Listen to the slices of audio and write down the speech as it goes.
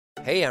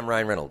Hey, I'm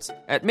Ryan Reynolds.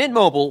 At Mint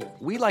Mobile,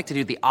 we like to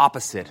do the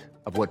opposite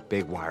of what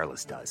Big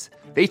Wireless does.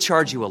 They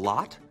charge you a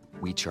lot,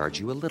 we charge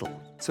you a little.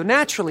 So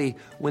naturally,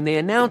 when they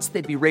announced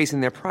they'd be raising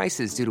their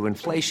prices due to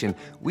inflation,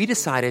 we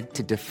decided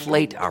to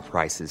deflate our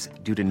prices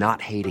due to not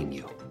hating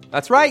you.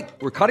 That's right.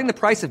 We're cutting the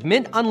price of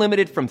Mint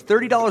Unlimited from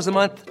 $30 a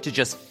month to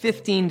just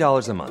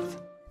 $15 a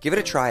month. Give it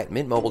a try at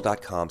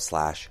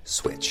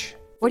mintmobile.com/switch.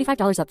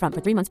 $45 up front for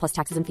 3 months plus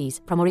taxes and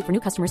fees. Promo rate for new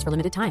customers for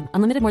limited time.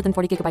 Unlimited more than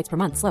 40 gigabytes per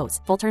month. Slows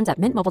full terms at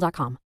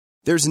mintmobile.com.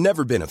 There's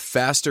never been a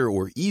faster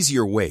or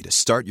easier way to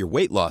start your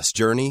weight loss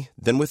journey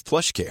than with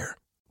PlushCare.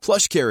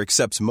 PlushCare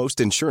accepts most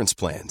insurance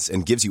plans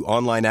and gives you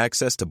online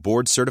access to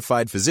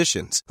board-certified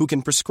physicians who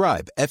can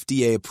prescribe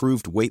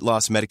FDA-approved weight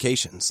loss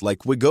medications like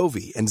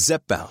Wegovy and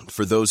Zepbound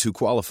for those who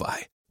qualify.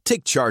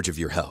 Take charge of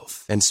your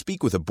health and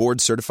speak with a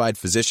board-certified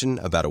physician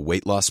about a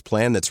weight loss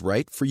plan that's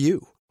right for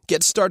you.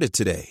 Get started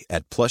today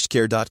at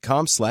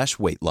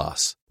plushcare.com/weight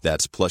loss.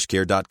 That's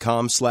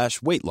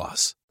plushcare.com/weight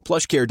loss.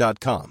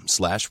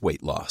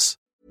 plushcare.com/weight loss.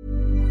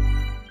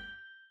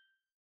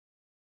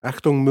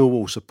 Achtung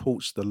Millwall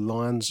supports the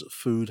Lions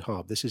Food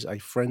Hub. This is a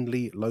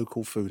friendly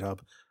local food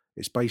hub.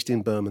 It's based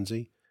in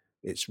Bermondsey.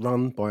 It's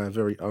run by our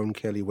very own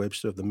Kelly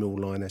Webster of the Mill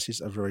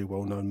Lionesses, a very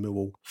well-known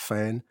Millwall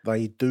fan.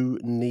 They do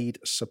need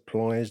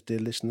supplies, dear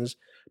listeners.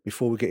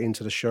 Before we get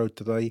into the show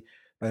today,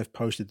 they have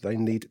posted they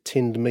need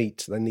tinned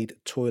meat, they need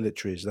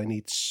toiletries, they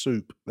need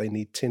soup, they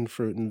need tinned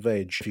fruit and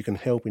veg. If you can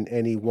help in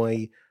any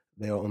way,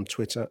 they are on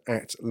Twitter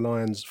at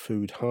Lions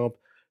Food Hub.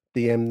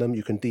 DM them.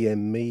 You can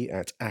DM me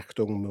at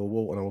Achtung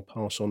Millwall, and I will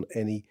pass on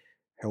any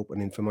help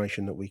and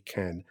information that we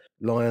can.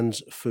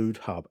 Lions Food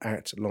Hub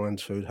at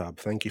Lions Food Hub.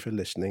 Thank you for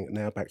listening.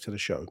 Now back to the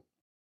show.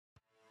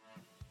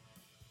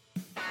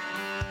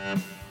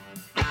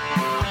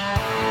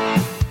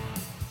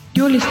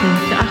 You're listening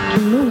to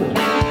Achtung Millwall,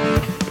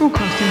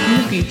 broadcasting from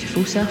the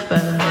beautiful South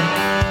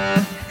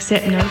Birmingham.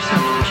 Accept no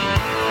substitute.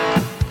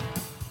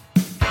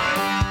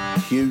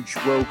 Huge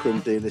welcome,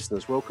 dear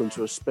listeners. Welcome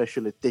to a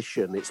special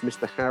edition. It's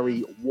Mr.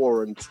 Harry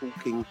Warren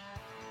talking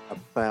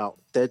about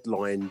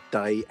deadline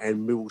day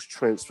and Mill's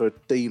transfer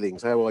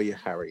dealings. How are you,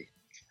 Harry?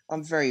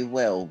 I'm very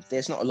well.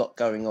 There's not a lot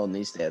going on,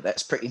 is there?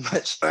 That's pretty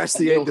much. That's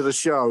the end of the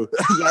show.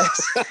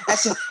 Yes,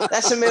 that's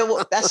a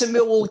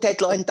Millwall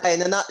deadline day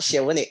in a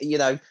nutshell, isn't it? You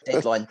know,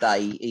 deadline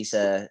day is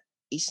I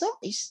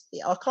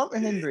can't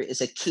remember it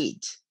as a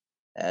kid.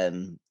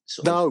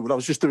 No, I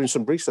was just doing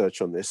some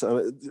research on this.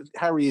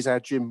 Harry is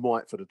our Jim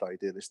White for the day,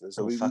 dear listeners.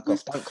 Oh, fuck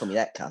off! Don't call me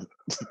that cunt.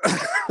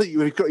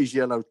 You've got his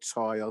yellow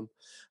tie on.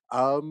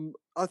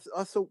 I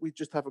thought we'd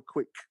just have a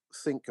quick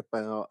think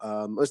about.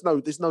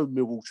 There's no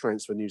Millwall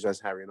transfer news as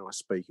Harry and I are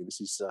speaking.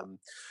 This is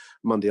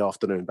Monday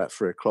afternoon, about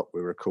 3:00.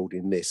 We're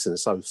recording this, and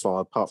so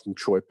far, apart from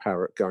Troy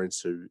Parrott going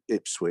to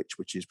Ipswich,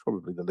 which is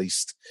probably the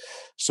least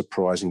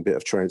surprising bit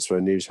of transfer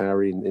news,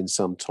 Harry, in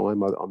some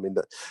time. I mean,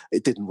 that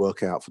it didn't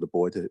work out for the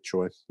boy, did it,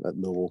 Troy, at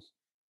Millwall?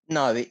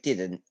 No, it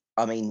didn't.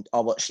 I mean,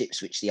 I watched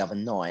Ipswich the other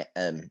night.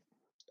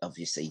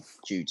 Obviously,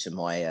 due to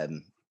my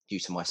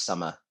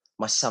summer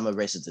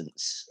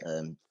residence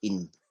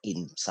in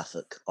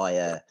Suffolk,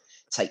 I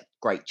take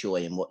great joy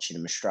in watching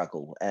them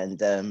struggle. And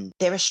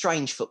they're a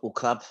strange football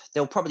club.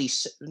 They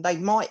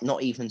might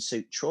not even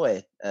suit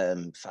Troy,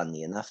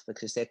 funnily enough,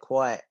 because they're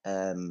quite.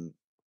 They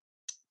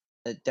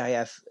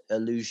have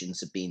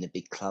illusions of being a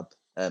big club.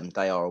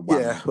 They are a one.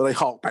 Yeah, well, they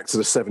hark back to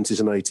the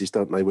 70s and 80s,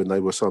 don't they, when they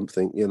were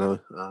something, you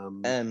know.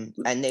 And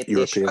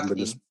they're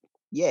struggling.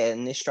 Yeah,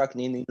 and they're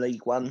struggling in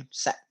League One.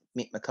 Sacked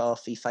Mick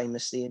McCarthy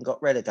famously and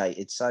got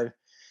relegated. So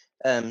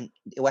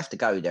he'll have to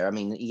go there. I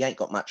mean, he ain't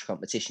got much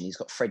competition. He's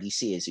got Freddie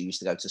Sears, who used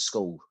to go to the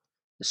school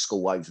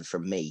over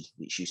from me,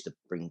 which used to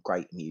bring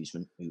great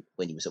amusement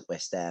when he was at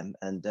West Ham.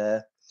 And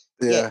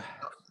yeah,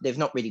 they've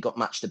not really got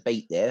much to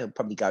beat there. He'll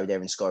probably go there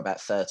and score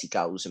about 30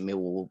 goals, and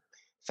Millwall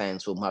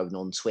fans will moan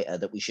on Twitter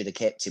that we should have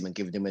kept him and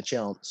given him a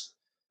chance.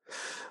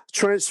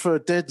 Transfer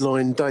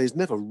deadline day has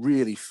never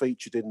really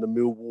featured in the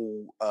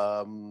Millwall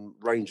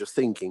range of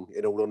thinking,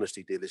 in all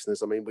honesty, dear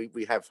listeners. I mean,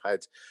 we have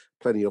had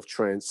plenty of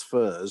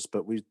transfers,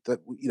 but we've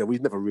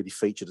never really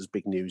featured as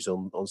big news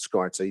on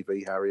Sky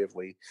TV, Harry, have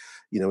we?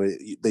 You know,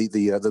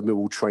 the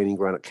Millwall training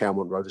ground at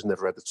Calmont Road has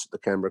never had the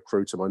camera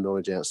crew, to my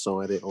knowledge,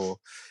 outside it, or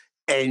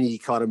any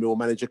kind of Millwall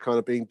manager kind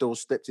of being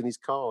doorstepped in his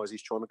car as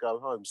he's trying to go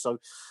home. So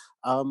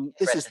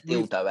this is the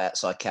dildo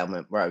outside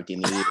Calmont Road in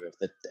the ear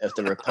of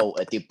the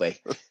reporter, did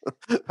we?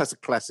 That's a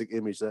classic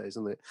image, that,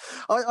 isn't it?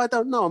 I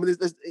don't know. I mean,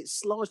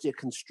 it's largely a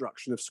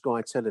construction of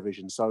Sky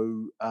Television.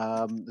 So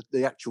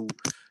the actual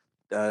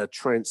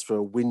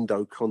transfer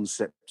window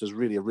concept has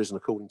really arisen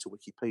according to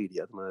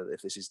Wikipedia. I don't know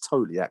if this is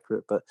totally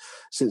accurate, but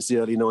since the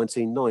early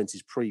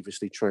 1990s,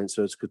 previously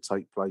transfers could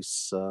take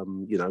place,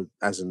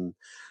 as and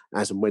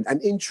when. And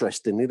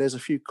interestingly, there's a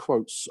few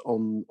quotes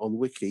on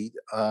Wiki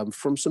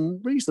from some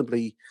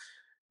reasonably,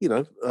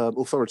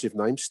 authoritative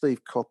names: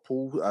 Steve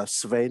Coppell,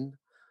 Sven,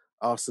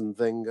 Arsene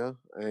Wenger,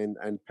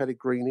 and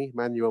Pellegrini,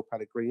 Manuel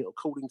Pellegrini, are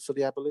calling for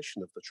the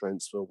abolition of the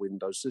transfer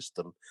window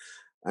system,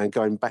 and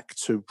going back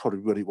to probably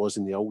what it was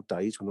in the old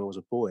days when I was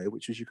a boy,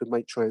 which is you could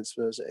make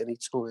transfers at any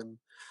time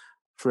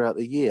throughout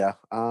the year.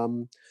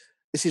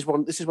 This is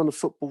one of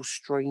football's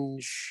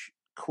strange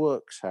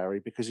quirks, Harry,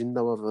 because in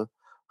no other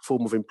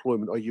form of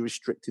employment are you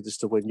restricted as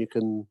to when you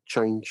can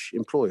change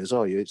employers,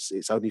 are you?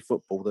 It's only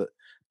football that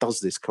does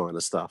this kind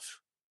of stuff.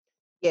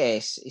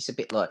 Yes, it's a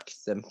bit like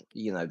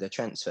the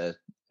transfer.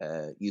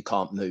 You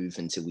can't move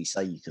until we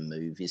say you can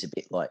move. Is a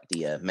bit like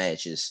the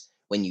managers.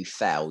 When you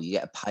foul, you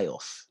get a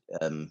payoff.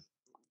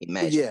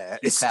 Imagine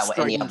you foul at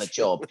any other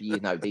job.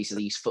 These are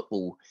these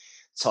football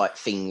type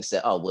things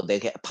that they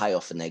get a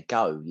payoff and they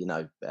go.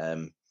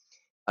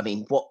 I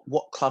mean,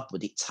 what club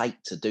would it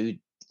take to do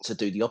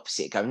the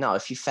opposite? Go, no,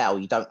 if you fail,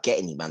 you don't get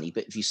any money,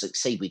 but if you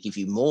succeed, we give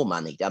you more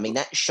money. I mean,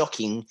 that's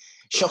shocking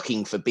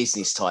for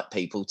business type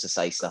people to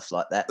say stuff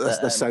like that.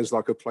 That sounds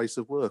like a place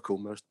of work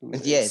almost.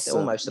 Yeah,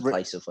 almost a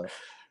place of work.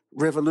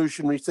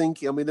 Revolutionary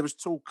thinking. I mean, there was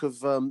talk of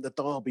the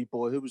Derby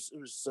boy who was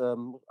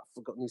I've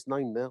forgotten his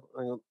name now.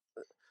 Hang on.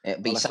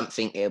 It'll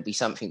be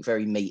something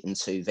very meat and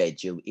two veg.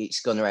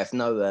 It's going to have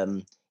no.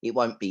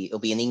 It'll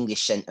be an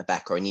English centre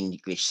back or an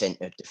English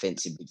centre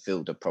defensive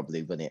midfielder,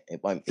 probably, wouldn't it?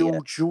 It won't be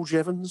George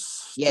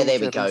Evans. Yeah, George there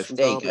we Evans go.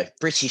 There you go.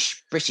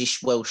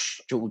 British Welsh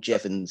George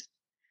Evans.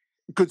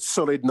 Good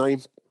solid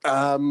name.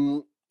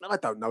 I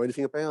don't know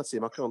anything about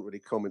him. I can't really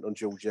comment on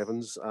George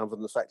Evans, other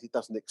than the fact he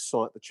doesn't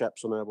excite the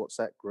chaps on our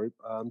WhatsApp group.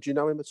 Do you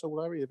know him at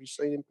all, Harry? Have you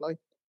seen him play?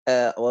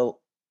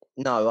 Well,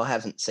 no, I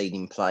haven't seen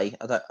him play.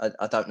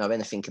 I don't know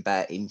anything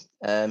about him.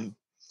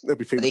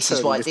 This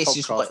is why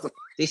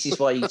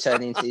you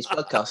turn into this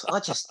podcast. I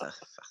just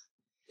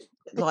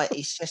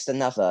it's just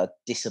another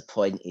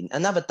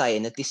day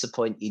in a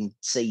disappointing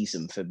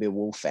season for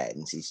Millwall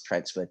fans. Is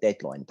transfer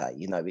deadline day.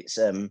 It's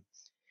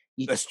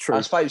That's true.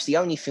 I suppose the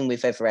only thing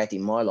we've ever had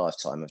in my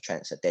lifetime of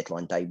transfer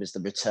deadline day was the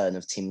return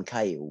of Tim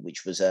Cahill,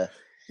 which was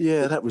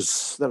that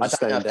was I don't know if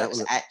standout, that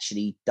was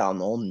actually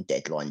done on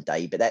deadline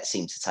day, but that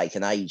seemed to take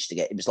an age to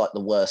get. It was like the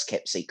worst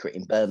kept secret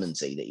in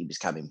Bermondsey that he was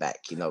coming back.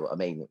 You know what I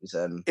mean? It was.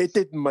 It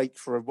did make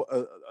for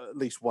at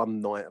least one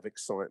night of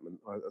excitement.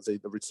 The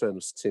return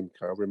of Tim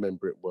Cahill. I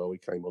remember it well. He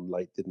came on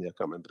late, didn't he? I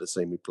can't remember the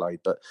scene we played,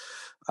 but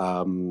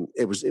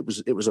it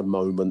was a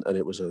moment, and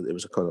it was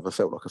a kind of. I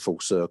felt like a full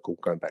circle,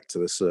 going back to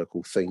the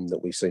circle theme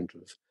that we seem to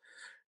have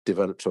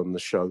developed on the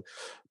show.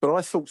 But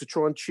I thought, to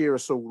try and cheer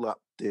us all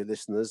up, dear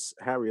listeners,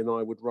 Harry and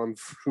I would run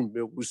through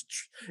Millwall's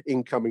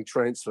incoming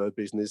transfer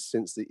business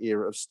since the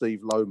era of Steve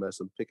Lomas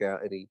and pick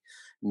out any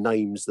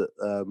names that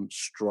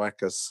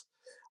strike us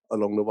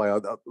along the way.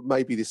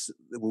 Maybe this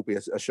will be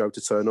a show to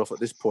turn off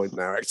at this point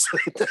now,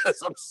 actually,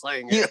 as I'm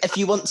saying it. If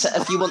you want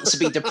to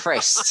be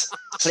depressed,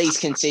 please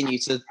continue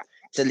to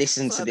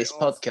listen to this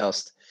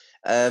podcast.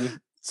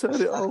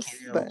 Turn it off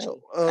now.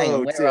 Hang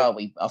on, where are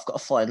we? I've got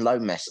to find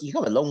Lomas. You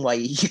come a long way.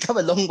 You come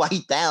a long way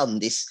down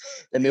the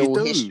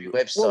Millwall history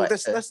website. Well,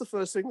 that's the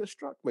first thing that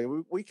struck me.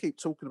 We keep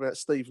talking about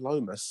Steve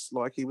Lomas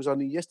like he was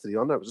only yesterday.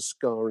 I know it was a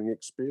scarring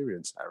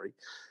experience, Harry,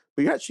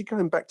 but you're actually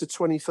going back to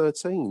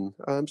 2013.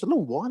 It's a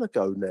long while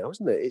ago now,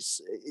 isn't it?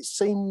 It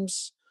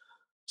seems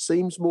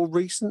more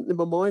recent in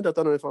my mind. I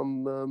don't know if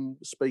I'm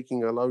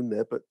speaking alone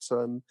there, but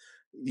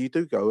you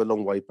do go a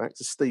long way back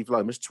to Steve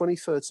Lomas,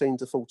 2013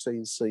 to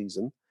 14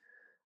 season.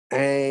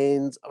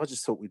 And I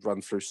just thought we'd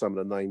run through some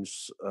of the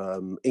names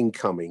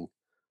incoming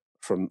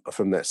from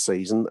that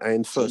season.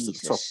 And first at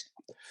the top,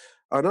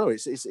 I know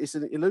it's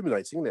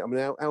illuminating, isn't it? I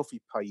mean,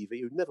 Alfie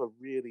Pavey, who never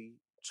really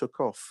took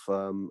off at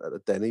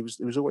the Den, he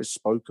was always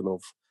spoken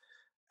of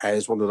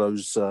as one of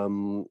those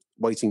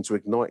waiting to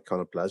ignite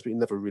kind of players, but he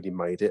never really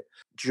made it.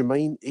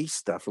 Jermaine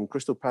Easter from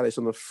Crystal Palace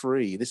on a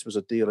free. This was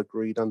a deal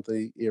agreed under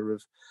the era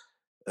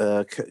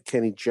of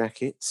Kenny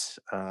Jackett.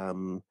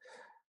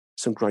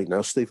 Some great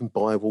now. Stephen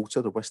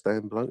Bywater, the West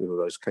Ham bloke.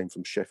 Those came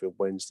from Sheffield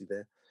Wednesday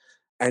there.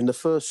 And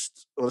this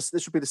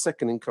would be the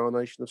second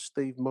incarnation of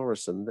Steve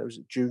Morrison. That was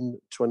June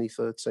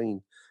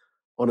 2013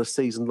 on a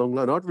season-long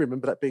loan. I'd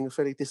remember that being a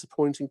fairly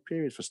disappointing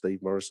period for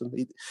Steve Morrison.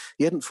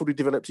 He hadn't fully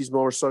developed his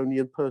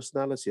Morrisonian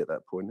personality at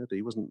that point, had he?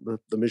 He wasn't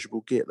the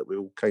miserable git that we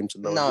all came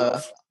to know. No,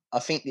 I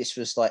think this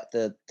was like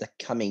the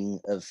coming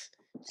of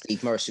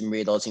Steve Morrison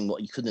realising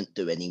what he couldn't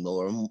do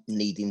anymore and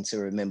needing to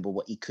remember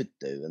what he could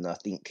do. And I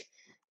think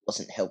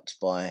wasn't helped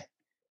by.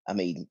 I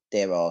mean,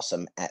 there are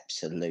some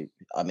absolute.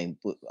 I mean,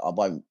 I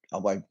won't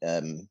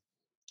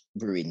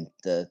ruin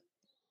the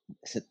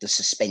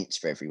suspense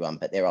for everyone,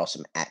 but there are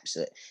some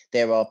absolute.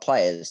 There are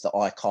players that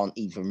I can't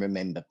even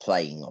remember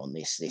playing on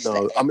this list.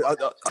 No, I mean,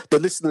 the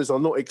listeners are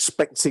not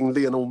expecting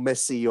Lionel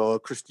Messi or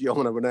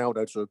Cristiano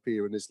Ronaldo to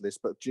appear in this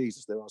list, but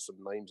Jesus, there are some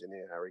names in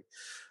here, Harry.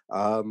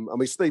 I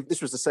mean, Steve,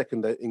 this was the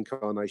second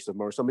incarnation of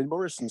Morrison. I mean,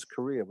 Morrison's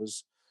career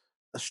was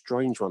a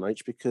strange one,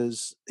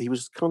 because he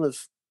was kind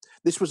of.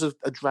 This was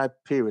a drab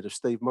period of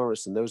Steve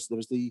Morrison. There was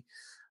the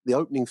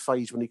opening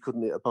phase when he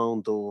couldn't hit a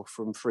barn door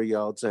from 3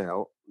 yards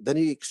out. Then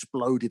he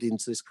exploded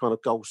into this kind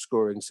of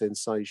goal-scoring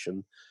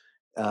sensation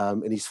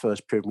in his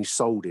first period. We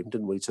sold him,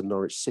 didn't we, to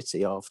Norwich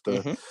City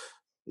after,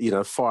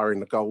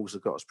 firing the goals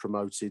that got us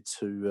promoted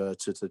to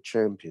the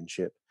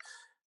Championship.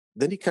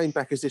 Then he came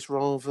back as this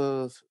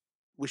rather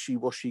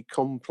wishy-washy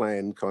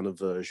Complan kind of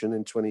version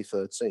in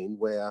 2013,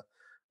 where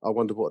I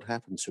wonder what had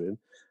happened to him.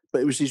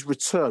 But it was his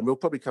return. We'll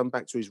probably come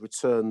back to his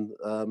return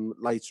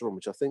later on,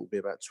 which I think will be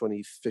about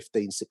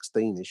 2015,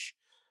 16-ish.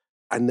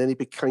 And then he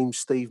became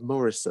Steve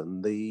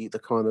Morrison, the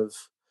kind of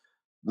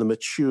the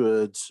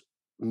matured,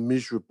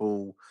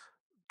 miserable,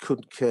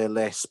 couldn't care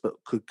less, but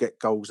could get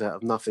goals out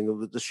of nothing,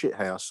 of the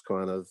shithouse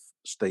kind of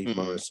Steve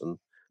Morrison,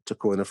 to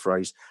coin a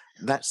phrase.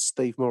 That's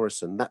Steve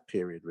Morrison, that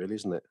period, really,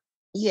 isn't it?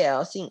 Yeah,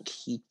 I think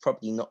he'd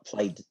probably not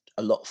played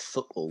a lot of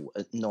football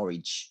at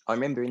Norwich. I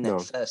remember in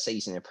that first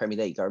season in the Premier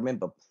League, I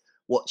remember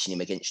watching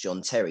him against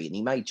John Terry, and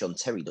he made John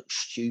Terry look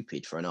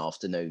stupid for an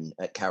afternoon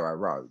at Carrow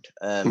Road.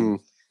 I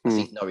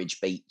think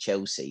Norwich beat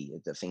Chelsea.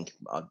 I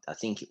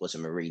think it was a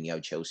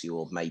Mourinho Chelsea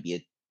or maybe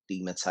a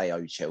Di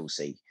Matteo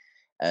Chelsea.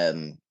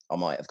 I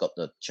might have got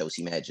the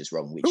Chelsea managers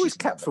wrong. Who was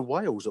capped for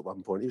Wales at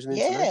one point? He was an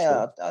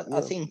international.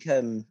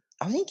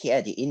 I think he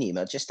had it in him.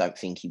 I just don't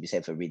think he was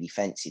ever really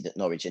fancied at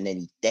Norwich. And then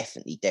he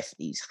definitely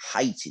is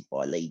hated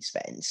by Leeds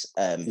fans.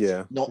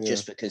 Not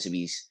just because of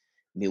his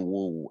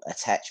Millwall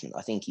attachment.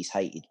 I think he's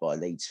hated by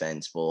Leeds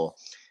fans for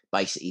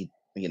basically,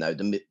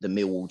 the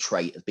Millwall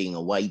trait of being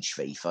a wage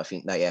thief. I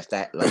think they have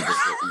that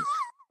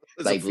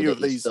labelled at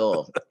his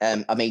door.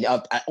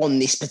 On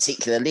this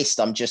particular list,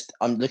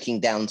 I'm looking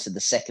down to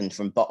the second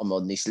from bottom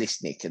on this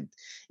list, Nick, and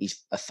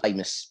he's a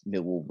famous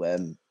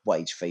Millwall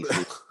wage thief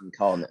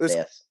incarnate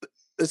there.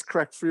 There's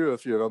cracked through a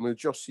few. I mean,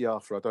 Josh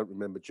Siafa, I don't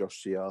remember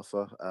Josh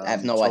Siafa. I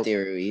have no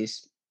idea who he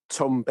is.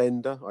 Tom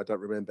Bender, I don't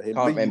remember him.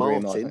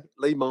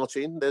 Lee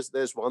Martin,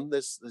 there's one.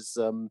 There's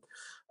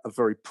a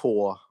very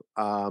poor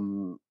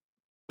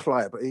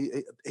player, but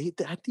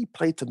he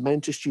played for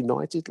Manchester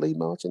United, Lee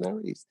Martin,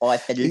 Harry? I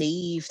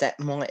believe that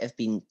might have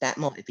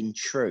been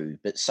true,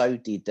 but so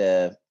did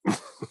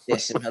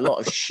there's a lot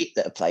of shit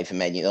that have played for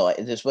Man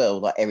United as well,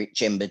 like Eric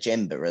Jemba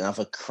and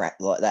other crap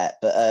like that.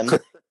 But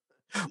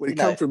well, he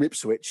came from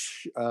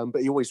Ipswich,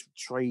 but he always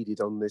traded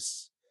on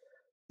this,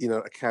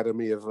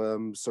 academy of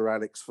Sir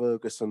Alex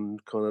Ferguson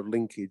kind of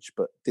linkage,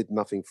 but did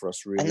nothing for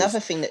us really. Another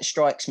thing that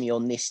strikes me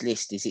on this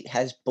list is it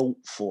has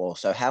bought for,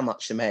 so how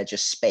much the manager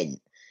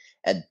spent.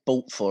 And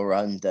bought for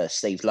under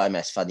Steve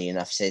Lomas, funny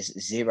enough, says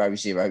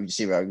 0000.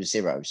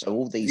 So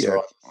all these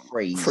are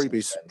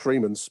freebies,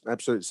 Freemans,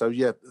 absolutely. So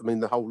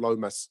the whole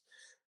Lomas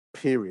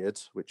period,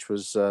 which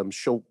was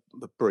short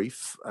but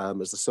brief,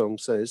 as the song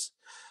says,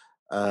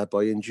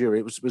 by injury,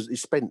 it was he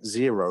spent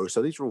 0.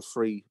 So these are all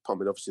free. I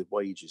mean, obviously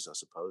wages, I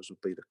suppose,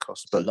 would be the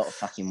cost. But a lot of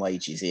fucking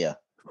wages here.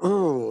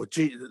 Oh,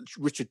 gee,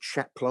 Richard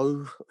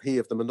Chaplow, he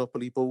of the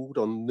Monopoly board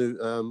on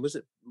was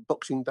it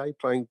Boxing Day,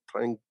 playing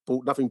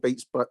ball. Nothing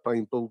beats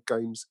playing board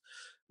games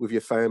with your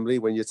family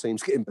when your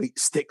team's getting beat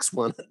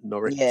 6-1 at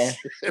Norwich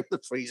in the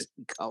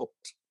freezing cold.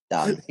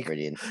 Done,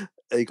 brilliant.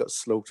 He got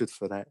slaughtered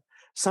for that.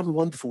 Some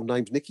wonderful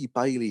names. Nicky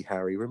Bailey,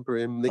 Harry, remember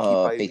him? Nicky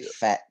Bailey, big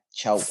fat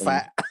Charlton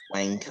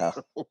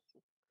wanker.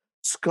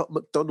 Scott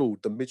McDonald,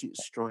 the midget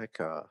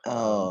striker.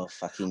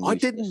 Fucking useless. I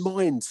didn't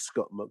mind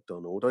Scott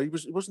McDonald. He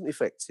wasn't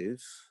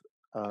effective.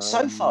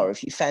 So far,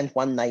 if you found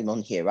one name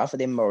on here, other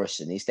than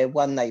Morrison, is there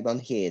one name on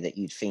here that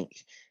you'd think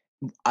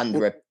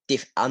under a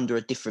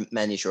different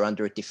manager,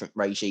 under a different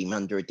regime,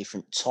 under a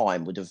different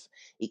time would have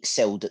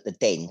excelled at the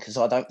Den? Because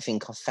I don't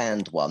think I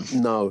found one.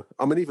 No,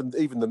 I mean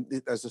even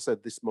as I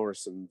said, this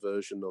Morrison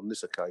version on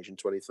this occasion,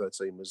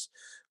 2013, was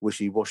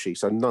wishy-washy.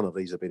 So none of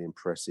these have been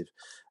impressive.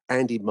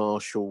 Andy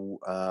Marshall,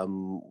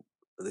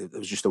 it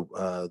was just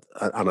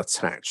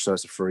unattached, so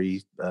it's a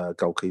free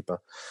goalkeeper.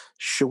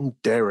 Sean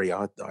Derry,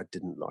 I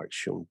didn't like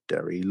Sean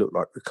Derry. He looked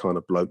like the kind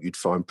of bloke you'd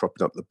find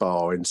propping up the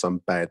bar in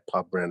some bad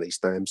pub around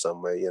East Ham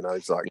somewhere.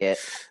 It's like, I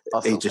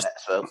thought that as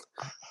well.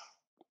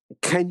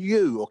 Can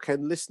you or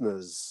can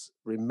listeners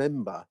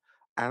remember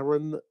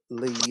Aaron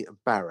Lee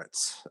Barrett?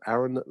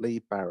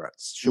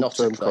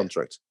 Short-term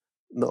contract.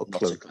 Not a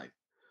clue.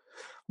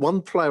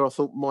 One player I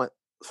thought might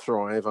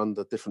thrive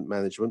under different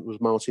management was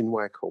Martin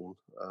Waghorn.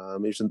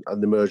 He was an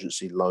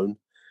emergency loan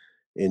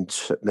in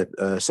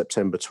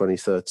September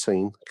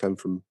 2013. Came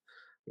from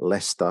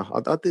Leicester.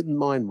 I didn't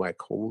mind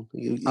Waghorn.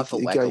 I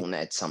thought Waghorn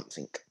had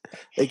something.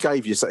 He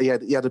gave you. He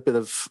had a bit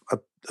of.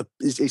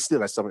 He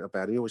still has something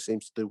about him. He always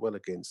seems to do well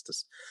against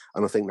us,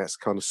 and I think that's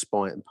kind of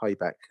spite and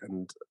payback.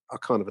 And I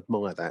kind of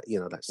admire that.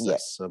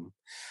 That's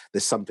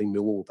there's something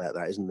Millwall about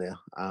that, isn't there?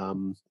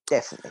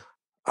 Definitely.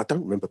 I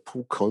don't remember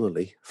Paul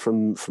Connolly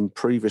from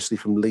previously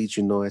from Leeds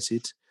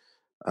United.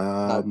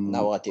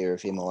 No idea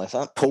of him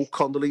either. Paul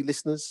Connolly,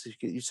 listeners,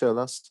 you tell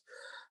us.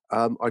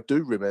 I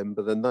do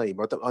remember the name.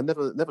 I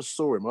never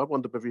saw him. I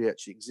wondered whether he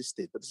actually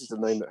existed. But this is the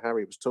name that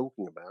Harry was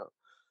talking about.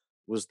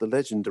 Was the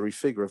legendary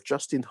figure of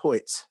Justin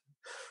Hoyt,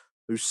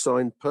 who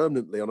signed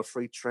permanently on a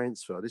free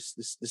transfer.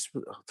 This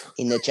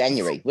in the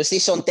January. Was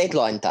this on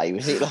deadline day?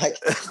 Was it like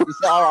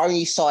our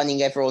only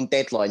signing ever on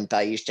deadline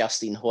day is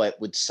Justin Hoyt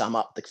would sum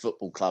up the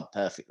football club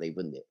perfectly,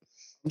 wouldn't it?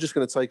 I'm just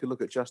going to take a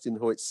look at Justin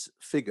Hoyt's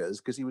figures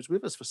because he was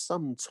with us for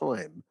some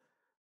time.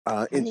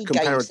 How many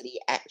games did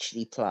he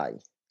actually play?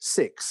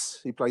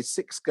 6. He played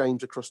 6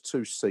 games across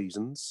 2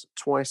 seasons,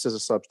 twice as a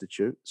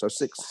substitute. So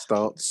 6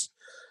 starts,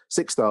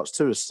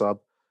 2 as sub.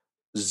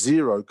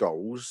 0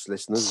 goals,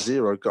 listeners,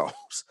 0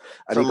 goals.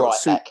 And from right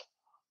back.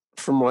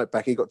 From right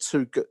back, he got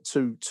 2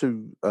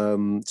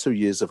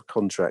 years of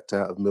contract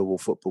out of Millwall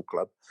Football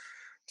Club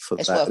for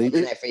Let's that.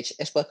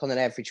 Let's work on an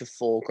average of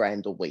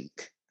 $4,000 a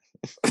week.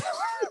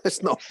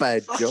 It's not a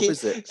bad job,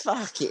 is it?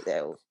 Fuck it,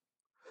 though.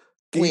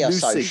 We are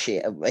so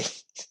shit, aren't we?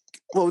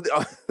 Well,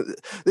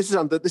 this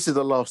is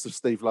the last of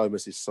Steve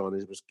Lomas's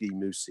signings. It was Guy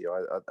Moussi.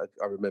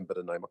 I remember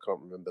the name. I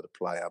can't remember the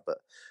player, but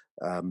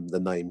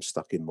the name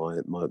stuck in my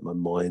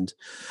mind.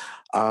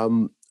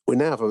 We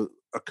now have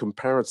a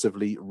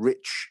comparatively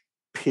rich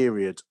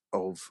period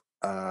of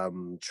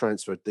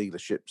transfer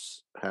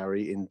dealerships,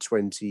 Harry, in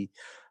the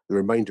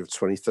remainder of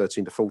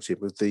 2013 to 14,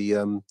 with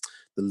the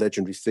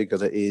legendary figure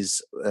that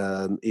is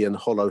Ian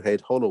Hollowhead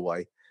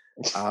Holloway.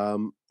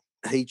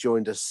 He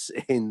joined us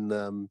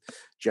in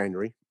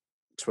January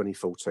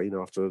 2014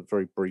 after a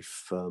very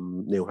brief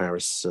Neil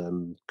Harris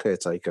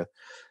caretaker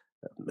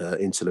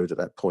interlude at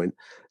that point.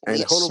 And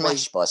he got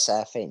smashed by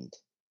Southend.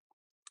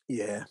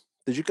 Yeah.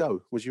 Did you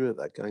go? Was you at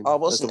that game? I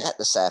wasn't at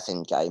the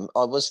Southend game.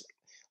 I was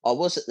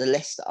at the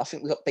Leicester. I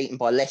think we got beaten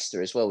by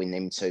Leicester as well in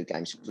them 2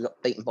 games. We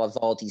got beaten by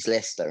Vardy's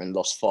Leicester and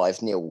lost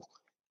 5-0.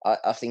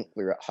 I think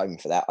we were at home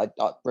for that.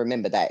 I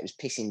remember that. It was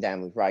pissing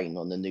down with rain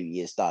on the New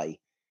Year's Day.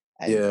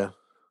 And yeah.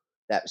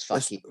 That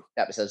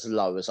was as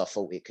low as I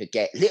thought it could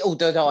get. Little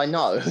did I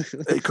know.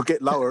 It could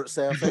get lower at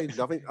Southend.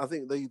 I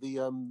think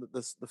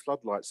the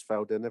floodlights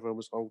fell down. Everyone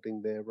was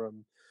holding their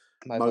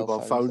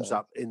mobile phones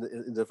up in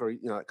the very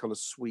kind of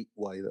sweet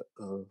way that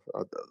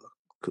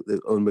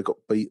and we got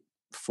beat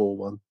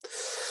 4-1.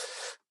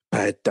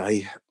 Bad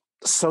day.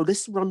 So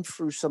let's run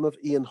through some of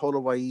Ian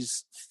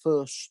Holloway's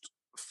first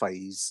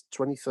phase,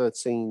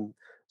 2013.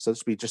 So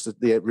this will be just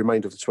the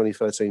remainder of the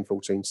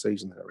 2013-14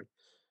 season, Harry.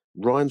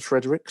 Ryan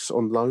Fredericks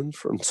on loan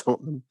from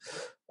Tottenham.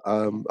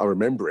 I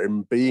remember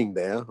him being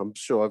there. I'm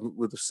sure I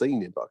would have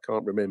seen him, but I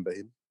can't remember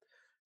him.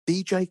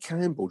 DJ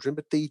Campbell. Do you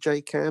remember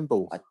DJ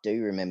Campbell? I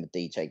do remember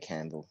DJ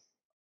Campbell.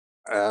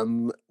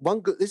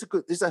 This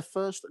is our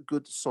first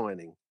good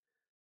signing.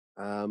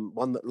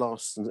 One that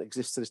lasts and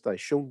exists to this day.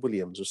 Sean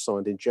Williams was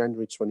signed in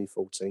January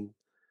 2014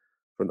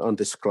 for an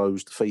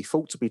undisclosed fee,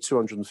 thought to be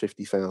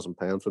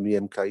 £250,000 from the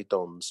MK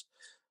Dons.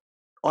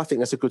 I think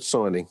that's a good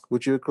signing.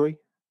 Would you agree?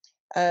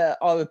 I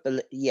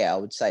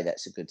would say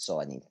that's a good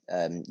signing.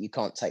 You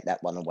can't take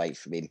that one away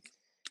from him.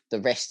 The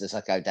rest, as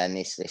I go down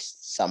this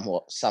list,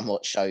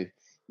 somewhat show,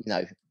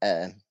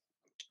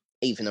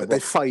 even a they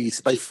fade.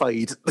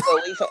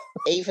 Well,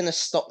 even a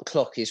stop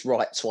clock is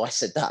right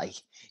twice a day.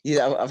 You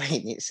know what I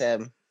mean? It's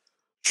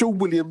Sean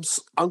Williams.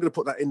 I'm going to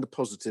put that in the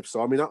positive.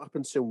 So I mean, up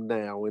until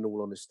now, in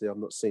all honesty, I've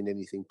not seen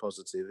anything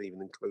positive,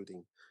 even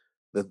including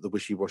the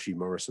wishy-washy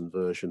Morrison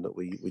version that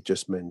we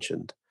just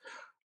mentioned.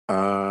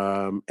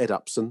 Ed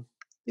Upson.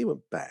 He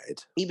went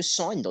bad. He was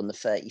signed on the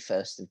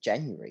 31st of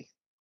January.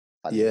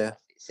 Yeah.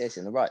 It says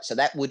in the right. So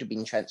that would have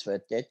been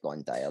transferred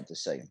deadline day, I'd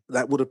assume.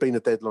 That would have been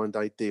a deadline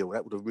day deal.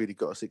 That would have really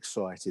got us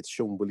excited.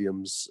 Sean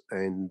Williams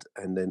and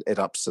then Ed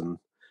Upson.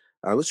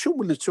 Sean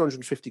Williams,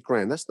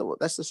 $250,000.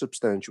 That's a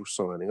substantial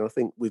signing. I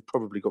think we've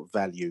probably got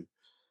value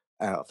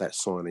out of that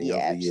signing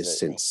over the years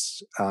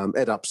since.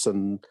 Ed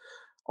Upson,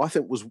 I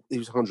think he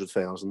was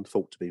 100,000,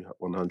 thought to be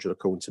 100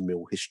 according to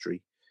Mill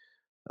History.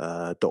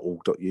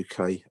 .org.uk.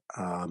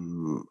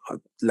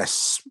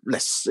 Less.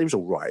 It was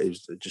all right.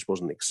 It just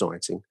wasn't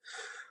exciting.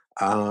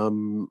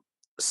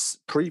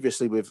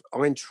 Previously with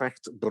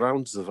Eintracht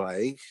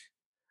Braunschweig.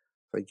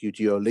 Thank you,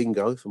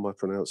 Duolingo, for my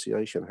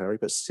pronunciation, Harry.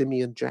 But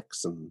Simeon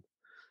Jackson.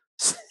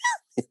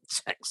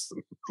 Didn't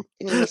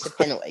he miss a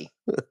penalty?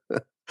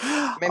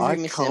 Remember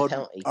him missing a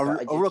penalty?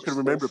 All I can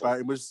remember about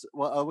him was,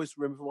 I always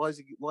remember, why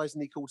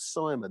isn't he called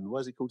Simon?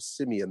 Why is he called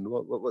Simeon?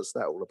 What's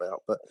that all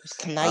about? But he was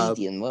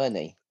Canadian, weren't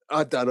he?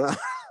 I don't know.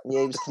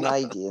 Yeah, he was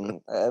Canadian.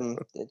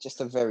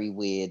 Just a very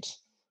weird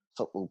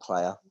football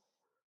player.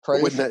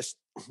 Prolific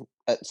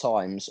at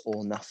times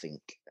or nothing.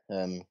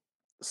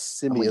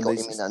 Simeon, we got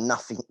him in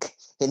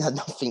a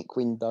nothing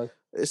window.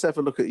 Let's have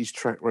a look at his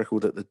track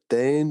record at the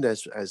end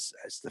as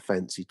the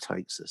fancy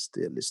takes us,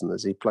 dear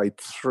listeners. He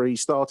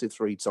started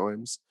 3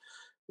 times.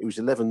 He was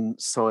 11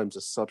 times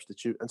a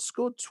substitute and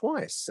scored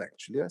twice,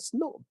 actually. That's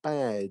not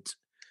bad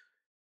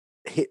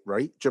hit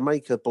rate.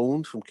 Jamaica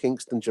born from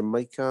Kingston,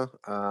 Jamaica.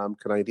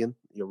 Canadian,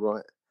 you're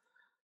right.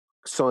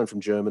 Signed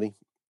from Germany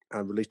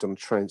and released on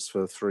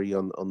transfer 3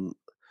 on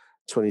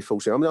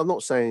 2014. I mean, I'm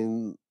not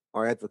saying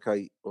I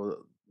advocate or,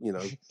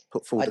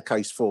 put forward the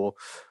case for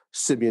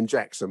Simeon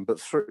Jackson,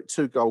 but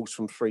 2 goals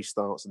from 3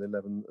 starts and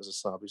 11 as a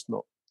sub is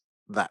not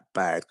that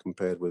bad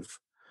compared with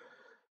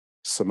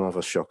some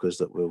other shockers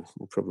that we'll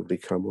probably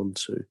come on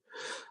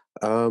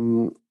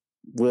to.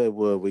 Where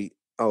were we?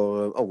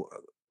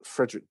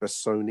 Frederick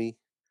Bassoni.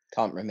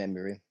 Can't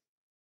remember him.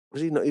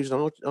 Was he not? He was an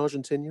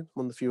Argentinian,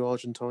 one of the few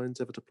Argentines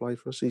ever to play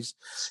for us. He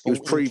was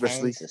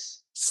previously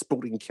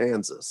Sporting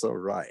Kansas. All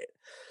right.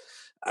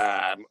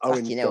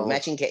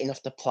 Imagine getting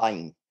off the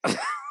plane at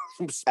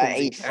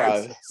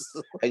Heathrow.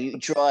 You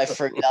drive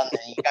through London,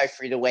 you go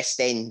through the West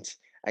End,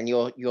 and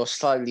you're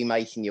slowly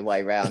making your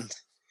way round.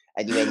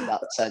 and you end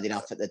up turning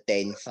up at the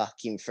Den,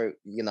 fucking through,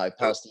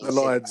 past the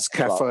Lions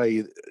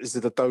Cafe. Is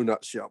it a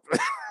donut shop?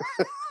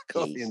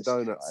 Coffee and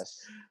donuts.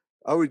 Christ.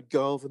 Owen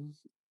Garvin,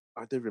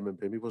 I do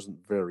remember him. He wasn't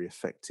very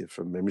effective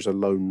from memory. He was a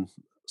loan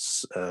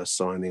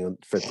signing on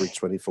February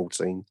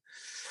 2014.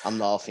 I'm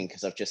laughing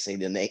because I've just seen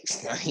the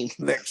next name.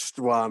 Next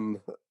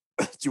one.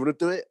 Do you want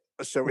to do it?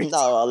 Or shall we?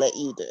 No, I'll let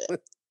you do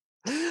it.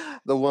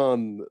 The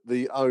one,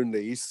 the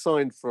only. He's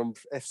signed from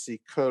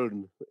FC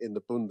Köln in the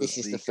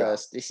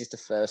Bundesliga. This is the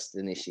first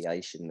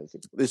initiation of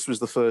it. This was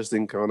the first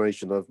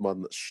incarnation of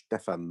one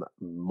Stefan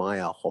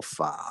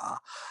Meyerhofer.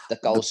 The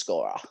goal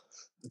scorer.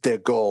 Their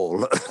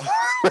goal.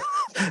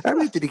 How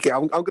many did he get?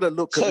 I'm going to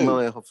look at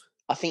Meyerhofer.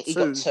 I think he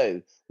got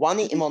 2. One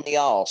hit him on the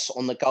arse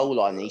on the goal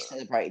line, and he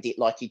celebrated it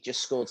like he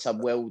just scored some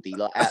weldy,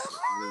 like out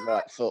the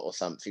right foot or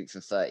something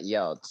from 30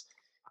 yards.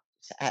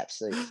 It's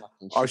absolute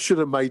fucking shit. I should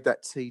have made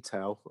that tea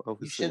towel.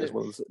 You should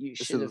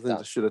have done.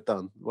 I should have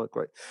done. Right,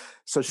 great.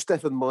 So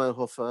Stefan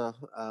Meyerhofer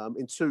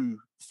in 2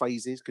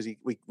 phases, because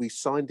we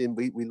signed him.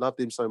 We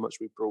loved him so much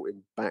we brought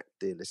him back,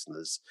 dear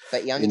listeners.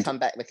 But he only come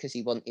back because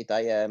he wanted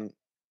a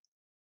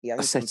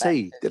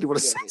settee. Did he want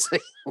a settee?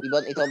 He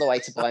wanted all the way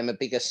to buy him a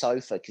bigger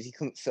sofa because he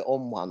couldn't fit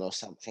on one or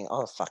something.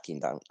 I fucking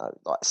don't know.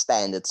 Like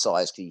standard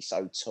size because he's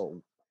so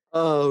tall.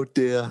 Oh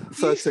dear.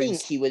 Do you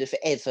think he would have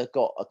ever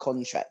got a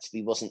contract if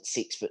he wasn't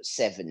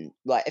 6'7"?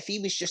 Like if he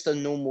was just a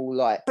normal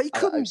but he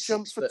couldn't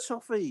jump for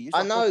toffee.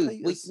 I know.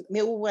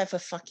 We'll have a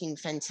fucking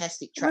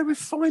fantastic track. Where we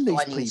find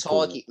these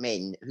people? Target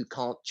men who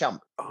can't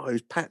jump. Oh,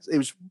 it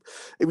was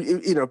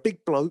a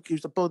big bloke. He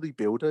was a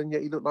bodybuilder, and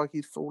yet he looked like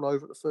he'd fall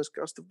over at the first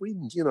gust of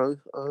wind.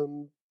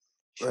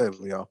 There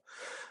we are.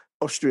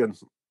 Austrian.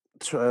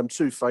 2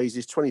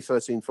 phases,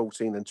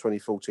 2013-14 and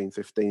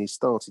 2014-15. He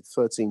started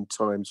 13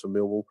 times for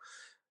Millwall.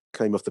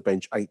 Came off the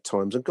bench 8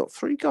 times and got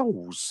 3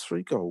 goals.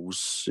 3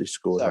 goals he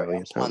scored. Sorry, I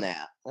was one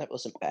out. That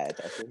wasn't bad.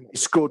 He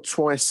scored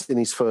twice in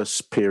his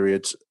first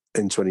period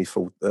in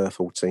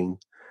 2014,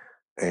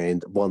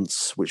 and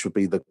once, which would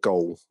be the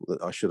goal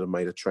that I should have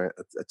made a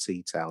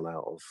tea towel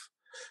out of,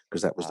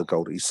 because that was the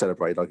goal that he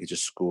celebrated like he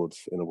just scored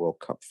in a World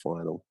Cup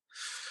final.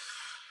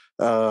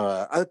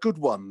 A good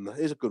one.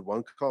 Here's a good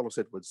one. Carlos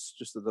Edwards,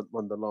 just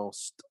one of the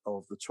last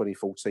of the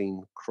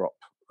 2014 crop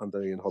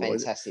under Ian Holloway.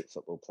 Fantastic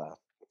football player.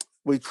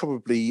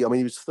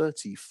 He was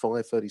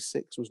 35,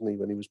 36, wasn't he,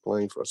 when he was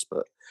playing for us?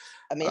 But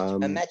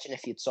imagine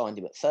if you'd signed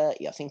him at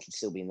 30. I think he'd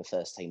still be in the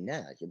first team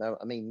now. He's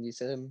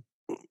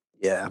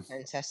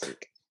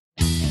fantastic.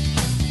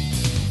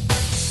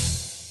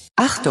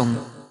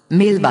 Achtung,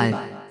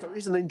 Mehlball. So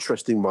it's an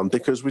interesting one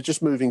because we're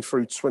just moving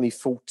through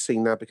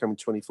 2014, now becoming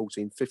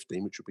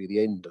 2014-15, which will be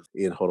the end of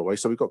Ian Holloway.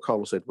 So we've got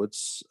Carlos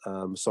Edwards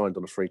signed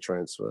on a free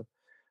transfer.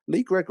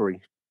 Lee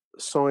Gregory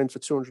signed for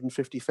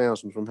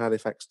 $250,000 from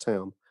Halifax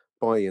Town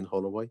by Ian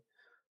Holloway.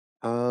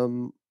 A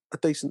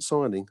decent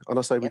signing. And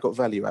I say we got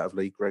value out of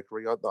Lee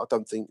Gregory. I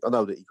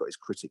know that he got his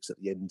critics at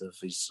the end of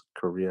his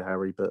career,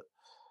 Harry, but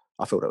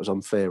I thought that was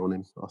unfair on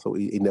him. I thought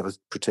he never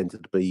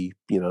pretended to be,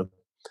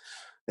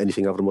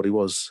 anything other than what he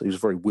was. He was a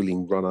very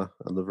willing runner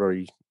and a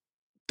very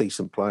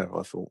decent player,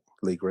 I thought,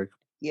 Lee Greg.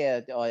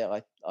 Yeah,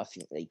 I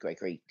think Lee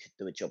Gregory could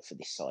do a job for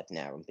this side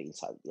now, I'm being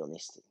totally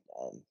honest.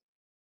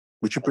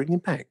 Would you bring him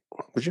back?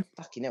 Would you?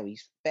 Fucking hell,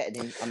 he's better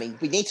than...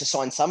 we need to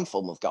sign some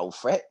form of goal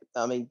threat.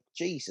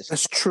 Jesus.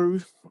 That's true.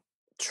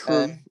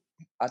 True.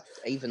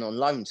 Even on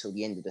loan till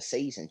the end of the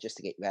season, just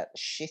to get you out the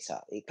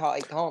shitter. It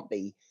can't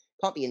be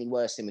any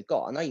worse than we've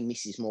got. I know he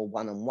misses more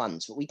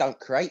one-on-ones, but we don't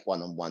create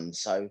one-on-ones,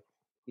 so...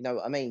 You know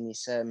what I mean?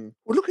 It's Well,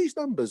 look at his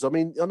numbers. I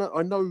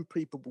know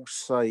people will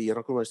say, and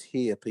I can almost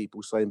hear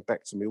people saying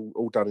back to me,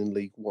 all done in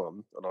League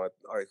One, and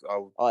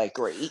I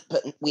agree.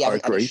 But we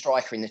haven't had a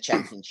striker in the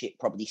Championship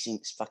probably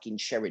since fucking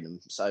Sheringham,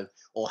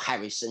 or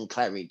Harrison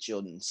Claridge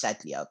on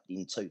Sadlier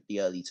in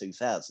the early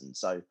 2000s.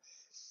 So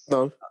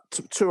no,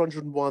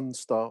 201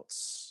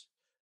 starts,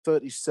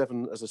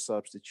 37 as a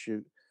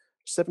substitute,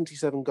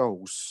 77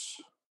 goals.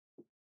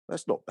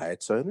 That's not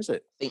bad term, is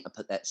it? I think I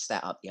put that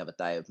stat up the other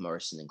day of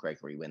Morrison and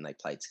Gregory when they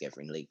played together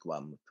in League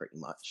One, pretty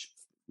much,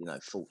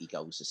 40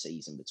 goals a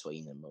season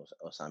between them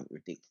or something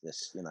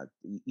ridiculous.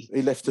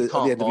 He left you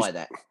can't buy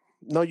that.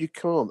 No, you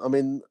can't.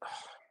 Well,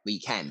 you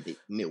can, but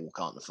Millwall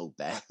can't afford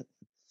that.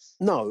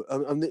 No,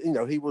 and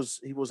he was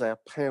our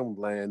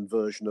Poundland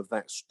version of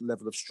that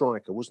level of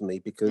striker, wasn't he?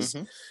 Because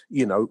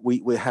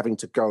we're having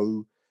to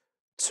go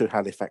to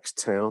Halifax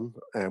Town,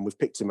 and we've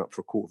picked him up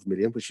for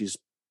 $250,000, which is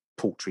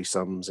paltry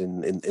sums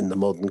in the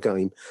modern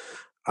game,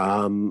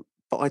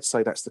 but I'd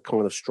say that's the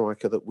kind of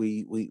striker that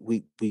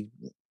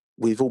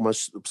we've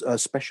almost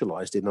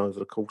specialised in over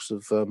the course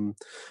of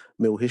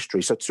Mill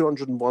history. So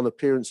 201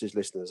 appearances,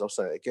 listeners. I'll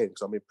say it again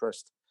because I'm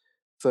impressed.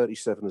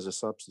 37 as a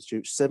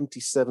substitute,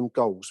 77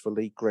 goals for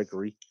Lee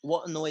Gregory.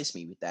 What annoys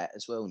me with that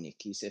as well,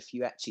 Nick, is if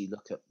you actually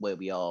look at where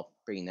we are,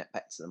 bringing that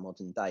back to the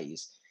modern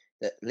days,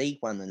 that League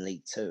One and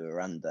League Two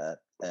are under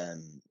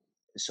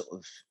sort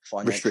of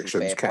financial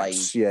fair play.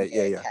 Caps.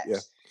 Yeah.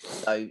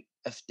 So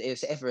if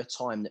there's ever a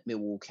time that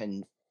Millwall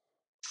can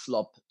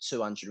flob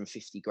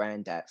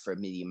 $250,000 out for £1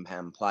 million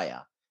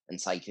player and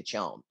take a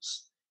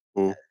chance,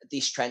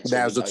 this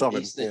transfer is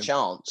the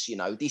chance.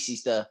 This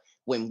is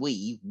when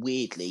we,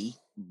 weirdly,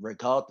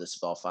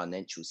 regardless of our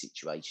financial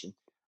situation,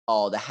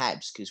 are the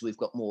Habs, because we've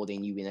got more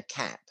than you in a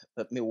cap.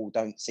 But Millwall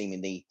don't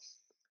seemingly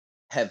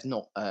have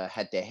not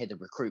had their head of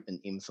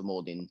recruitment in for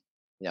more than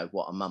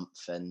a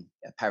month, and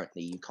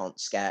apparently you can't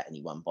scout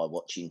anyone by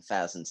watching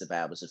thousands of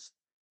hours of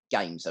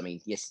games. I mean,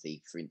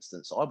 yesterday, for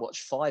instance, I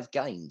watched 5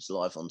 games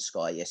live on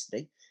Sky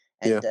yesterday,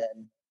 and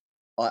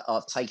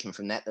I've taken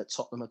from that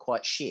Tottenham are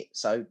quite shit.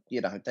 So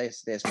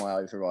there's my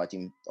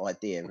overriding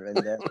idea,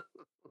 and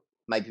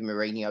maybe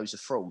Mourinho's a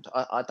fraud.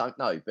 I don't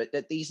know, but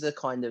these are the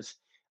kind of.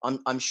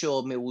 I'm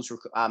sure Millwall's.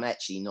 I'm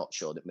actually not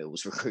sure that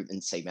Millwall's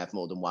recruitment team have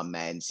more than one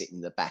man sitting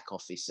in the back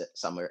office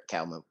somewhere at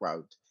Calmont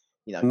Road.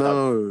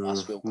 No.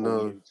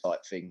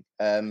 Type thing.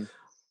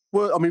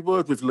 Well, I mean,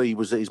 word with Lee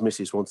was that his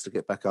missus wants to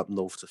get back up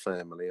north to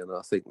family, and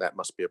I think that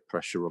must be a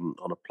pressure on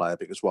a player,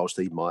 because whilst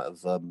he might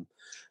have a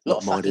lot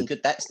of fucking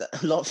good that's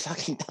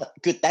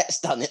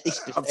done at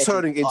this. I'm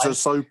turning into a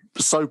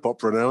soap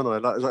opera now,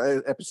 aren't I? Like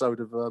an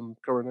episode of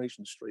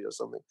Coronation Street or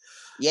something.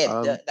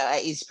 Yeah,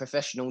 that is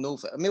professional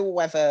Northern.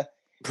 Millwall have a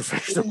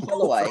professional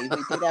Holloway. We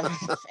did have a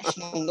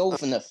professional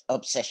Northern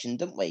obsession,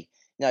 didn't we?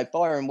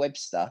 Byron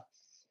Webster.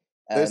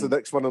 There's the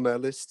next one on our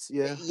list.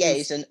 Yeah,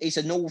 he's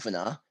a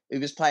Northerner who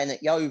was playing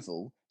at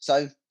Yeovil.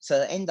 So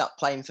to end up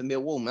playing for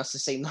Millwall must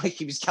have seemed like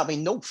he was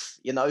coming north.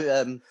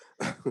 Byron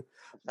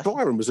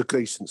was a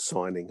decent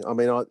signing. I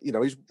mean, he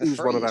was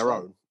one of our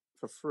own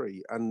for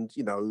free, and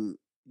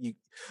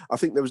I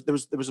think there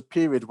was a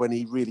period when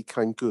he really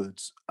came good,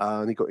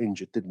 and he got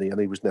injured, didn't he?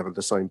 And he was never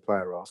the same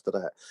player after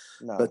that.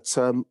 No. But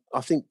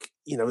I think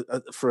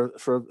for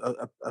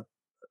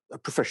a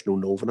professional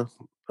Northerner,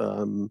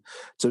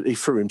 so he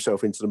threw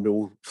himself into the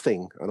Mill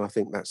thing, and I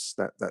think that's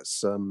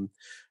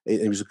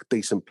he was a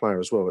decent player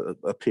as well at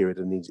a period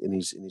in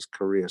his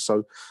career.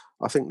 So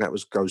I think that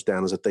goes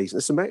down as a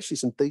decent. There's actually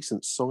some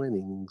decent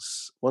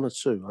signings, 1 or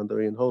 2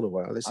 under Ian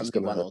Holloway. This is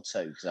going to 1 or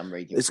 2 because I'm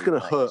reading. It's going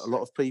to hurt a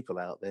lot of people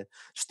out there.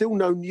 Still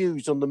no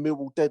news on the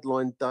Millwall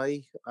deadline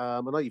day.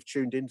 I know you've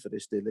tuned in for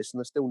this, dear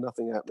listener. Still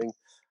nothing happening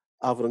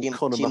other than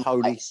Conor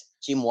Mahoney.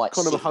 Jim White.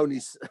 Conor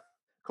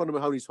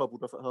Mahoney's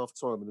hobbled off at half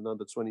time in an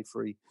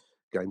under-23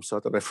 game, so I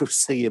don't know if we'll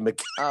see him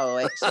again. Oh,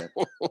 excellent.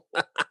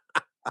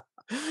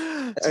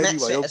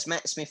 Has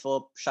Matt Smith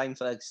or Shane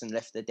Ferguson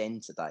left the den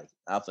today?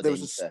 There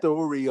was a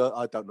story,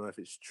 I don't know if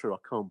it's true. I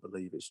can't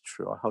believe it's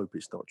true. I hope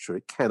it's not true.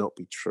 It cannot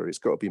be true. It's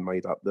got to be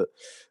made up that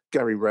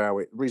Gary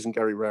Rowett, the reason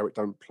Gary Rowett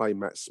don't play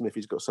Matt Smith,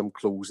 he's got some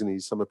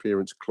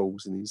appearance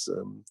clause in his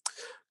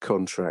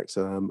contract.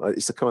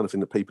 It's the kind of thing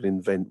that people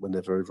invent when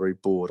they're very, very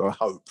bored, I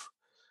hope.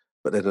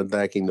 But then a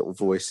nagging little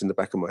voice in the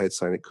back of my head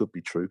saying it could be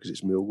true because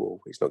it's Millwall.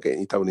 He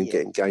don't even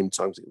get game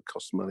time because it would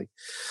cost money.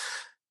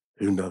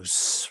 Who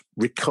knows?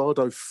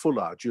 Ricardo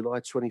Fuller, July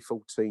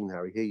 2014,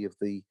 Harry. He of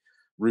the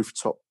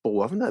rooftop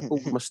ball. I think that ball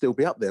must still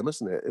be up there,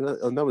 mustn't it?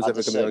 No one's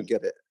ever going to go and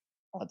get it.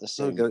 I'd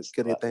assume.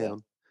 Get it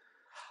down.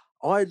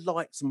 I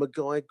liked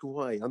Maguire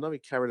Gray. I know he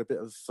carried a bit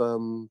of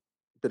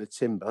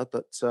timber,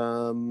 but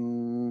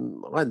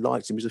I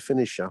liked him as a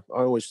finisher.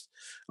 I always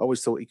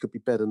thought he could be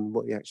better than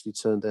what he actually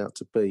turned out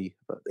to be.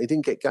 But he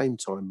didn't get game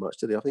time much,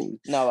 did he? I think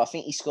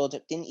he scored.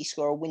 Didn't he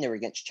score a winner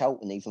against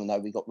Charlton, even though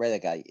we got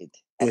relegated?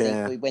 I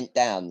think we went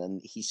down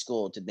and he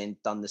scored, and then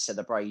done the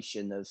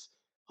celebration of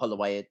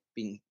Holloway had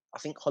been. I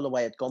think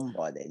Holloway had gone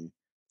by then.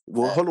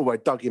 Well, Holloway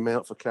dug him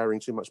out for carrying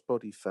too much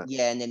body fat.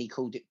 Yeah, and then he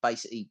called it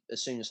basically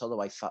as soon as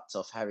Holloway fucked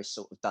off, Harris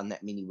sort of done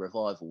that mini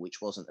revival,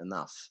 which wasn't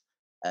enough.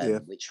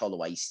 Which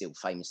Holloway still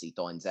famously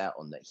dines out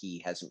on, that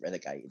he hasn't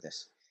relegated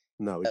us.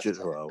 No,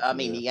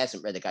 he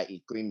hasn't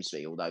relegated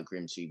Grimsby, although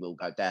Grimsby will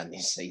go down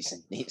this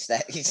season. It's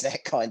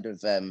that kind of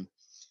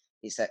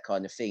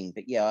thing.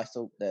 But yeah, I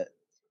thought that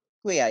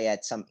Gueye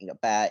had something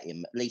about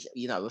him. At least,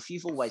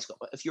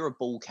 if you're a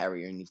ball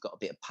carrier and you've got a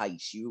bit of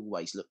pace, you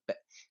always look better.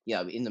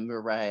 In the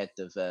myriad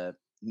of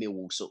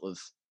Millwall sort of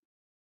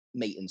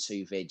meat and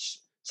two veg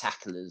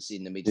tacklers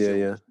in the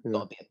midfield, you've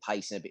got a bit of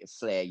pace and a bit of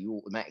flair. You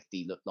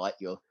automatically look like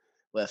you're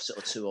worth sort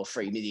of 2 or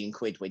 3 million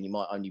quid when you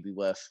might only be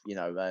worth,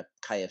 a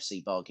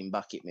KFC bargain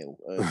bucket meal.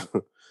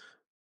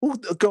 Well,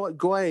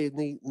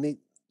 Gueye,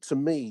 to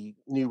me,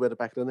 knew where the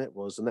back of the net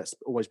was, and that's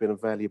always been a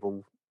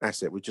valuable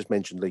asset. We just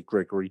mentioned Lee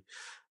Gregory,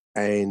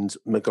 and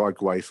Maguire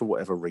Gray, for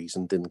whatever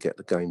reason, didn't get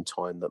the game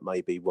time that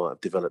maybe might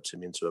have developed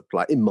him into a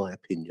player, in my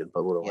opinion.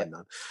 But what do I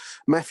know?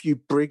 Matthew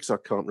Briggs, I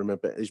can't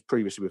remember. He's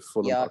previously with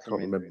Fulham. I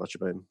can't remember much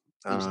about him.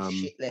 He was a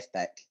shit left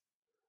back.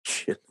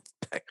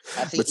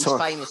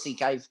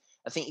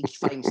 I think he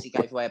famously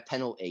gave away a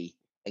penalty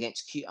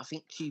against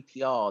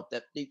QPR.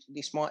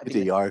 This might have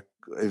been. I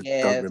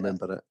don't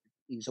remember that.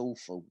 He was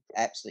awful,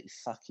 absolutely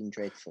fucking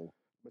dreadful.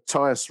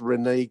 Matthias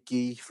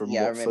Renegi from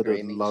Watford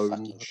on loan.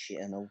 Fucking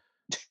shit and all.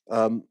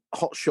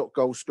 Hot shot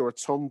goal scorer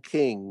Tom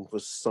King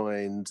was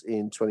signed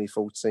in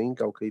 2014,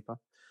 goalkeeper.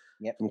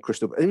 Yep. From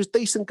Crystal. He was a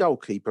decent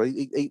goalkeeper.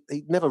 He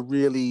never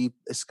really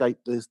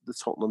escaped the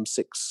Tottenham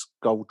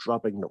 6-goal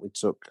drubbing that we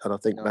took, and I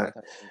think I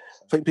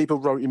think people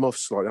wrote him off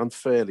slightly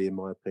unfairly, in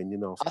my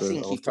opinion. I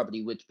think he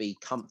probably would be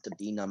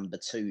comfortably number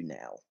 2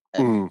 now.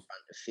 in front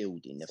of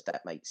Fielding, if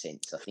that makes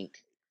sense. I think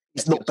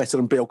he's not better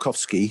than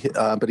Bielkowski,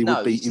 but he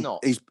would be. He's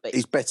not.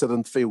 He's better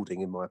than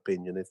Fielding, in my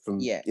opinion.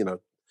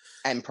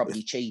 And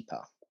probably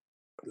cheaper.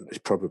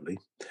 Probably.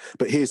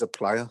 But here's a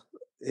player.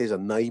 Here's a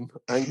name: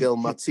 Angel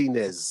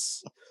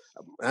Martinez.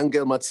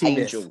 Angel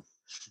Martinez. Angel.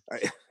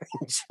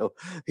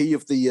 He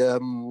of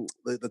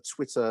the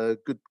Twitter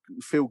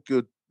feel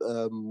good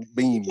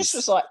memes. This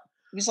was like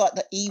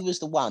that. He was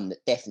the one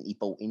that definitely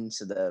bought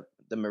into the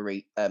not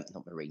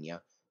Mourinho.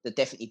 That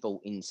definitely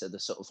bought into the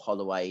sort of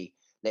Holloway.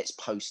 Let's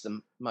post the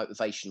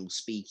motivational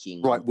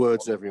speaking. Right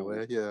words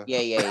everywhere. Yeah.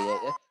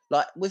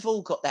 Like we've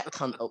all got that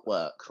cunt at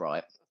work,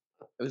 right?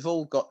 We've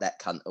all got that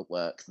cunt at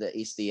work that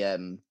is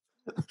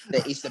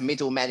the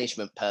middle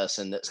management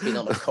person that's been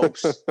on a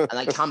course, and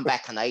they come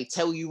back and they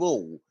tell you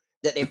all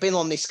that they've been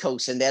on this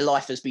course and their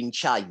life has been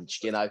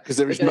changed, because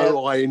there is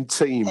no I in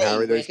team,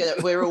 Harry.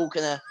 We're all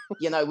gonna,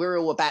 we're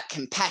all about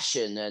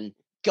compassion and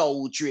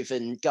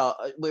goal-driven.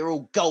 We're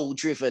all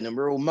goal-driven and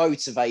we're all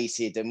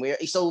motivated, and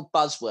it's all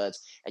buzzwords.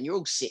 And you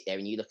all sit there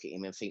and you look at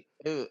him and think,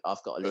 "Oh,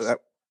 I've got to listen."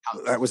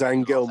 That was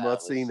Angel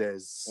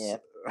Martinez. Yeah,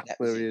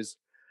 there he is.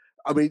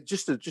 I mean,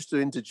 just to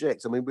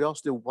interject, I mean, we are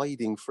still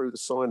wading through the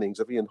signings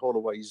of Ian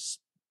Holloway's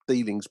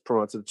dealings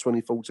prior to the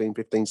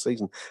 2014-15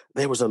 season.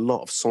 There was a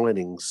lot of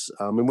signings.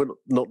 I mean, we're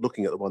not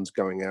looking at the ones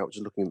going out,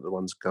 just looking at the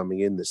ones coming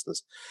in,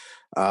 listeners.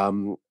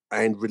 And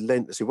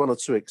relentlessly, one or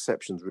two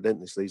exceptions,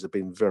 relentlessly, have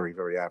been very,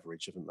 very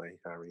average, haven't they,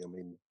 Harry? I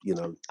mean,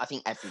 I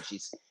think average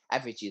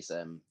is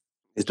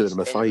is doing them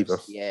a favour.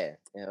 Yeah.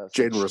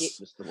 Generous shit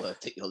was the word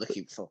that you're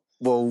looking for.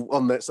 Well,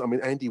 on that, I mean,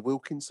 Andy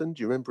Wilkinson,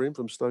 do you remember him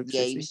from Stoke City?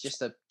 Yeah, he was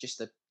just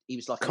he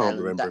was like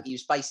Alan Dunn. He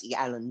was basically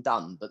Alan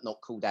Dunn, but not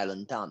called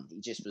Alan Dunn.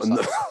 He just was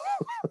like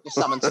just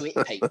someone to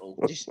hit people.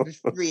 Just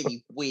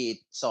really weird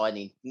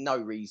signing. No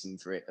reason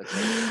for it at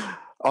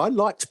all. I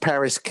liked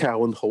Paris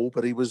Cowan Hall,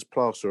 but he was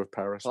plaster of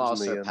Paris.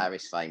 Plaster of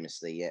Paris,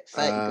 famously, yeah.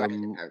 30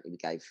 grand apparently we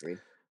gave for him.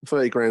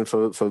 30 grand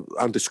for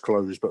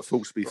undisclosed, but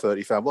thought to be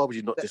 35. Why would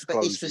you not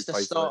disclose? But this was the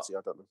start. 30?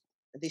 I don't know.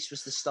 This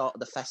was the start of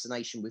the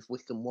fascination with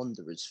Wycombe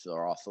Wanderers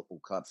for our football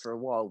club. For a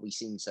while, we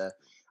seemed to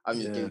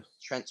only do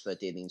transfer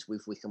dealings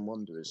with Wycombe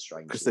Wanderers,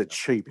 strangely. Because they're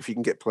cheap. If you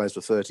can get players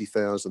for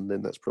 30,000,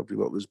 then that's probably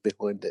what was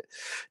behind it.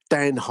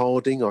 Dan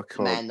Harding, the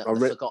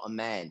forgotten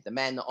man. The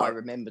man that I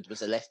remembered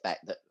was a left back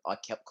that I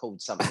kept called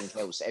something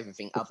else,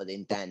 everything other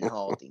than Dan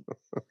Harding.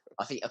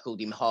 I think I called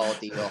him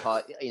Hardy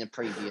in a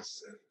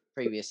previous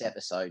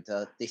episode.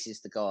 This is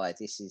the guy.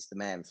 This is the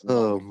man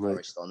from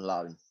Forest on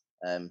loan.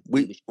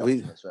 We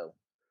as well.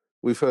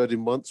 We've heard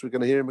him once. We're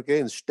going to hear him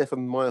again.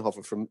 Stefan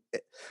Meyerhofer from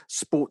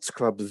Sports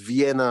Club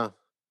Vienna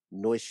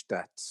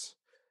Neustadt.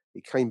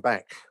 He came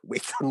back. We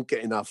couldn't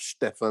get enough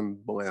Stefan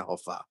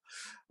Meyerhofer.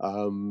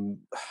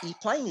 He's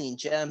playing in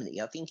Germany.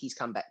 I think he's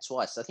come back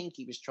twice. I think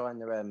he was trying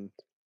to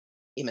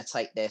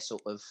imitate their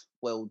sort of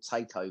world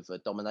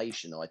takeover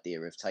domination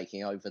idea of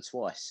taking over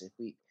twice.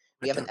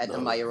 We haven't had the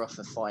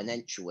Meyerhofer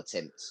financial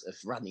attempts of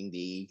running the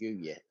EU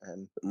yet.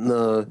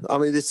 No, I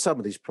mean, there's some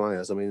of these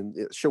players. I mean,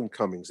 Sean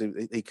Cummings,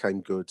 he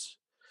came good.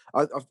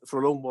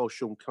 For a long while,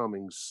 Sean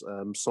Cummings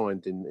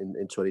signed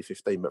in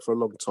 2015, but for a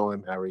long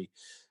time, Harry,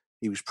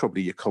 he was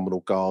probably your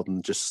Communal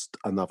Garden, just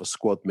another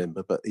squad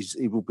member, but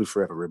he will be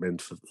forever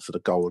remembered for the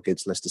goal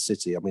against Leicester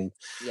City. I mean,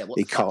 yeah, what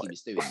the fuck he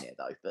was doing there,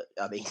 though. But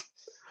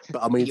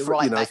I mean, you're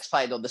right. Back's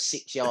playing on the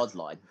 6-yard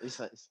line.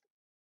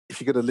 If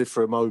you're going to live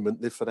for a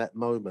moment, live for that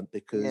moment,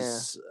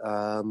 because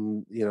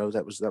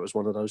that was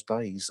one of those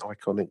days,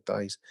 iconic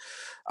days.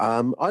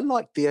 I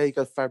like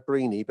Diego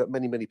Fabrini, but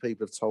many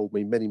people have told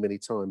me many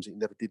times he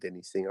never did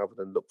anything other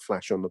than look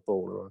flash on the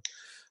ball.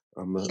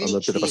 I'm a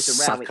bit of a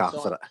sucker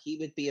for that. He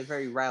would be a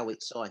very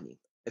Rowett signing.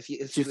 Do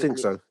you think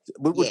so?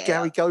 Would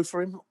Gary go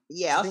for him?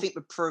 Yeah, I think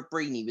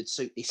Fabrini would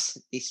suit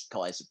this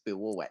guy's Bill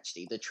Wall.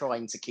 Actually, they're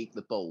trying to keep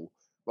the ball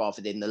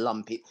rather than the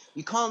lumpy.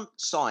 You can't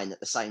sign at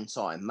the same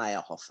time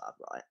Meyerhofer,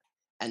 right?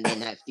 And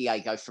then have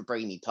Diego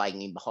Fabrini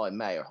playing in behind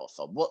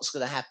Meyerhofer. What's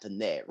going to happen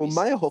there? Well,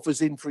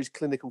 Meyerhofer's in for his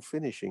clinical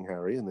finishing,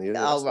 Harry, isn't he?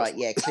 Oh, right,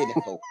 yeah,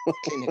 clinical,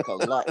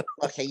 like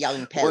a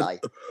young Pele.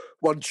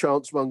 One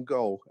chance, one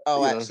goal.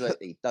 Oh,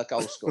 absolutely, the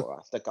goal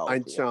scorer, the goal.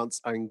 Ein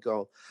chance, ein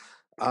goal.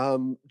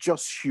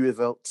 Josh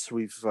Huivelt,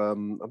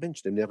 I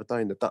mentioned him the other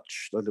day in the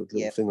little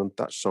thing on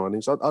Dutch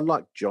signings. I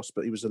like Josh,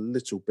 but he was a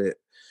little bit,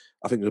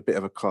 I think, a bit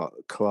of a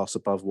class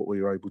above what we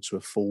were able to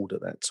afford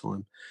at that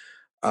time.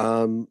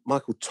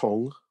 Michael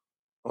Tong,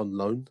 on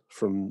loan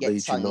from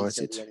Leeds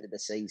United. At the end of the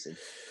season.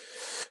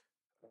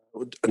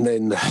 And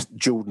then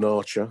Jordan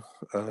Archer.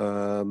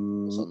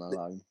 Was on a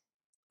loan.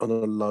 On a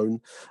loan.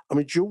 I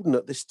mean, Jordan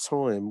at this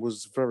time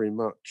was very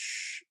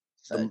much...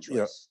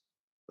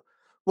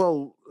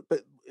 well,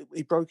 but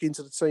he broke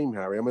into the team,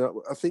 Harry. I mean,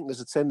 I think there's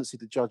a tendency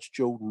to judge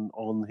Jordan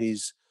on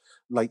his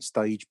late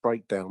stage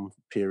breakdown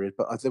period,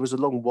 but there was a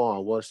long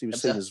while whilst he was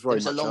seen as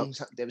very much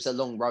there was a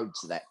long road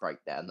to that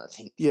breakdown, I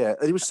think. Yeah,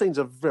 and he was seen as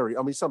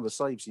some of the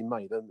saves he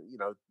made, and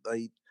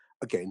they,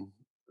 again,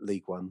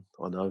 League One,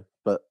 I know,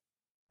 but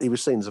he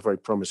was seen as a very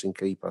promising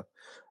keeper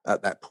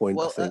at that point.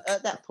 Well, I think.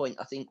 At that point,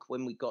 I think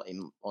when we got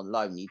him on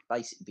loan, he'd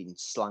basically been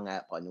slung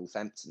out by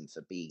Northampton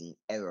for being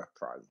error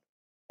prone.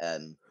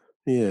 And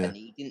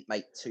he didn't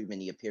make too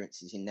many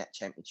appearances in that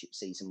championship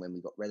season when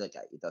we got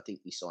relegated. I think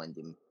we signed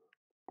him.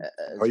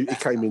 He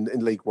came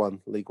in League One.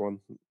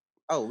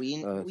 Oh, we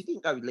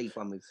didn't go League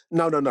One with.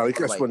 No.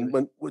 That's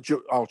when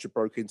Archer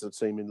broke into the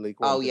team in League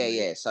One. Oh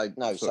yeah. So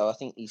I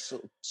think he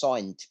sort of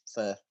signed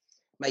for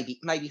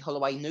maybe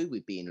Holloway knew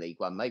we'd be in League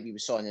One. Maybe he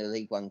was signing a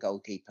League One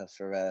goalkeeper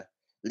for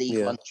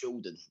League One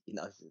children.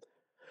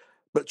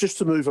 But just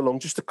to move along,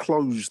 just to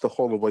close the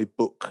Holloway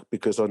book,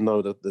 because I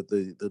know that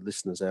the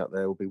listeners out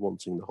there will be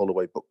wanting the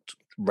Holloway book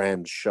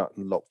rammed shut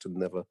and locked and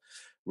never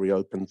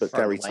reopened. But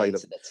Gary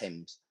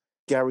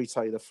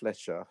Taylor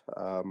Fletcher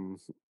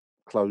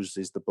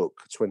closes the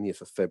book 20th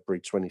of February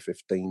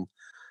 2015.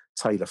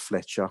 Taylor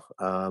Fletcher,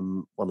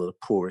 one of the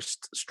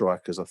poorest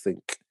strikers I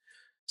think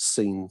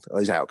seen.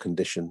 He's out of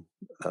condition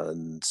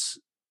and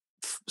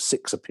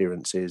 6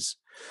 appearances,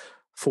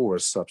 4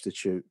 as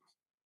substitute.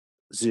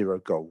 0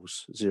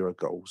 goals.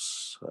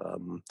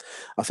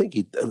 I think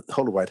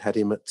Holloway had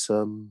him at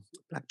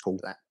Blackpool.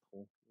 Yeah.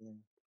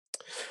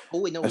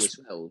 All in all, as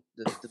well,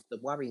 the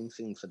worrying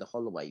thing for the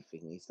Holloway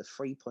thing is the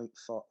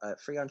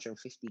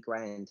 350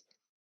 grand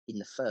in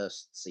the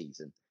first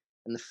season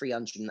and the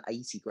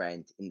 380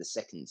 grand in the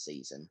second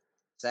season.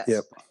 So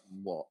that's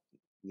what,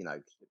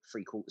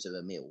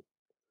 $750,000,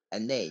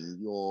 and then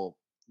you're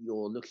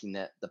looking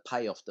at the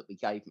payoff that we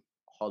gave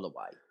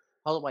Holloway.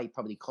 Holloway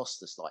probably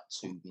cost us like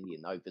 2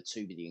 million, over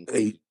 2 million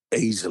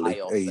easily,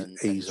 and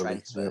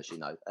transfers,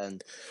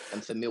 and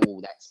for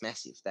Millwall that's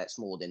massive. That's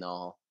more than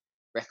our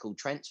record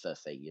transfer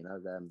fee,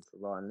 for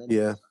Ryan Leonard.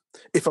 Yeah,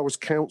 if I was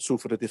counsel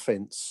for the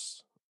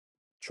defence,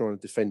 trying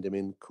to defend him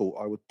in court,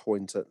 I would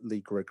point at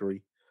Lee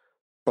Gregory,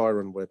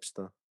 Byron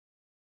Webster,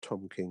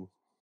 Tom King,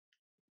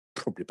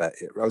 probably about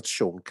it.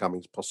 Sean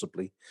Cummings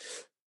possibly.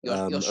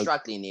 You're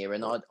struggling here,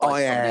 and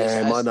I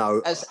am. I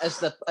know.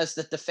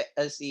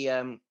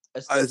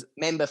 As the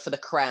member for the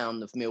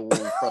Crown of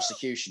Millwall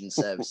Prosecution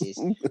Services,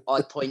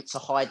 I'd point to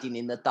hiding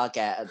in the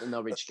dugout at the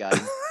Norwich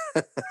game.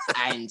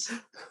 And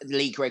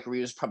Lee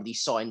Gregory was probably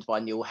signed by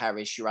Neil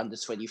Harris, your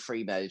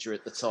under-23 manager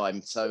at the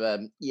time. So,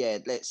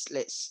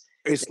 let's.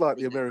 It's like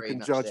the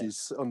American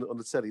judges on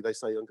the telly. They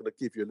say, I'm going to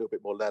give you a little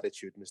bit more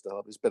latitude, Mr.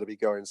 Hart. It's better be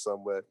going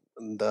somewhere.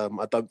 And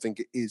I don't think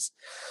it is.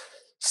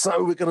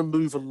 So we're going to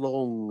move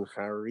along,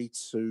 Harry,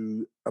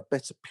 to a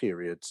better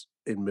period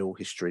in Mill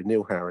history.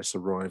 Neil Harris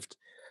arrived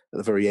at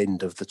the very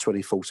end of the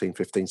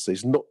 2014-15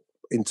 season, not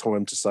in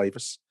time to save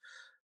us,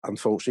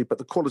 unfortunately, but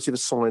the quality of the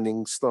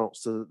signing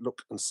starts to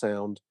look and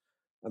sound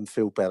and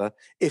feel better,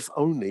 if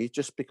only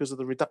just because of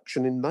the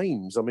reduction in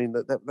names. I mean,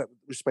 that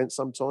we spent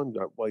some time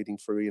wading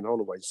through Ian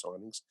Holloway's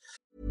signings.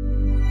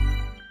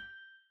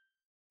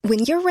 When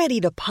you're ready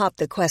to pop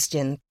the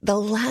question, the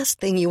last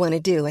thing you want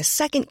to do is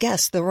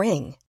second-guess the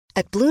ring.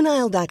 At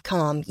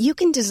BlueNile.com, you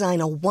can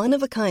design a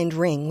one-of-a-kind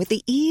ring with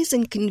the ease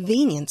and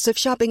convenience of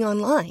shopping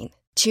online.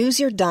 Choose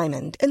your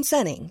diamond and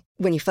setting.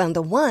 When you find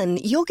the one,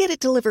 you'll get it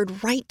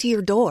delivered right to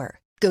your door.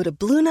 Go to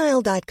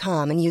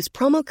BlueNile.com and use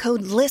promo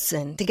code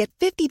LISTEN to get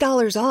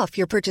 $50 off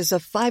your purchase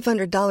of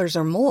 $500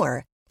 or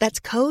more.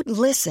 That's code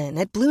LISTEN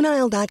at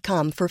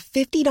BlueNile.com for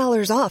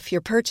 $50 off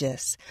your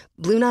purchase.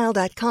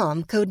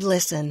 BlueNile.com, code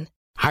LISTEN.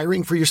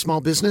 Hiring for your small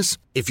business?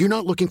 If you're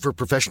not looking for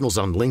professionals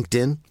on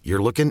LinkedIn,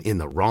 you're looking in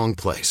the wrong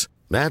place.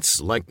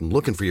 That's like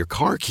looking for your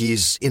car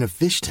keys in a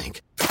fish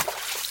tank.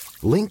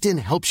 LinkedIn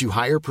helps you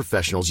hire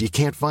professionals you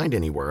can't find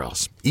anywhere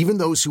else, even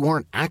those who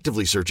aren't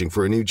actively searching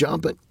for a new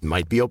job but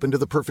might be open to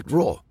the perfect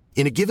role.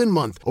 In a given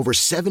month, over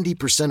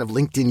 70% of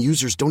LinkedIn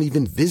users don't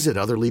even visit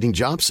other leading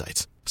job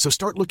sites. So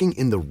start looking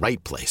in the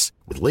right place.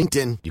 With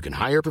LinkedIn, you can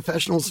hire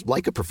professionals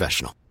like a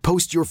professional.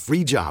 Post your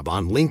free job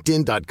on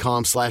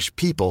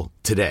linkedin.com/people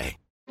today.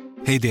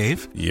 Hey,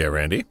 Dave. Yeah,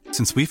 Randy.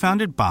 Since we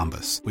founded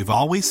Bombas, we've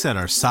always said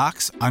our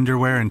socks,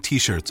 underwear, and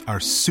T-shirts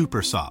are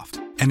super soft.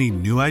 Any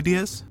new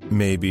ideas?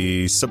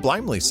 Maybe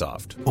sublimely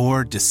soft.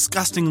 Or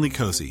disgustingly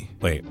cozy.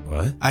 Wait,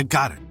 what? I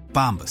got it.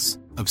 Bombas.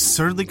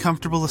 Absurdly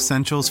comfortable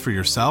essentials for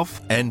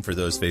yourself and for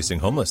those facing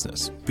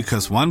homelessness.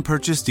 Because one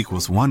purchased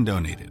equals one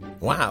donated.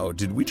 Wow,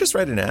 did we just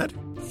write an ad?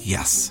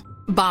 Yes.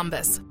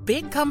 Bombas.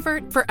 Big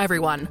comfort for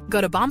everyone. Go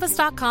to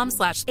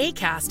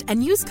bombas.com/ACAST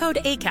and use code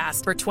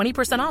ACAST for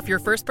 20% off your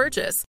first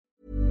purchase.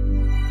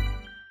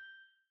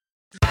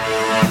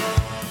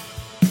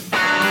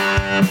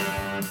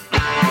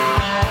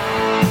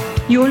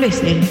 You're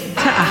listening to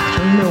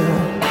After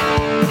Millwall.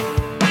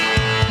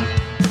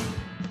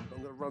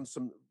 I'm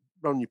going to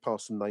run you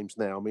past some names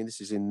now. I mean,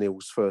 this is in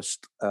Neil's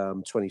first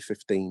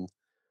 2015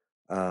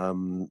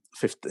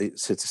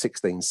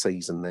 16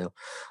 season now.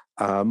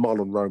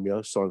 Marlon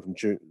Romeo signed from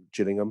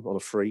Gillingham on a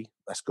free.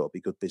 That's got to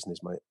be good business,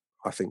 mate.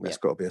 I think that's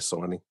got to be a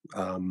signing.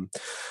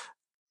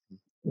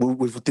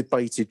 We've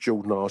debated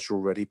Jordan Archer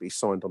already, but he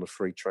signed on a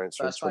free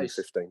transfer in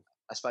 2015.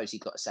 I suppose he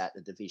got us out the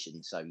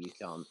division, so you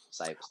can't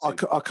say. I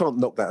can't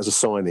knock that as a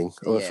signing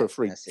for a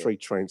free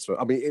transfer.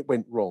 I mean, it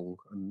went wrong,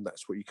 and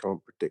that's what you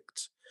can't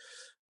predict.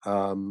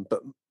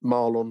 But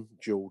Marlon,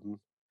 Jordan,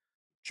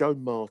 Joe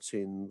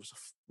Martin,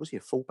 was he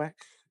a fullback?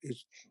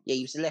 Yeah,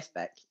 he was a left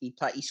back. He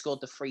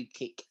scored the free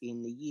kick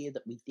in the year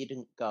that we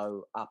didn't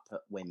go up at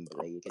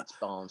Wembley against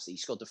Barnsley. He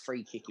scored the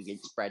free kick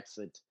against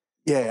Bradford.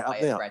 Yeah, up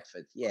there.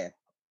 Bradford, yeah.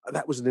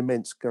 That was an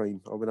immense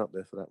game. I went up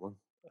there for that one.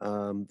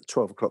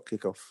 12 o'clock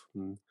kickoff,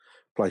 and the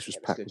place was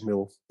packed with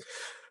Millwall.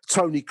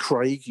 Tony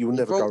Craig, you'll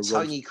never go wrong.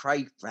 Tony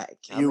Craig back.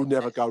 You'll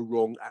never go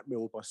wrong at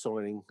Millwall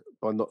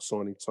by not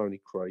signing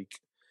Tony Craig,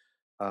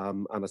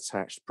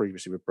 unattached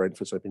previously with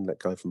Brentford, so he'd been let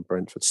go from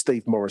Brentford.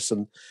 Steve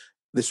Morrison,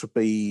 this would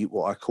be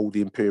what I call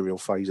the imperial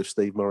phase of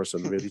Steve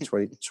Morrison, really,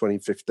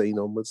 2015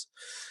 onwards.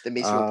 The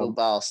miserable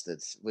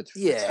bastards.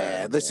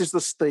 This is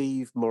the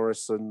Steve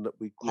Morrison that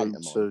we grew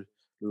to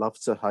love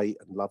to hate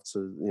and love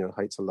to,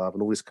 hate to love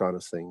and all this kind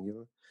of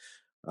thing,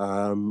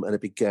 and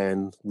it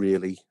began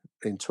really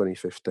in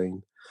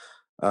 2015.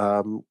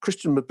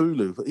 Christian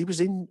Mabulu, he was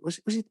he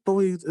the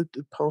boy who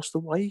passed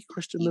away?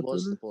 Christian Mabulu? He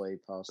was the boy who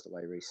passed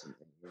away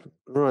recently. Yeah.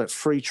 Right,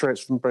 free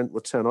transfer from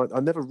Brentwood Town. I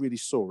never really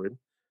saw him.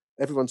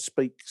 Everyone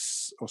spoke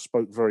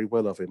very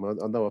well of him.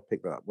 I know I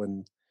picked that up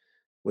when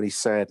he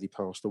sadly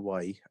passed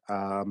away.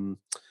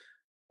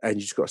 And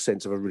you just got a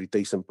sense of a really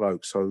decent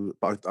bloke. So,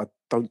 but I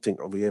don't think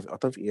he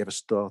ever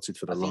started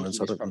for the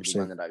Lions. I think he was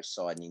probably one of those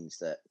signings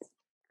that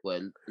were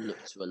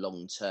looked to a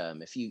long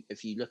term. If you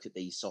look at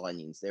these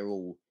signings,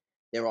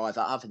 they're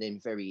either, other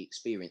than very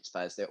experienced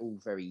players, they're all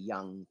very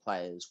young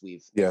players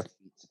with to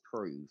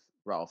prove,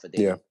 rather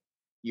than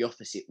the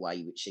opposite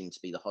way, which seemed to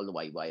be the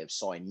Holloway way of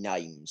sign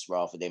names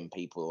rather than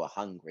people who are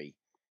hungry.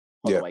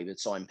 Holloway would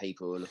sign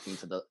people who are looking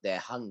for they're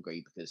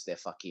hungry because they're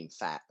fucking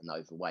fat and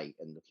overweight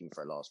and looking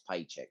for a last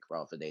paycheck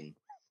rather than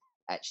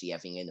actually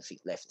having anything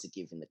left to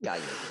give in the game,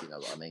 if you know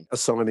what I mean. A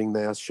signing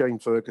now, Shane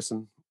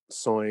Ferguson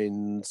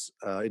signed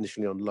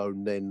initially on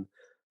loan, then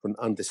for an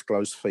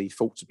undisclosed fee,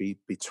 thought to be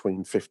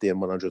between 50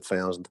 and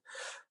 100,000.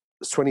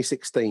 It's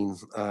 2015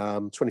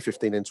 and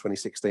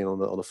 2016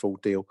 on a full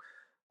deal.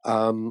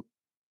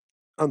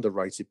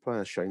 Underrated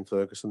player, Shane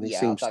Ferguson. He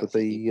seems to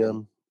be...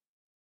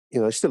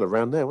 he's still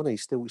around now, isn't he?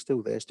 He's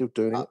still there, still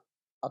doing it.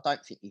 I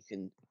don't think you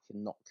can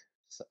knock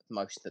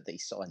most of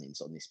these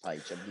signings on this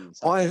page.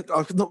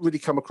 I've not really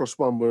come across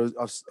one where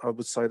I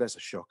would say that's a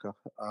shocker.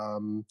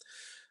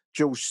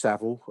 George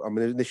Saville,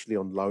 initially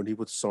on loan, he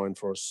would sign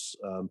for us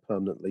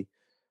permanently.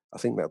 I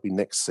think that'll be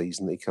next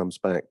season that he comes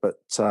back. But,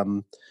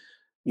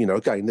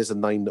 again, there's a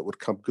name that would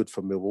come good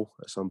for Millwall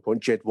at some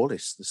point. Jed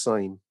Wallace, the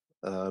same,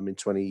 in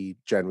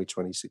January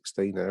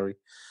 2016, Harry.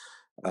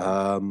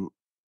 And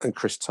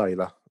Chris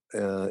Taylor.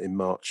 In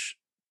March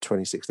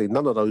 2016.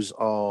 None of those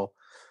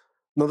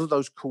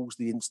cause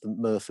the instant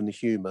mirth and the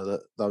humour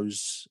that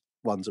those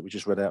ones that we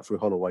just read out through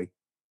Holloway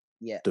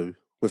do,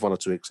 with one or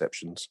two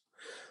exceptions.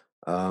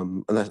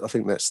 And I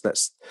think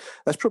that's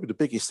probably the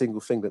biggest single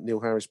thing that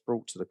Neil Harris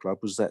brought to the club,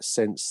 was that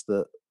sense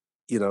that,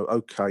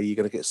 okay, you're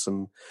going to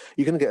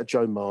get a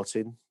Joe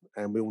Martin,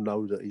 and we all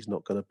know that he's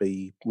not going to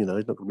be, he's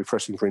not going to be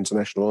pressing for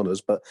international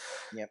honours, but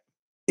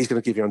he's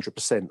going to give you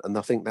 100%. And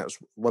I think that was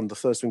one of the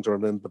first things I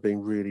remember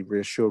being really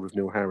reassured with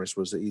Neil Harris,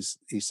 was that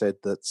he said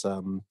that,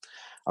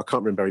 I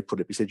can't remember how he put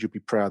it, but he said, you'll be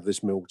proud of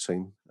this Millwall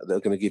team. They're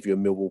going to give you a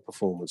Millwall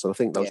performance. And I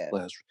think those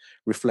players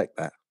reflect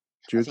that.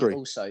 Do you agree?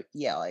 Also,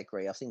 I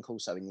agree. I think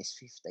also in this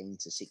 15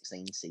 to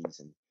 16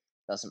 season,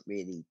 doesn't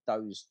really,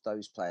 those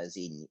players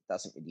in, it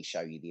doesn't really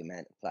show you the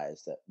amount of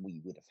players that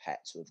we would have had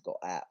to have got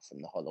out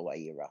from the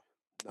Holloway era.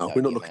 No,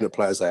 we're not looking at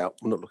players out.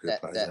 We're not looking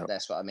at players out.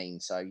 That's what I mean.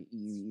 So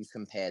you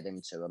compare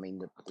them to,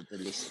 the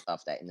list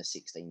above that in the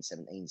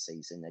 16-17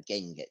 season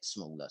again gets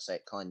smaller. So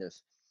it kind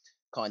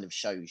of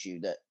shows you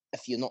that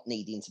if you're not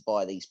needing to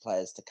buy these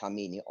players to come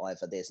in,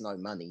 either there's no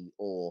money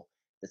or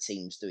the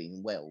team's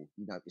doing well.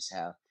 You notice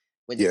how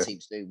when the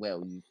team's doing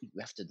well, you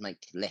have to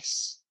make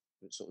less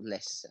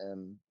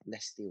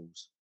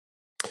deals.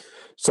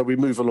 So we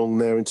move along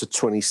now into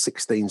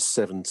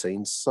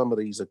 2016-17. Some of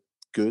these are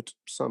good,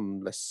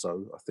 some less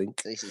so, I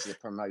think. This is the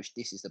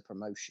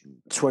promotion.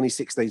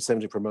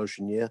 2016-17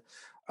 promotion year.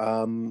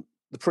 The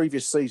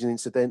previous season,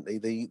 incidentally,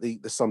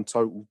 the sum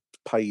total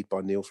paid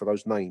by Neil for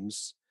those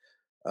names,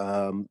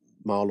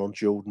 Marlon,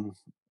 Jordan,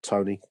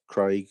 Tony,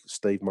 Craig,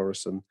 Steve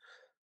Morrison,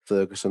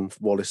 Ferguson,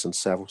 Wallace and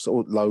Saville, so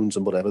all loans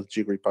and whatever,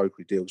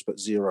 jiggery-pokery deals, but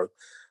zero.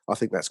 I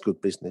think that's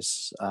good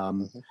business.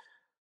 And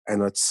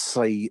I'd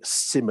say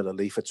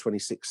similarly for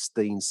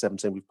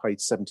 2016-17, we paid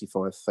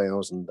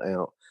 75,000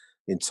 out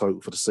in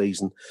total for the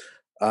season.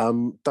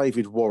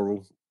 David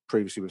Worrell,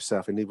 previously with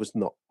Southend, he was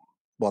not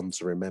one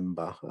to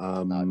remember.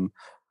 No,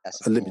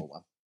 that's a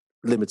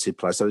limited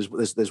play. So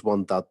there's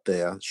one dud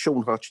there.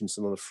 Sean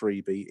Hutchinson on a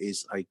freebie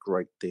is a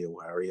great deal,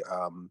 Harry.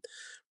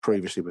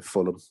 Previously with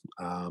Fulham,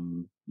 I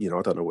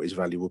don't know what his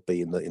value would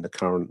be in the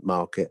current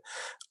market.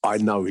 I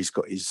know he's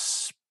got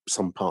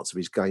some parts of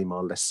his game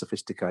are less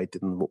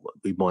sophisticated than what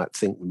we might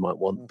think we might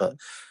want, but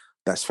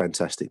that's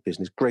fantastic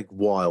business. Greg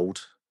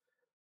Wild,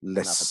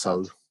 less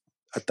so.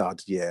 A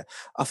dud, yeah.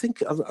 I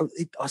think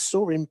I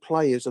saw him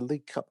play as a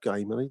League Cup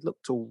game, and he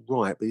looked all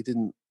right, but he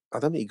didn't. I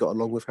don't think he got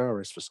along with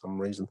Harris for some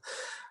reason.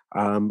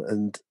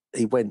 And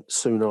he went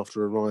soon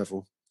after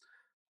arrival.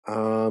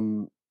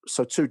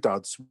 So 2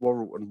 duds,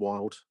 Worrell and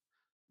Wild.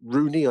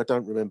 Rooney, I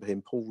don't remember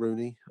him. Paul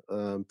Rooney,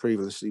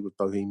 previously with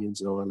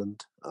Bohemians in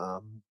Ireland.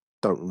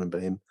 Don't remember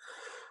him.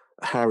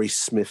 Harry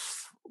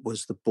Smith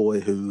was the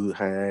boy who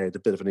had a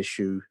bit of an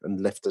issue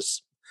and left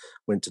us,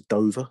 went to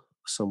Dover,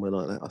 somewhere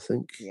like that, I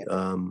think. Yep.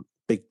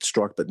 Big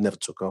strike, but never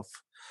took off.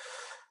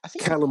 I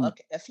think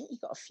he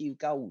got a few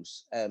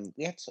goals.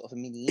 We had sort of a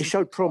mini. He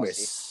showed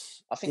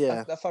promise. I think,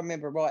 if I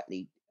remember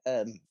rightly,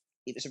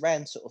 it was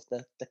around sort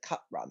of the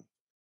cup run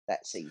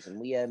that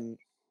season.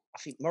 I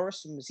think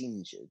Morrison was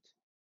injured.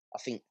 I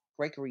think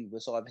Gregory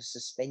was either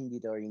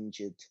suspended or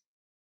injured,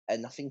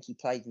 and I think he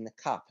played in the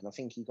cup, and I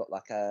think he got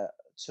like a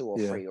 2 or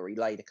 3, or he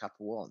laid a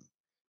couple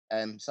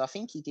on. So I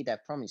think he did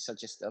have promise. So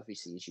just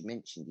obviously, as you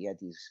mentioned, he had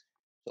his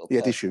sort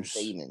of issues,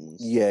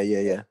 demons. Yeah. He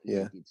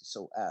needed to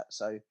sort out.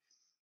 So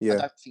I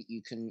don't think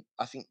you can.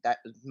 I think that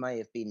may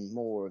have been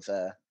more of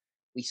a.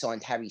 We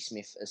signed Harry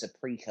Smith as a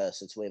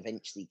precursor to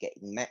eventually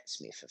getting Matt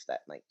Smith, if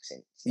that makes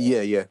sense.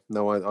 Yeah.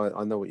 No,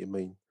 I know what you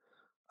mean.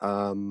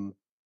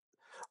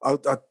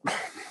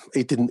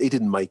 He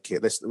didn't make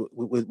it.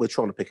 We're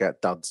trying to pick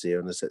out duds here,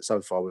 and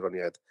so far we've only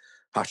had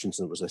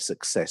Hutchinson was a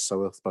success.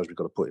 So I suppose we've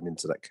got to put him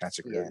into that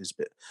category. Yeah. It's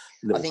a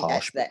little I think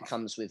harsh. that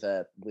comes with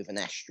an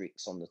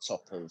asterisk on the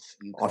top of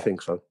you. I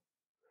think so.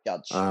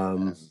 Judge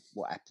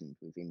what happened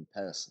with him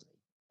personally.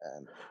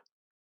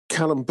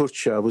 Callum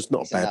Butcher was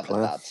not a bad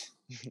player.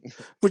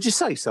 Would you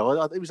say so?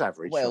 It was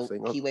average. Well, I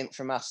think. He went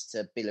from us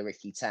to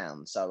Billericay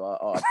Town, so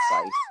I'd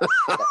say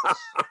that's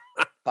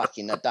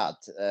fucking a dud.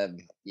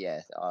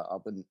 I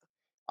wouldn't.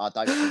 I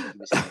don't think he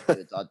was any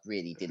good. I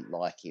really didn't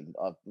like him.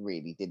 I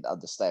really didn't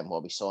understand why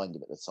we signed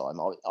him at the time.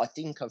 I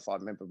think, if I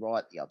remember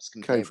rightly, I was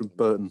comparing. Came from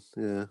Burton,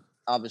 yeah.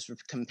 I was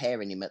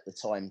comparing him at the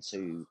time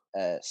to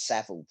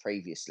Saville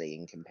previously,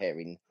 and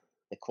comparing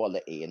the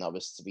quality, and I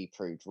was to be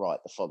proved right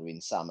the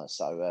following summer.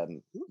 So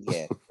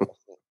yeah.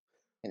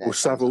 Well,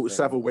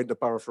 Saville went to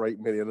Borough for 8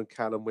 million, and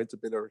Callum went to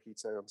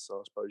Billericay Town. So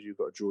I suppose you've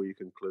got to draw your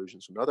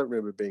conclusions from. I don't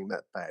remember being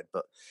that bad,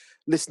 but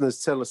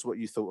listeners, tell us what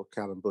you thought of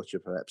Callum Butcher,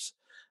 perhaps.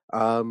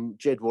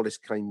 Jed Wallace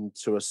came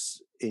to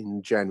us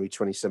in January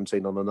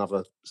 2017 on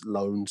another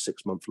loan,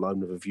 6-month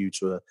loan, with a view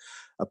to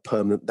a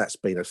permanent. That's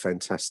been a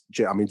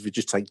fantastic. I mean, if you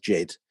just take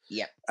Jed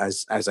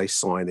as a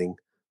signing,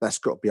 that's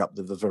got to be up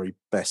to the very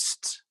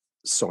best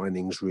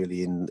signings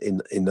really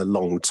in a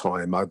long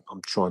time. I'm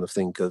trying to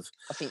think of.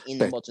 I think in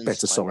the modern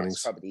better time, signings.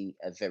 that's probably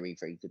a very,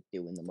 very good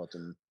deal in the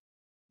modern.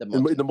 In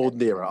the modern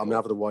era. I mean,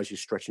 otherwise you're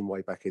stretching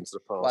way back into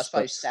the past. Well, I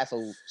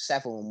suppose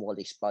Saville and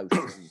Wallace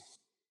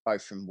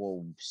both from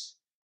Wolves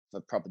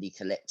for probably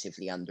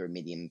collectively under £1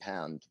 million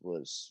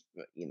was,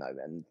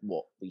 and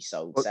what we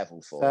sold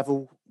Saville for.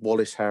 Saville,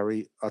 Wallace,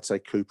 Harry. I'd say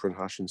Cooper and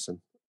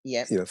Hutchinson.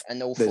 Yeah,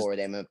 and all four of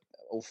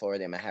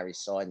them are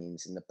Harry's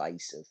signings in the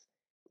base of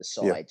the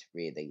side,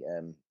 really.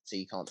 So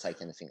you can't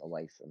take anything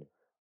away from.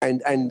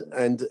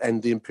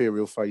 And the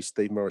Imperial face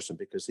Steve Morrison,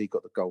 because he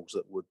got the goals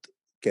that would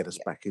get us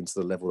back into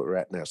the level that we're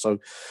at now. So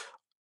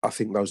I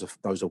think those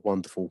are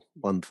wonderful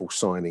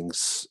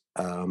signings.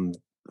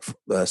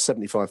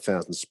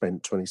 75,000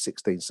 spent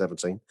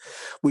 2016-17.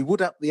 We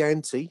would up the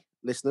ante,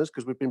 listeners,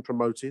 because we've been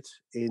promoted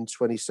in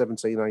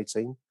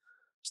 2017-18,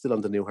 still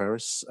under Neil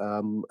Harris.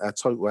 Our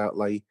total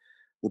outlay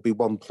will be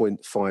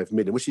 1.5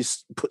 million, which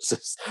puts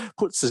us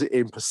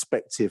in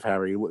perspective,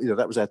 Harry.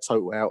 That was our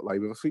total outlay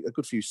with a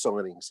good few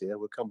signings here.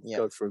 We'll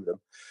go through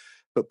them,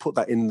 but put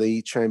that in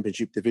the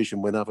Championship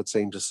division when other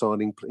teams are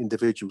signing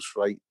individuals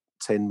for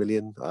 8-10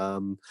 million.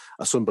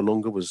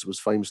 Asumbalonga was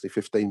famously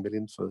 15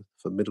 million for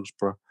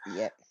Middlesbrough.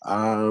 Yeah.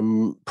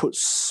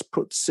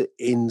 Puts it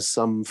in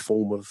some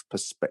form of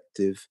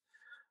perspective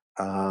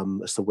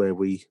as to where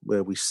we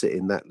sit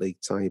in that league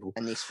table.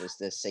 And this was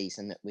the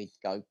season that we'd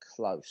go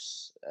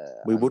close.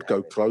 We would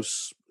go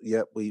close.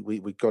 Yeah, we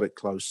got it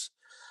close.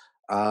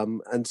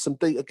 And some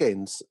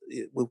again,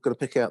 we're going to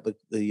pick out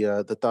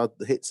the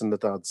hits and the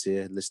duds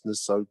here,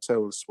 listeners. So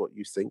tell us what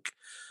you think.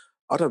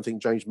 I don't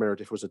think James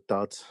Meredith was a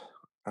dud.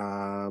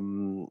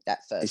 That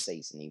first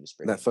season, he was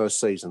brilliant. That first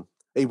season,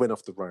 he went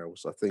off the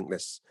rails. I think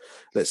let's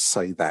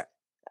say that.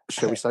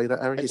 Shall we say that,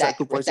 Harry? Is that a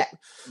good way?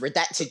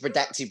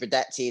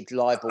 Redacted,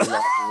 libel.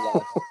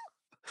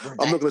 I'm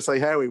not going to say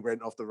how he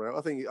went off the rail.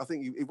 I think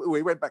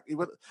we went back.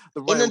 Him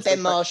and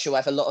Ben Marshall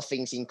have a lot of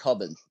things in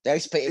common.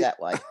 Let's put it that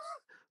way.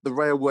 The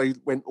railway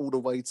went all the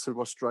way to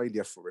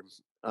Australia for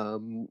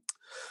him.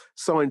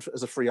 Signed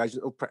as a free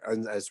agent,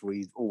 and as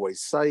we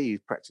always say, he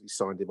practically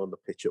signed him on the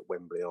pitch at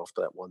Wembley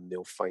after that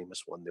 1-0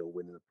 famous 1-0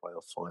 win in the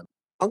playoff final.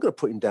 I'm going to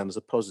put him down as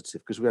a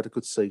positive because we had a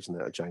good season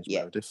out of James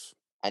Meredith.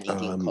 And he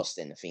didn't cost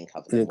anything.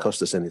 He didn't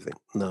cost us anything,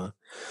 no.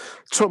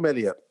 Tom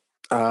Elliott.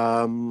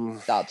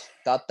 Dud.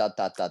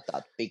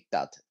 Big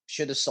dud.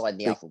 Should have signed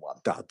the other one.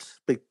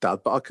 Big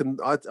dud. But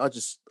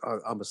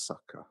I'm a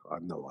sucker. I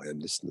know I am,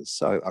 listeners.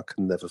 So I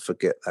can never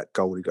forget that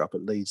goal he got up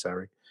at Leeds,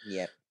 Harry.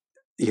 Yeah.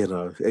 You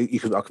know,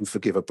 I can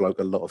forgive a bloke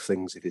a lot of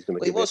things if he's going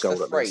to give me a goal. It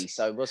was for free,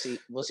 so was it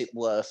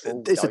worth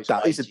all it's those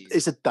wages?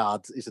 It's a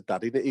dud.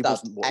 It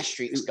wasn't what,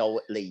 asterisk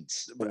goal at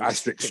Leeds.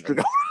 Asterisk goal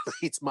at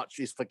Leeds. Much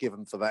is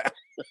forgiven for that.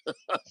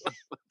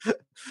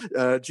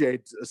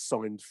 Jed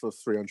signed for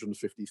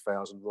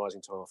 350,000,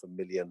 rising to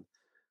 $500,000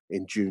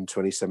 in June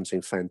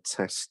 2017.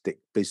 Fantastic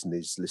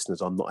business,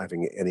 listeners. I'm not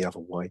having it any other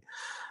way.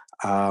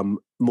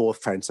 More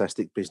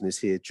fantastic business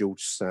here.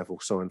 George Saville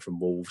signed from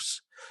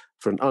Wolves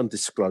for an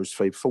undisclosed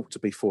fee, thought to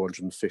be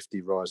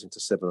 450, rising to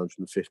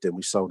 750, and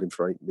we sold him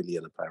for 8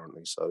 million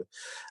apparently. So,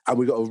 and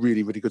we got a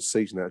really, really good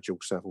season out of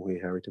George Saville here,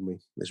 Harry, didn't we?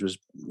 This was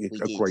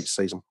a great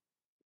season.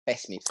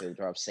 Best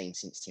midfielder I've seen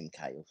since Tim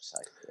Cahill. So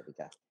there we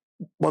go.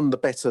 One of the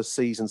better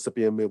seasons to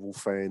be a Millwall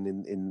fan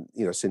in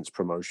since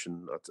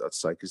promotion, I'd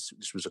say, because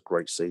this was a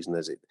great season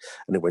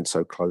and it went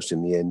so close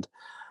in the end.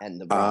 And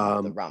the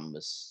run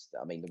was, the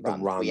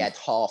run. We had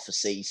half a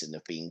season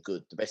of being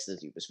good. The rest of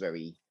it was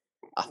very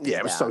up and down.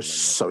 It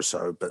was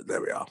so, but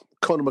there we are.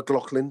 Conor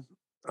McLaughlin,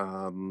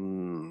 average.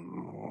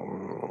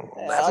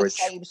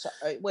 He was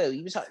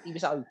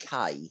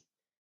okay.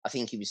 I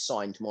think he was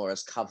signed more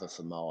as cover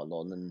for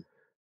Marlon, and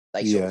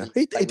he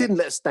didn't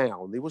let us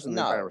down. It wasn't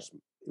an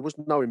embarrassment. It was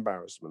no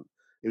embarrassment.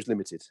 It was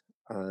limited.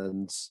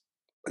 And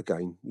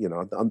again,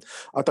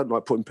 I don't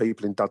like putting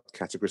people in dud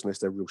categories unless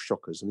they're real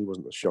shockers, and he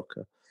wasn't a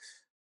shocker.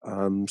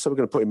 So we're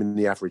going to put him in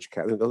the average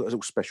category. A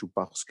little special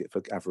basket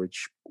for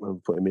average.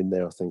 We'll put him in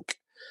there, I think.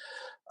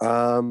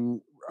 A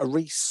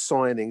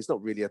re-signing, it's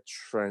not really a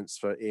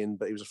transfer in,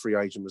 but he was a free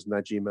agent, was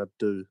Najim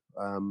Abdou.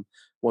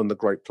 One of the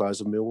great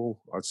players of Millwall,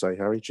 I'd say,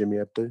 Harry, Jimmy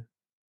Abdou.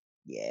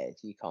 Yeah,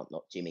 you can't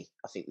knock Jimmy.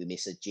 I think we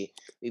miss a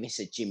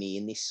Jimmy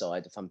in this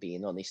side, if I'm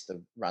being honest, to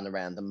run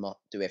around and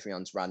do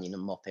everyone's running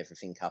and mop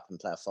everything up and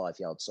play a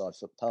 5-yard side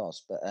foot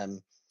pass. But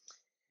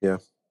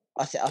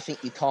I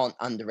think you can't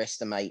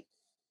underestimate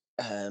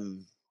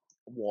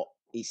what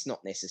it's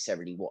not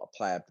necessarily what a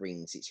player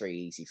brings. It's very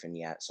easy from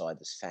the outside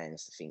as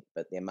fans to think,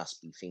 but there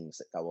must be things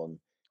that go on.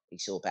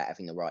 It's all about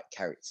having the right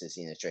characters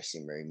in a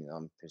dressing room, and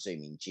I'm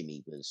presuming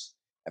Jimmy was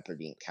a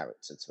brilliant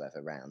character to have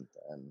around.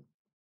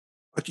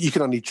 You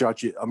can only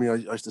judge it. I mean, I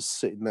used to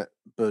sit in that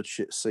bird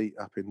shit seat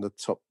up in the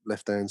top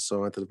left-hand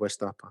side of the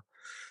West Upper.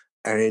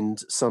 And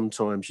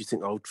sometimes you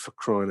think, for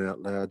crying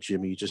out loud,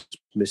 Jimmy, you just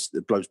missed,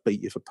 the bloke's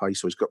beat you for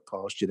pace, or he's got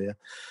past you there.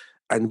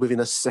 And within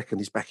a second,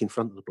 he's back in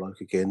front of the bloke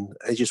again.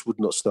 He just would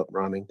not stop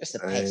running. Just a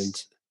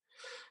pest.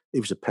 He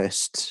was a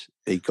pest.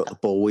 He got the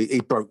ball.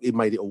 He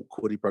made it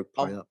awkward. He broke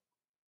play up.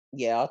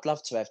 Yeah, I'd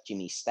love to have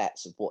Jimmy's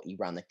stats of what he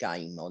ran a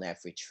game on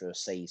average for a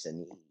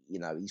season.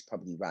 He's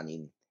probably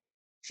running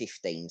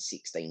 15,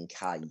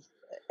 16k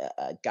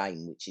a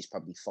game, which is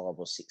probably 5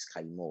 or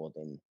 6k more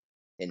than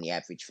the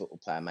average football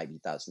player maybe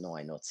does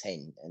 9 or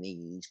 10, and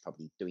he's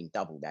probably doing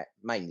double that,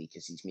 mainly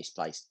because he's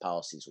misplaced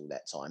passes all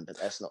that time. But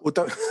that's not. Well,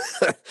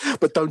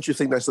 don't you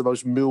think that's the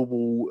most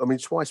Millwall? I mean,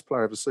 twice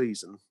player of the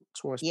season.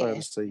 Player of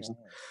the season.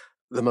 Yeah.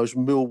 The most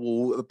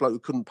Millwall. The bloke who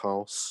couldn't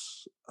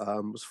pass,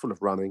 was full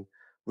of running,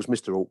 was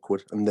Mr.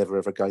 Awkward, and never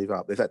ever gave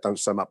up. If that don't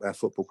sum up our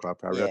football club,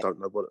 Harry, I don't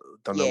know what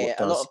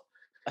does.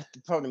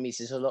 The problem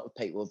is a lot of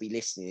people will be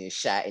listening and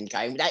shouting,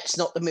 going, "That's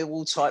not the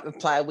Millwall type of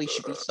player we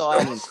should be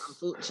signing."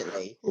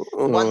 Unfortunately,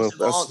 the ones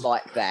who aren't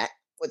like that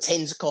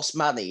tend to cost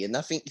money, and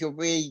I think you're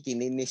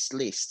reading in this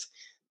list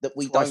that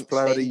we don't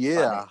spend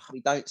money. We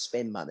don't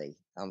spend money,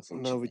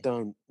 unfortunately.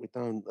 No, we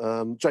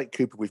don't. Jake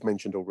Cooper we've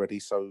mentioned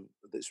already, so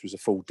this was a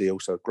full deal.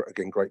 So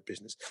again, great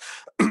business.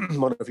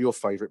 One of your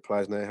favourite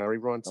players now, Harry,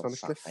 Ryan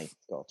Tunnicliffe.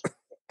 God,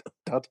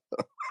 dud,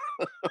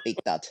 big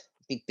dud.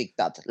 Big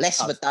dud.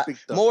 Less of a dud.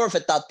 More of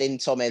a dud than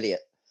Tom Elliott.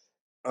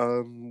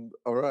 All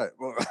right.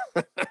 Well,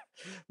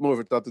 more of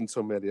a dud than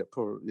Tom Elliott.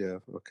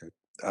 Okay.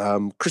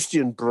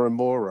 Christian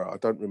Bromora. I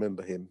don't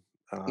remember him.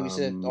 He was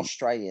an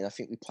Australian. I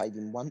think we played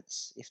him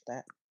once, if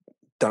that.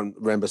 Don't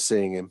remember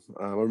seeing him.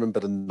 I remember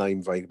the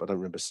name vague, but I don't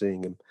remember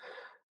seeing him.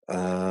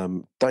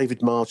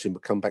 David Martin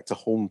would come back to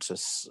haunt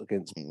us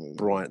against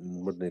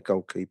Brighton, wouldn't he?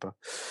 Goalkeeper.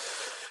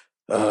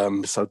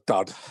 So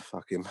dud.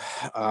 Fuck him.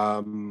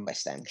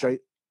 West Ham.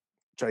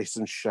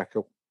 Jason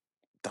Shackle,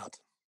 dud.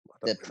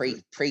 The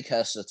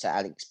precursor to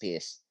Alex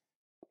Pearce.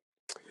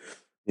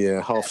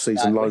 Yeah,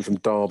 half-season loan from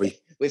Derby.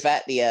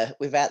 Without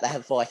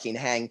the Viking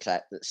hand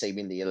clap that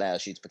seemingly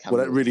allows you to become.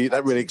 Well, that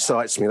really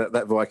excites me.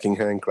 That Viking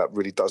hand clap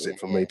really does it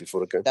for me before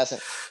the game.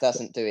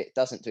 Doesn't do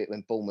it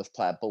when Bournemouth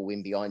play a ball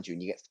in behind you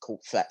and you get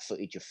caught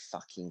flat-footed. You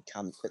fucking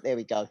cunt. But there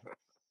we go.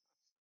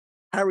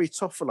 Harry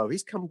Toffolo,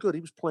 he's come good.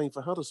 He was playing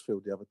for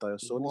Huddersfield the other day. I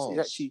saw.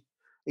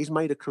 He's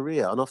made a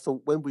career, and I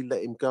thought when we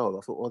let him go,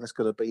 I thought, that's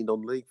going to be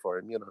non-league for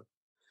him,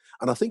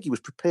 And I think he was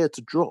prepared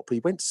to drop.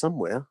 He went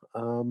somewhere.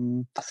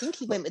 I think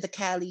he went with the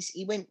Cowleys.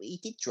 He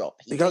did drop.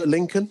 He go to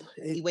Lincoln.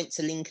 He went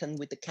to Lincoln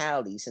with the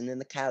Cowleys, and then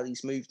the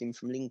Cowleys moved him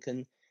from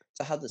Lincoln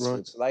to Huddersfield.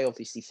 Right. So they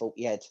obviously thought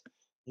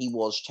he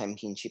was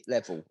championship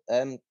level.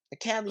 The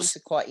Cowleys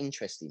are quite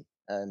interesting.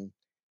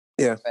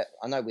 Yeah,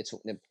 I know we're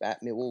talking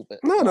about Millwall,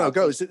 but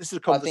go. This is a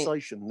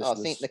conversation. I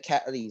think the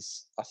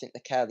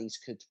Cowleys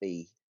could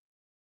be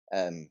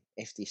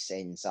if this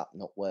ends up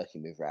not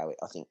working with Rowett,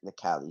 I think the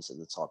Cowleys are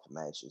the type of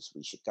managers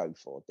we should go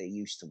for. They're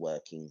used to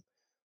working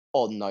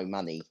on no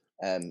money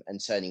and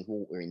turning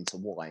water into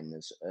wine,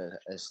 as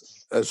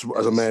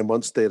a man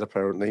once did,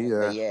 apparently.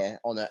 Yeah,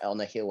 on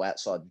a hill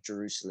outside of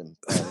Jerusalem.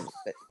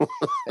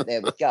 But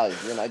there we go.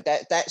 You know,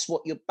 that's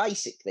what you're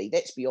basically.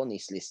 Let's be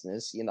honest,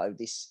 listeners. You know,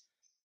 this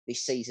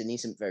season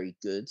isn't very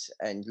good,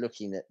 and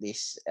looking at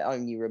this, it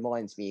only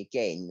reminds me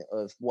again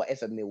of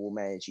whatever Millwall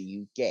manager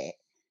you get.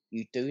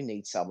 You do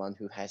need someone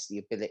who has the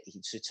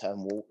ability to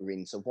turn water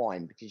into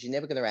wine, because you're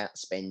never going to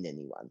outspend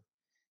anyone.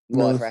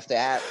 You either have to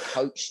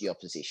out-coach the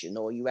opposition,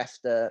 or you have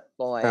to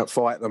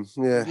outfight them.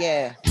 Yeah.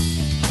 Yeah.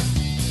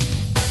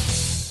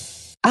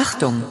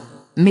 Achtung,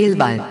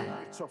 Millwall.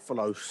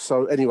 Toffolo.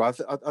 So anyway,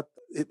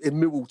 in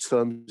Millwall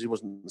terms, he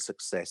wasn't a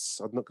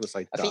success. I'm not going to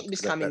say. I think he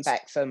was coming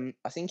back from.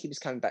 I think he was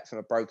coming back from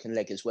a broken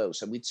leg as well.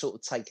 So we'd sort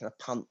of taken a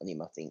punt on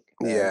him, I think.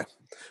 Yeah,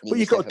 but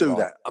you've got to do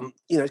that.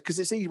 You know, because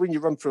it's easy when you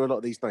run through a lot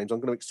of these names. I'm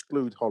going to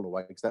exclude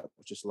Holloway because that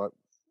was just like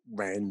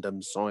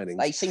random signings.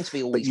 They seem to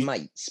be all his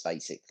mates,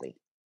 basically.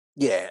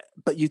 Yeah,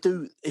 but you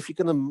do if you're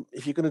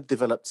gonna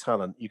develop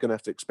talent, you're gonna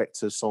have to expect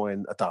to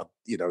sign a dud.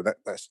 You know,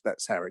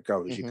 that's how it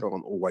goes. You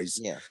can't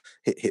always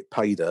hit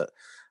pay dirt.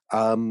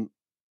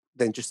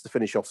 Then just to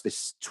finish off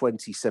this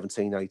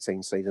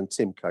 2017-18 season,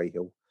 Tim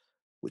Cahill,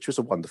 which was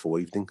a wonderful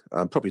evening.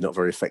 Probably not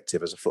very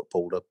effective as a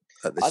footballer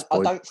at this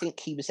point. I don't think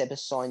he was ever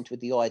signed with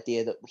the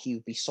idea that he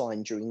would be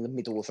signed during the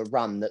middle of a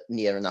run that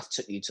near enough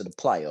took you to the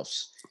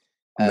playoffs.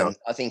 No.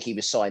 I think he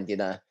was signed in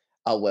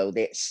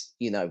that's,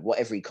 you know,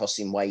 whatever he costs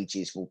in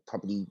wages will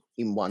probably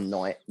in one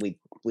night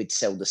we'd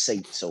sell the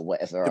seats or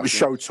whatever. It was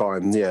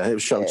showtime, it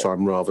was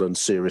showtime rather than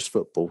serious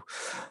football.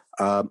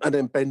 And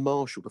then Ben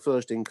Marshall, the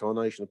first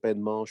incarnation of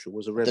Ben Marshall,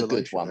 was a revelation.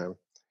 The good one.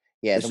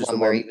 Yeah, the one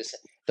where he was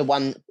the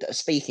one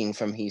speaking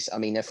from his. I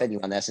mean, if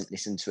anyone hasn't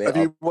listened to it, have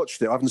you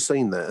watched it? I haven't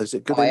seen that. Is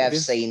it good? I have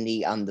seen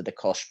the Under the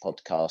Kosh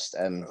podcast.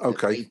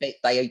 Okay,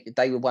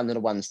 they were one of the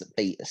ones that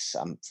beat us.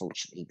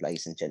 Unfortunately,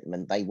 ladies and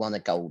gentlemen, they won a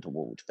gold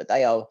award, but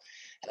they are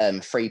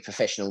two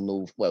professional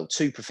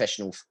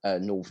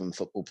Northern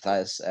football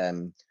players.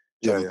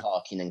 John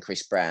Parkin and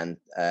Chris Brown.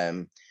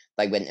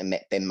 They went and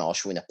met Ben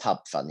Marshall in a pub,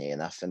 funny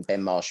enough, and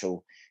Ben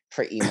Marshall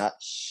pretty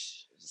much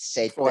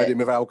said fired him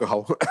with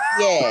alcohol.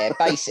 Yeah,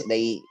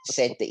 basically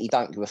said that he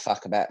don't give a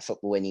fuck about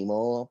football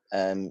anymore.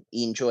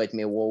 He enjoyed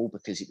Millwall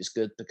because it was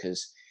good,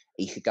 because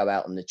he could go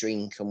out on the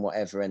drink and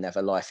whatever and have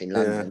a life in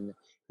London.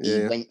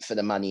 He went for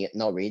the money at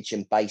Norwich,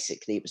 and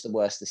basically it was the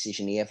worst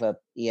decision he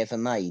ever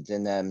made.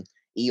 And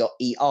he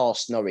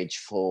asked Norwich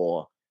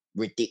for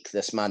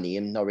ridiculous money,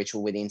 and Norwich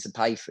were willing to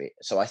pay for it.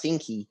 So I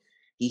think he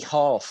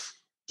half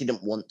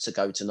didn't want to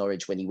go to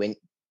Norwich when he went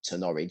to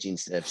Norwich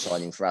instead of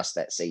signing for us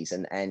that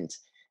season, and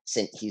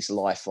sent his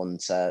life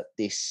onto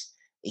this.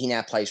 He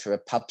now plays for a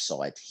pub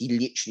side. He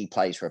literally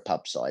plays for a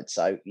pub side.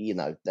 So, you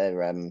know,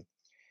 they're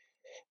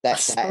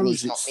that's that, and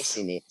he's not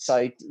missing it.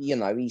 So, you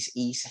know,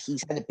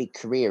 he's had a big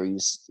career.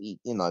 You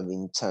know,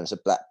 in terms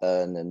of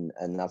Blackburn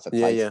and other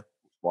places.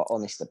 Quite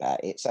honest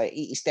about it. So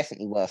it's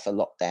definitely worth a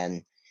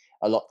lockdown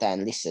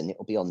listen.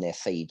 It'll be on their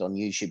feed on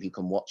YouTube. You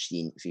can watch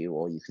the interview,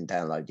 or you can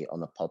download it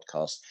on a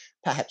podcast,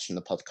 perhaps from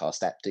the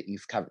podcast app that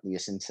you've currently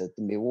listened to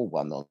the Millwall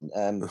one on.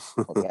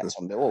 Or the ads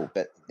on Millwall.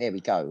 But there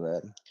we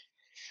go.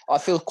 I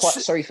feel quite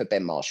sorry for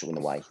Ben Marshall in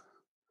a way. I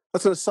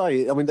was going to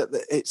say, I mean,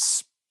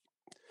 it's.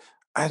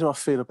 How do I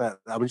feel about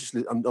that? I mean,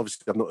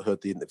 obviously I've not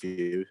heard the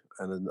interview,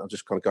 and I'm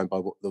just kind of going by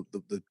what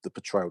the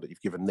portrayal that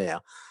you've given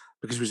now,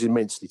 because he was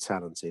immensely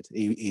talented.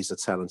 He's a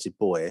talented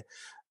boy.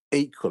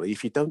 Equally,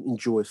 if you don't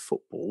enjoy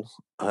football,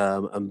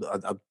 I'm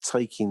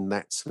taking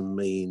that to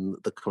mean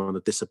the kind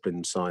of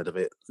discipline side of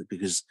it,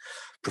 because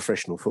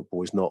professional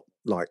football is not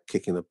like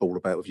kicking a ball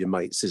about with your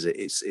mates, is it?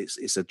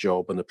 It's a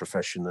job and a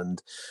profession, and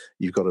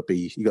you've got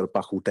to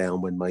buckle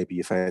down when maybe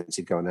you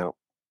fancy going out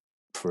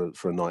for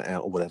a night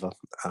out or whatever.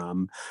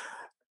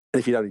 And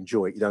if you don't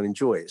enjoy it, you don't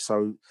enjoy it.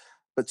 So,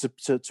 but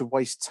to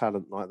waste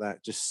talent like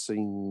that just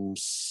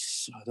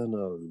seems, I don't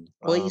know.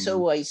 Well, his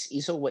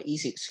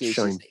excuse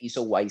is that he's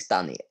always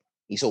done it.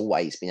 He's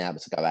always been able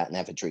to go out and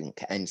have a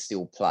drink and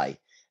still play.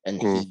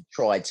 And he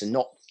tried to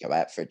not go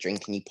out for a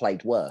drink, and he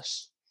played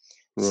worse.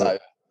 Right. So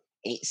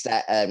it's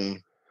that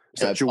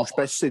it's that George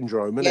Best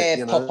syndrome,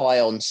 isn't it?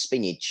 Popeye on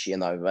spinach, you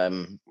know,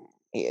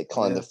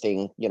 kind of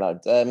thing. You know,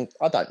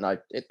 I don't know.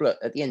 Look,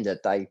 at the end of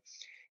the day,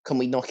 can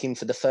we knock him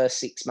for the first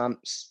 6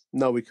 months?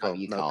 No, we can't.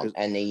 No, you can't.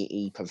 And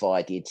he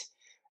provided.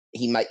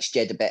 He makes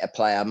Jed a better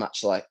player,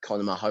 much like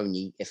Conor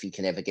Mahoney, if he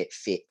can ever get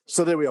fit.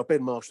 So there we are.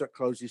 Ben Marshall, that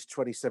closes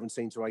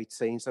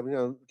 2017-18. So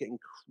we're getting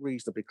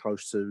reasonably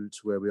close to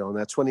where we are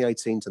now.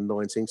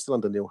 2018-19, still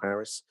under Neil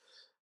Harris.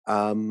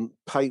 By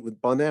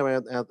now,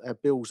 our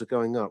bills are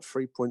going up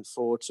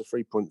 3.4 to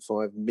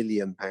 3.5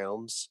 million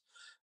pounds,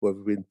 where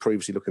we've been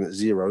previously looking at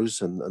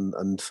zeros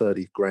and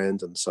 30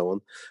 grand and so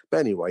on.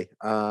 But anyway,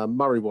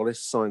 Murray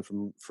Wallace signed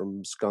from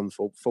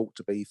Scunthorpe, thought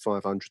to be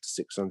 500 to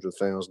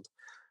 600,000.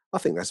 I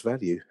think that's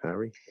value,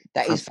 Harry.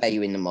 That is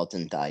value in the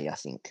modern day, I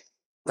think.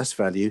 That's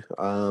value.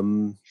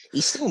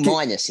 He's still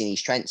minus in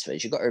his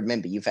transfers. You've got to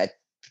remember, you've had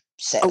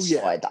set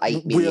aside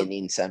 8 million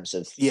in terms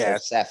of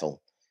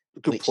Saville,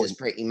 which has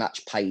pretty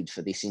much paid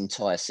for this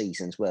entire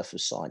season's worth of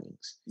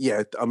signings.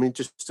 Yeah, I mean,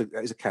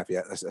 as a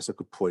caveat, that's a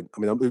good point. I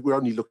mean, we're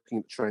only looking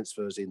at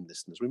transfers in,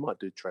 listeners. We might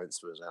do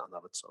transfers out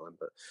another time,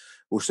 but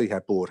we'll see how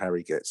bored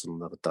Harry gets on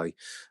another day.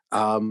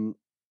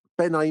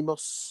 Ben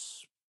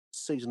Amos,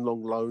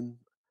 season-long loan.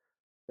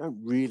 I don't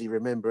really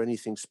remember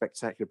anything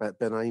spectacular about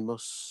Ben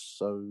Amos,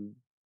 so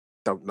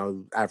don't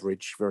know.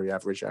 Average, very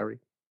average, Harry.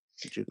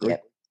 Would you agree?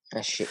 Yep,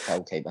 a shit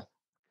goalkeeper.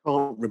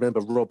 Can't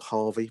remember Rob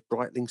Harvey,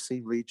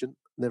 Brightlingsea Regent.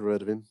 Never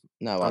heard of him.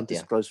 No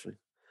idea.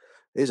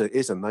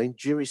 Here's a name,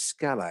 Jiri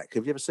Skalak.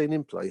 Have you ever seen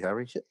him play,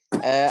 Harry?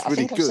 I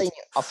think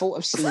I thought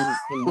I've seen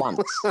him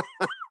once.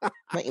 I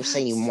might have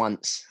seen him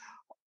once.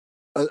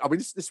 I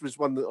mean, this was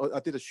one that I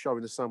did a show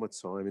in the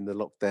summertime in the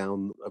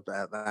lockdown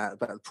about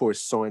the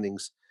poorest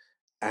signings.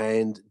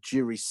 And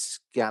Jiri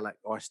Skalak,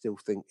 I still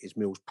think, is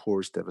Mill's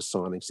poorest ever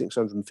signing.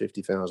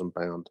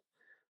 £650,000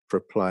 for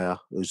a player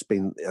who's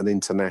been an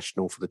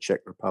international for the Czech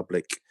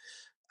Republic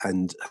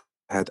and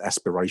had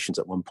aspirations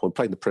at one point,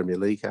 played in the Premier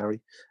League, Harry,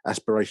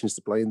 aspirations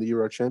to play in the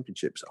Euro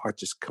Championships. I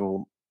just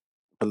can't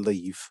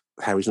believe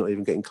how he's not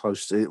even getting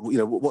close to,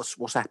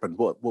 what's happened?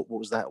 What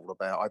was that all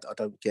about? I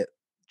don't get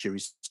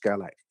Jiri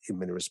Skalak in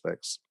many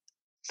respects.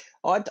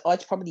 I'd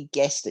probably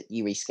guess that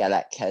Jiri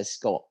Skalak has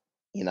got,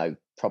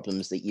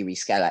 problems that Jiri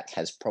Skalak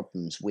has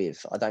problems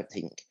with. I don't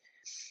think,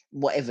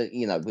 whatever,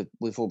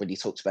 we've already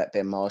talked about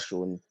Ben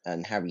Marshall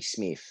and Harry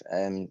Smith.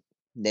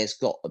 There's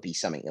got to be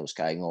something else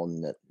going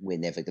on that we're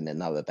never going to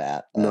know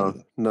about. No.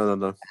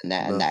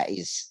 And that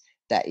is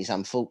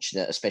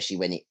unfortunate, especially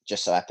when it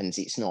just so happens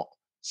it's not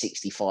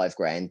 65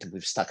 grand.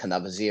 We've stuck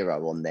another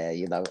zero on there.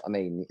 I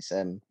mean, it's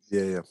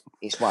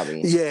it's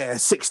worrying. Yeah,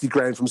 60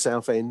 grand from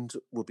Southend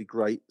would be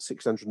great.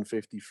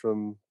 650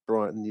 from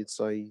Brighton, you'd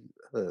say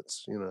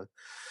hurts.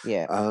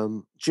 Yeah.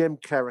 Jem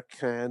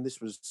Karacan. This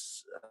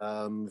was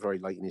very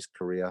late in his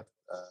career.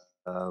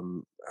 I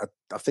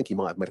think he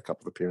might have made a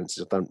couple of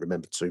appearances. I don't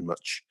remember too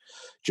much.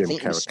 Jem Karacan.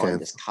 He was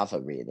signed as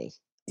cover, really.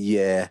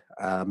 Yeah,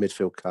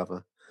 midfield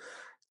cover.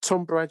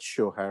 Tom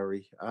Bradshaw,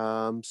 Harry,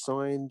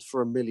 signed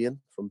for $1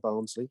 million from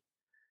Barnsley.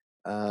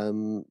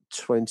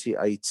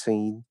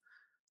 2018,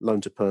 loan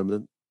to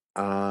permanent.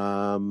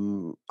 I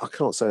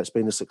can't say it's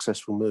been a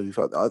successful move.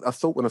 I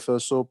thought when I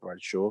first saw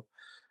Bradshaw,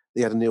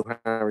 he had a Neil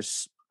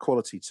Harris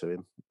quality to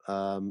him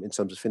in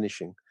terms of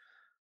finishing.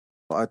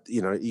 But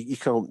you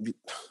can't.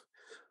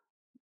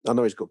 I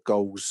know he's got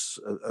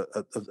goals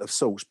of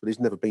sorts, but he's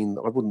never been.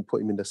 I wouldn't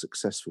put him in the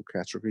successful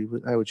category.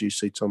 How would you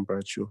see Tom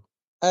Bradshaw?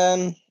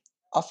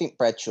 I think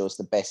Bradshaw's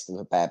the best of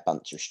a bad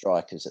bunch of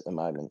strikers at the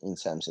moment in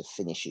terms of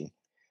finishing.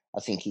 I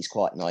think he's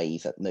quite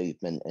naive at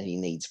movement and he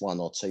needs 1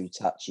 or 2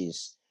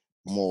 touches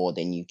more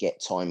than you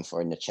get time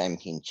for in the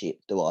Championship.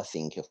 Do I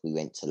think if we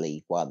went to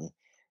League One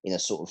in a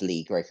sort of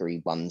Lee Gregory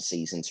 1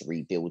 season to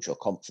rebuild your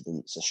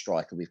confidence, a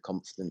striker with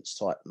confidence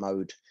type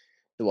mode,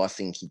 do I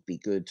think he'd be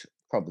good?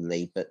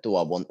 Probably, but do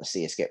I want to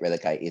see us get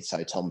relegated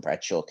so Tom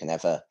Bradshaw can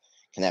have a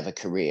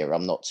career?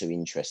 I'm not too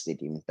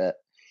interested in, but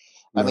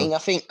no. I mean, I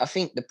think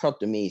the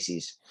problem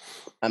is,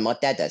 and my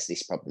dad has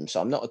this problem.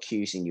 So I'm not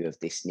accusing you of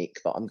this, Nick,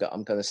 but I'm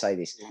going to say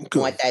this.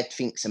 Good. My dad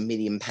thinks £1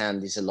 million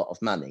is a lot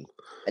of money,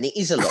 and it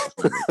is a lot of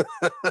money,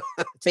 but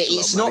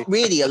it's not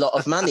really a lot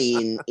of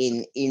money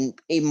in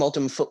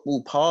modern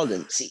football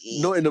parlance.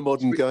 Not in a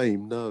modern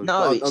game, no.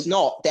 No, it's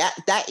not.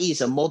 That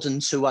is a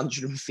modern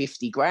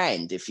 250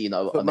 grand, if you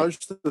know what I mean.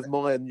 Most of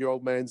my and your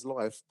old man's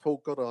life,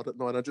 Paul Goddard at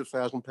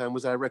 £900,000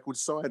 was our record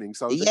signing.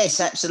 So yes,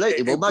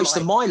 absolutely. Well, most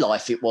of my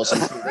life it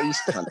wasn't until these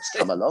cunts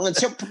come along.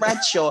 Until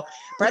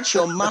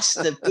Bradshaw must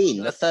have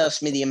been the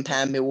first £1 million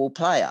Millwall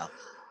player.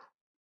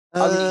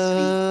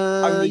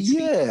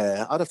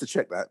 Yeah, I'd have to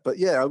check that, but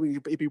yeah, I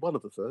mean, he'd be one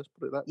of the first.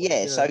 Put it that way.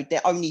 Yeah, so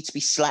they're only to be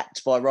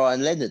slapped by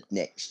Ryan Leonard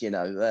next.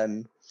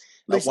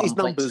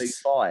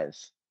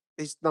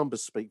 His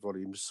numbers speak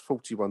volumes.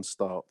 41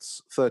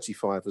 starts,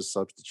 35 as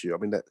substitute. I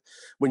mean, that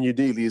when you're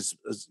nearly as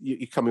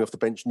you're coming off the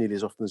bench nearly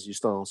as often as you're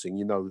starting,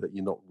 you know that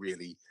you're not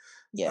really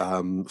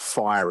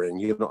firing.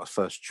 You're not a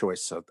first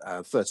choice.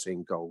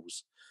 13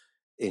 goals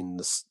in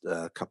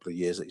the couple of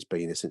years that he's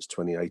been here since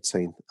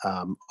 2018.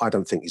 I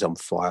don't think he's on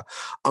fire.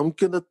 I'm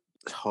going to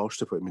harsh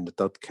to put him in the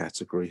dud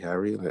category,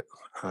 Harry, isn't it?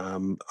 I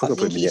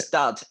think he's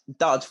dud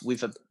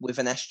with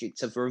an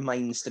asterisk of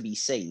remains to be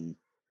seen.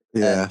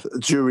 Yeah,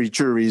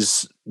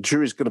 jury's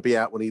going to be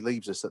out when he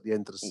leaves us at the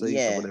end of the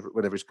season,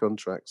 whenever his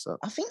contract's up.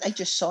 I think they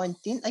just signed,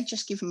 didn't they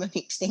just give him an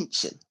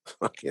extension?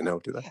 Fucking hell,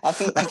 did they? I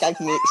think they gave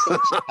him an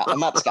extension a couple of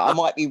months ago. I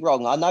might be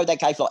wrong. I know they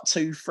gave like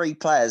 2-3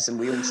 players and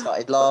we all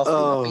started laughing.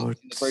 Oh, I think in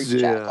the group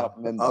chat, I can't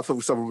remember. I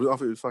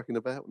thought it was fucking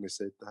about when they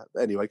said that.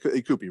 But anyway,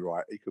 he could be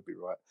right.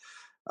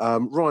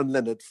 Ryan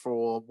Leonard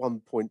for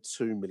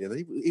 1.2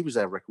 million. He was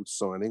our record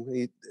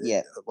signing.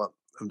 Well,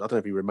 I don't know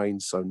if he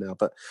remains so now,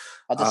 but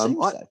I'd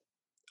assume so.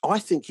 I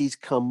think he's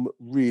come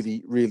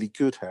really, really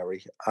good,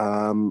 Harry.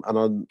 And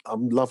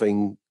I'm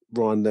loving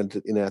Ryan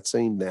Leonard in our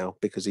team now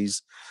because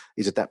he's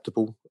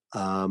adaptable.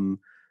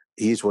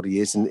 he is what he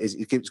is, and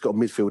he's got a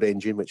midfield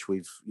engine, which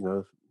we've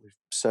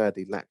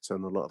sadly lacked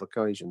on a lot of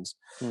occasions.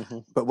 Mm-hmm.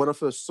 But when I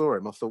first saw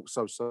him, I thought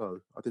so.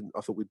 I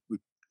thought we'd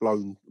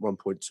blown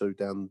 1.2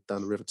 down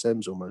the River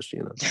Thames almost,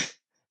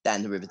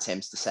 Down the River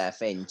Thames to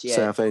Southend, yeah.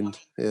 Southend,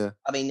 yeah.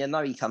 I mean, I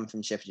know he come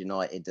from Sheffield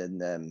United,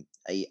 and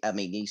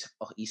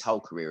his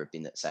whole career had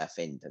been at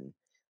Southend, and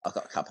I've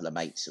got a couple of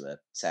mates who are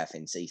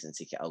Southend season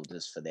ticket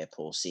holders for their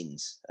poor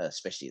sins,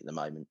 especially at the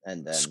moment.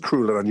 And it's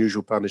cruel and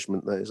unusual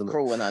punishment, that isn't it?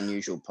 Cruel and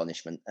unusual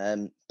punishment.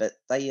 But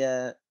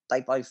they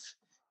both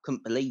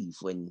couldn't believe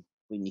when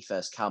he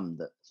first come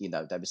that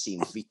they were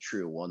seeing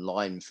vitriol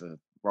online for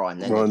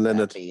Ryan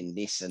Leonard being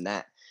this and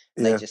that.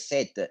 And they just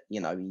said that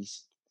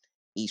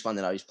he's one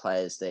of those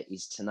players that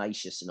is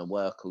tenacious and a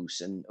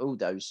workhorse, and all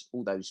those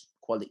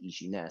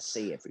qualities you now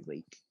see every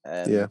week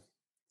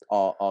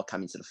are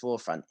coming to the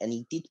forefront. And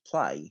he did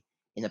play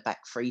in a back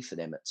three for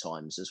them at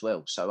times as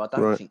well. So I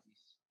don't think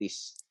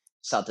this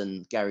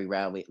sudden Gary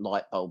Rowett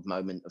light bulb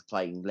moment of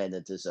playing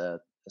Leonard as a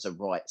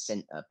right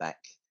centre back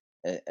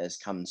has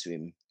come to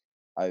him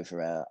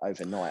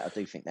overnight. I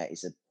do think that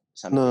is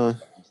something in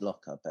his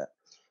locker, but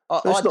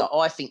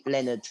I think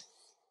Leonard.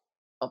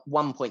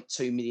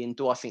 1.2 million.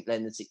 Do I think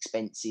Leonard's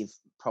expensive?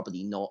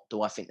 Probably not.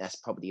 Do I think that's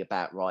probably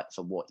about right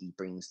for what he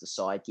brings the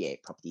side? Yeah,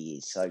 it probably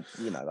is. So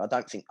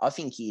I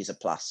think he is a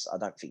plus. I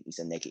don't think he's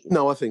a negative.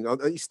 No, I think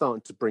he's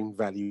starting to bring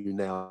value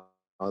now.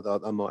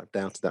 I might have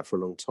doubted that for a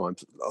long time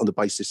on the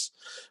basis,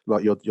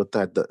 like your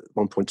dad, that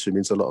 1.2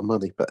 million is a lot of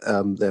money. But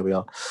there we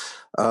are.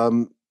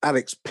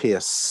 Alex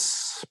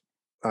Pearce,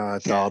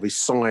 Derby,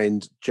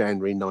 signed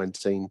January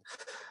 19.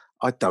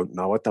 I don't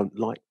know. I don't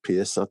like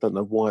Pearce. I don't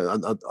know why.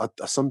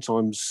 I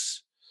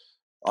sometimes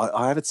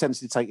I have a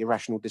tendency to take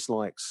irrational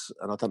dislikes,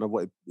 and I don't know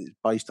what it's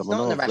based on. It's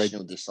not an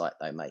irrational dislike,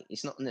 though, mate.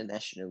 It's not an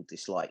irrational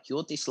dislike.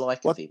 Your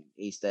dislike of him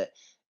is that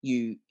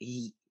I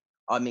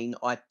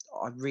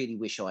really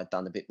wish I had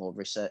done a bit more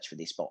research for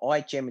this, but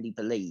I generally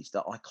believe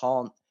that I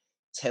can't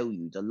tell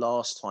you the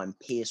last time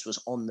Pearce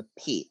was on the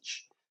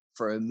pitch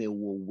for a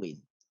Millwall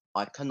win.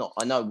 I cannot.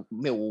 I know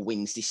Millwall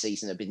wins this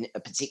season have been a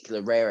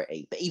particular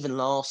rarity, but even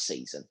last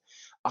season,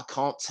 I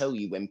can't tell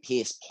you when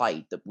Pearce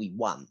played that we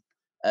won.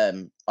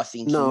 I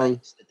think he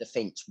makes the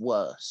defence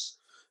worse.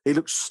 He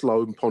looks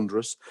slow and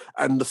ponderous,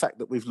 and the fact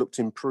that we've looked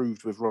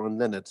improved with Ryan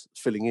Leonard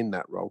filling in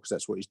that role, because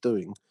that's what he's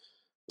doing,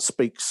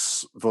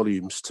 speaks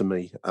volumes to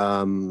me.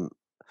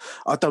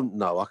 I don't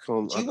know. I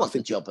can't. Do you want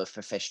the job of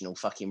professional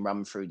fucking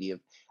run through the?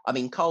 I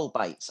mean, Carl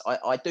Bates.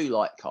 I do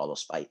like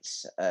Carlos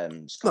Bates.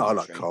 No, I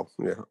like Carl.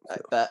 Yeah,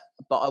 but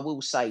I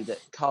will say that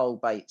Carl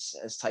Bates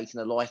has taken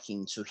a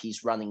liking to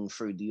his running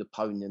through the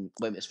opponent,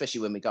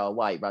 especially when we go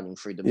away, running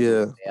through the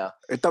middle. Yeah,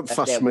 it don't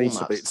fuss me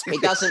a bit.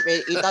 It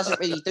doesn't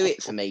really do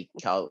it for me,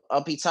 Carl.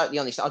 I'll be totally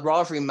honest. I'd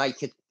rather him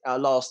make a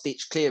last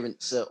ditch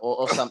clearance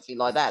or something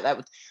like that.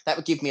 That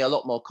would give me a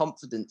lot more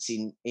confidence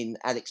in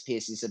Alex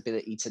Pearce's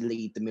ability to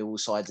lead the Millwall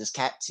side as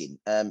captain,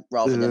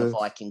 rather than a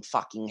Viking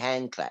fucking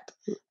hand clap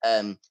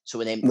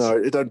to an empty. No,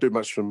 it don't do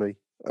much for me.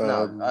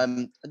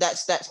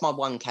 That's my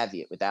one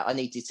caveat with that. I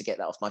needed to get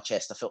that off my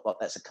chest. I felt like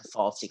that's a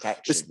cathartic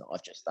action that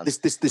I've just done.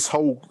 This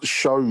whole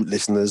show,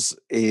 listeners,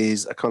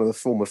 is a kind of a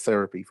form of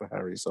therapy for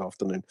Harry this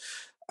afternoon.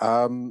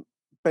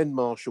 Ben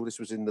Marshall, this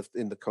was in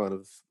the kind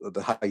of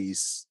the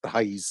haze.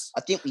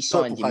 I think we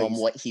signed him on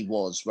what he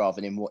was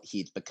rather than what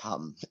he'd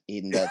become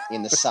in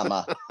the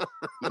summer.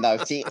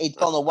 He'd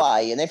gone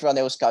away, and everyone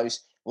else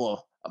goes,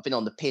 "Well, I've been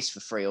on the piss for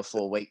 3 or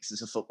 4 weeks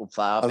as a football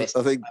player. I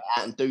think go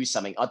out and do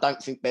something." I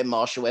don't think Ben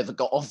Marshall ever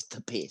got off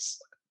the piss.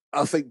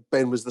 I think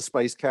Ben was the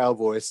space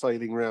cowboy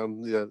sailing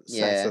around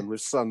Saturn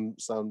with Sun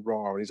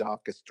Ra and his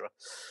orchestra.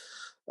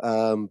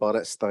 By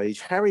that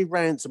stage, Harry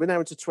Ransom. We're now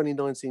into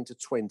 2019 to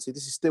 20.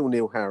 This is still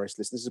Neil Harris.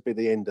 Listen, this will be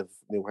the end of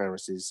Neil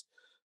Harris's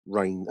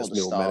reign as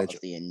Millwall manager.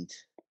 Of the end.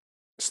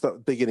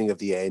 Beginning of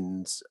the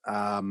end.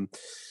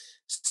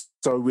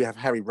 So we have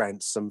Harry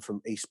Ransom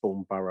from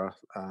Eastbourne Borough.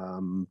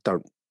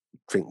 Don't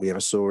think we ever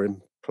saw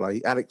him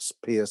play. Alex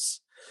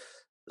Pearce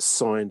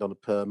signed on a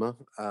perma.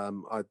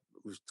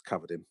 We've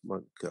covered him.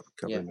 Won't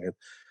cover him again.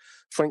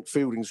 Frank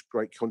Fielding's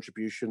great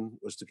contribution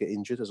was to get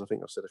injured, as I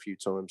think I've said a few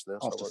times now.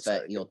 After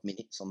 30 odd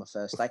minutes on the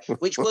first day,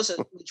 which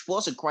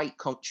was a great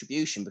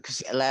contribution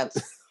because it allowed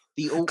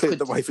the awkward. Cleared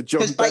the way for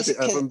John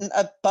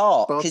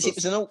Bart, because it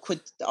was an awkward.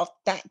 Do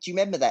you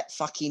remember that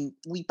fucking?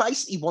 We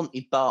basically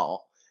wanted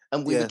Bart,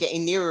 and we were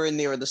getting nearer and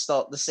nearer the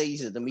start of the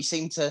season, and we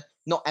seemed to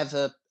not have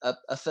a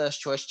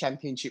first choice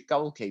championship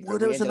goalkeeper. Well,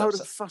 there was a load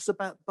of fuss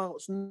about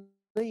Bart's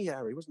knee,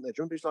 Harry, wasn't there? Do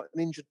you remember he was like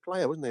an injured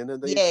player, wasn't he?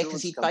 And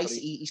because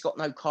he's got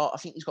no I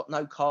think he's got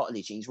no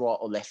cartilage in his right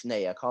or left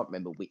knee. I can't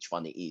remember which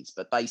one it is,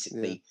 but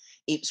basically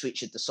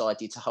Ipswich had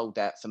decided to hold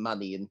out for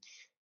money and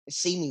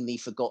seemingly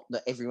forgot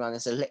that everyone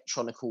has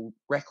electronical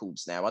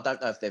records now. I don't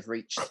know if they've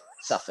reached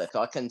Suffolk.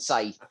 I can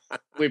say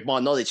with my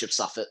knowledge of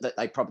Suffolk that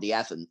they probably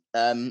haven't.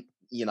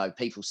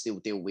 People still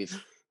deal with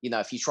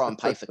if you try and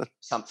pay for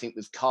something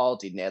with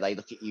card in there, they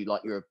look at you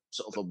like you're a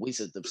sort of a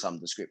wizard of some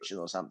description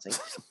or something.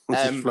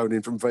 Just flown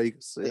in from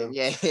Vegas.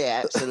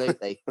 Yeah,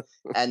 absolutely.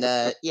 And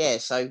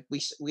so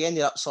we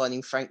ended up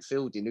signing Frank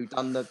Fielding, who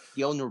done the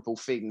honourable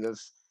thing of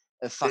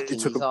fucking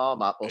his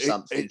arm up or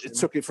something. It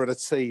took it for the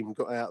team,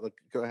 got out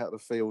of the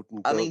field.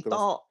 And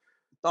Bart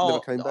never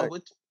came back.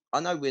 I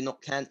know we're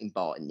not counting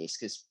Bart in this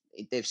because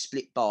they've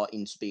split Bart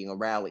into being a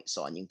Rowett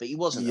signing, but he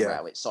wasn't a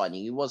Rowett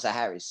signing. He was a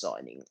Harris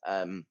signing.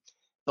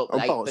 But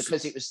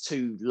because it was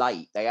too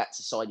late, they had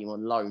to sign him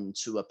on loan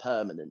to a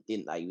permanent,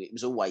 didn't they? It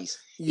was always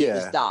it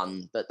was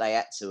done, but they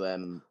had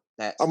to.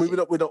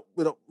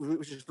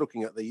 We're just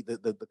looking at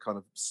the kind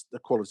of the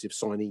quality of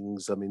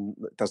signings. I mean,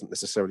 it doesn't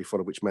necessarily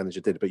follow which manager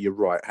did it, but you're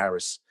right.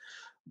 Harris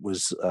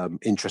was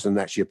interested and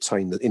actually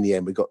obtained in the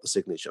end. We got the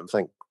signature, and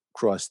thank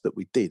Christ that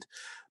we did,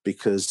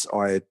 because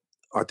I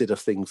did a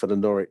thing for the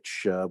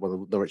Norwich, one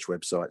of the Norwich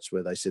websites,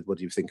 where they said, "What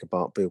do you think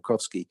about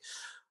Bielkowski?"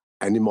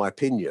 And in my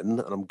opinion,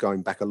 and I'm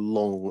going back a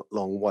long,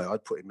 long way,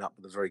 I'd put him up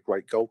with the very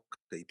great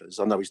goalkeepers.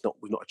 I know we've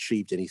not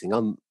achieved anything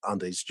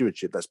under his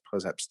stewardship. That's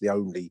perhaps the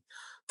only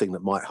thing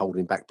that might hold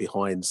him back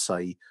behind,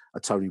 say,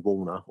 a Tony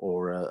Warner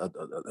or a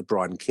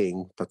Brian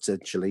King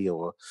potentially,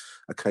 or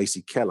a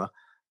Casey Keller.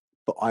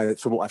 But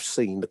from what I've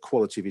seen, the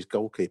quality of his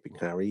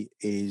goalkeeping, Harry,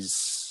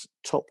 is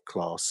top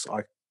class.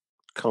 I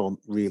can't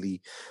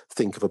really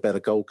think of a better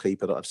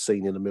goalkeeper that I've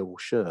seen in a Millwall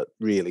shirt,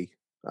 really.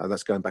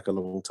 That's going back a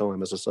long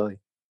time, as I say.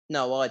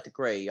 No, I'd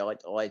agree.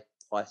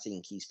 I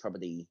think he's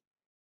probably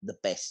the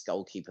best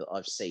goalkeeper that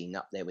I've seen,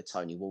 up there with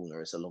Tony Warner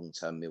as a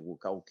long-term Millwall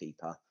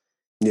goalkeeper.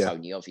 Yeah.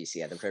 Tony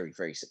obviously had a very,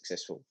 very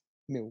successful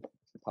a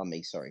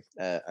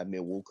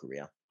Millwall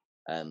career,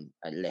 and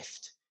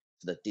left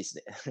for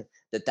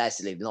the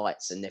dazzling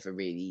lights and never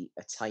really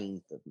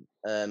attained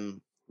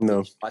them.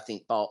 No, I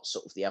think Bart's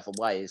sort of the other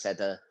way, has had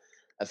a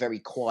very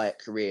quiet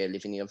career,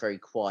 living in a very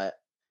quiet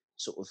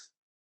sort of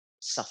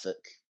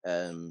Suffolk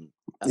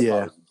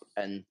abode,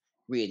 and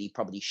really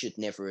probably should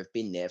never have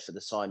been there for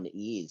the time that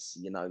he is.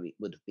 It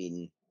would have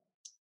been.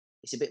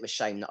 It's a bit of a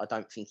shame that I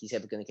don't think he's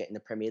ever going to get in the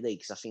Premier League,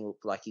 because I think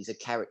like he's a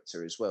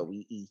character as well.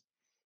 He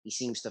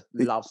seems to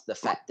love the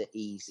fact that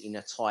he's in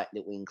a tight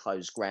little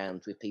enclosed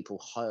ground with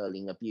people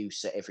hurling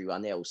abuse at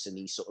everyone else, and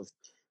he's sort of.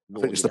 I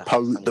think it's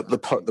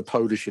the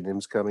Polish in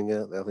him's coming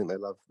out. I think they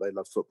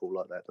love football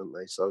like that, don't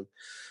they? So,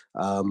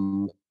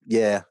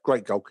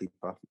 great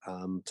goalkeeper.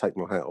 Take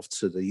my hat off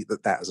to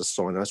that as a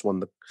sign. That's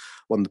one of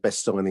the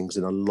best signings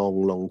in a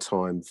long, long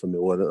time for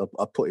Millwall.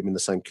 I put him in the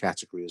same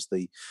category as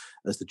the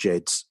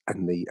Jeds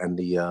and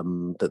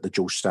the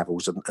George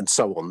Savills and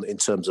so on, in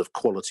terms of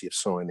quality of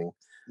signing.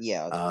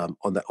 Yeah.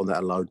 On that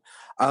alone.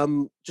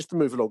 Just to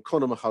move along,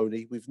 Conor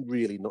Mahoney, we've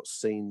really not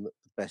seen the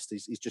best.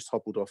 He's just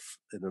hobbled off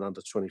in an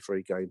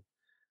under-23 game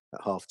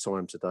at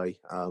half-time today,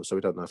 so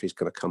we don't know if he's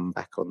going to come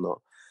back or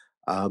not.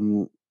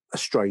 A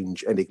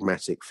strange,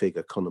 enigmatic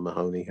figure, Conor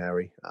Mahoney,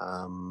 Harry.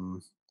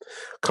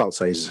 Can't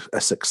say he's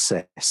a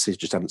success. He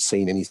just haven't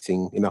seen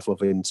enough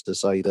of him to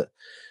say that,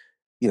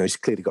 he's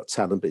clearly got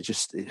talent, but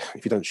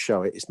if you don't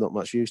show it, it's not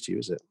much use to you,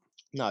 is it?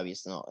 No,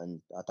 it's not,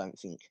 and I don't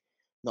think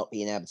not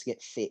being able to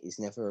get fit is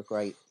never a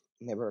great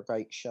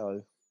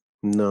show.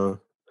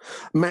 No.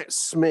 Matt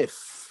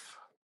Smith,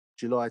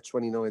 July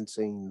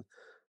 2019,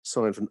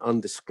 signed for an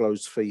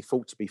undisclosed fee,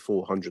 thought to be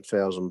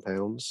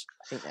 £400,000.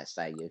 I think that's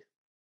value.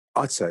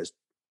 I'd say it's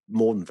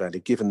more than value,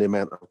 given the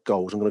amount of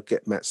goals. I'm going to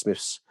get Matt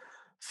Smith's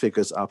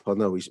figures up. I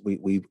know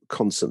we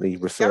constantly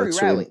refer to him.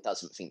 Gary Rowett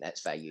doesn't think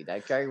that's value,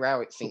 though. Gary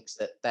Rowett thinks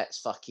that's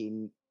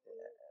fucking...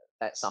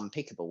 that's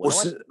unpickable. Well,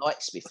 I didn't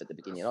like Smith at the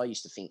beginning. I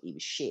used to think he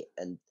was shit,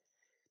 and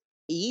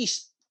he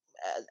is.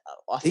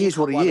 He is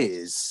what he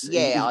is.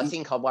 Yeah, I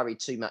think I worried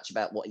too much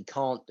about what he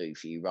can't do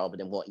for you rather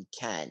than what he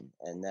can,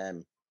 and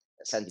that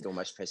sounded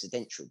almost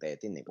presidential there,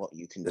 didn't it? What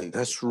you can do.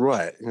 That's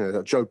right.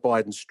 Joe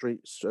Biden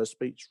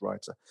speech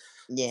writer.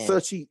 Yeah.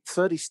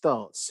 30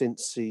 starts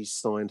since he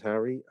signed,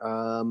 Harry.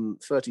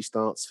 30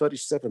 starts,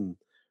 37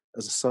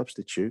 as a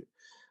substitute,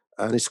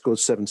 and he scored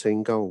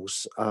 17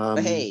 goals.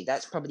 But hey,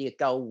 that's probably a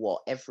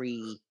goal,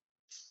 every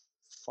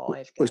 5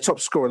 games? Well, he's top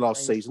scorer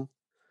last season.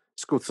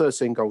 Scored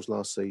 13 goals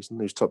last season.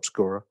 He was top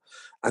scorer.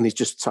 And he's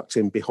just tucked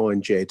in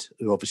behind Jed,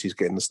 who obviously is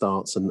getting the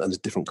starts and is a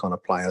different kind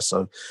of player,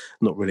 so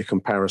not really a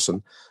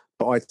comparison.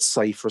 But I'd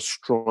say for a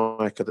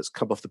striker that's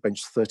come off the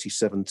bench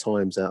 37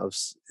 times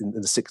in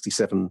the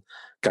 67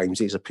 games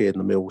he's appeared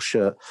in the Millwall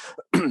shirt,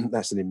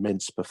 that's an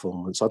immense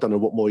performance. I don't know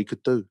what more he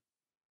could do.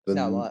 I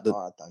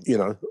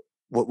don't.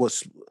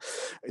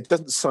 It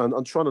doesn't say.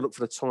 I'm trying to look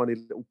for the tiny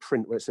little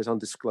print where it says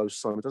undisclosed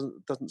sign.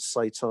 It doesn't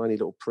say tiny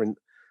little print.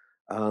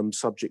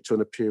 Subject to an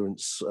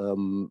appearance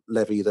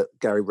levy that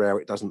Gary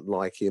Rowett doesn't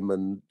like him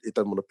and he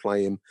doesn't want to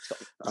play him.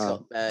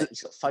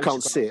 He's got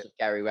photographs of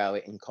Gary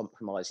Rowett in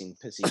compromising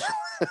position.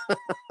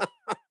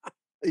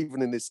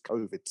 Even in this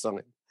COVID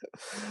time.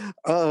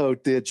 Oh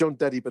dear, John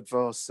Daddy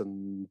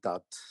Budvarsson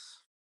dud.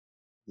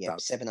 Yeah,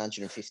 dud.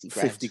 750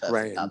 grand. 50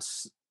 grand.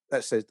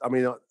 That says, I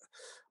mean,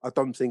 I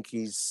don't think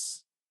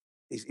he's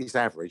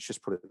average,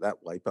 just put it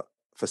that way, but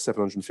for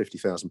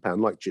 £750,000,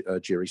 like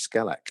Jerry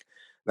Skalak,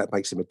 that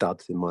makes him a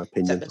dud, in my So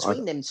opinion.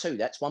 between them two,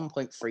 that's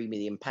 £1.3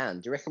 million.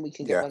 Do you reckon we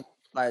can get one of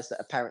the players that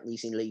apparently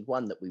is in League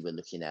One that we were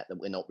looking at that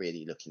we're not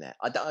really looking at?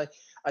 I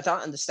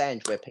don't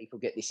understand where people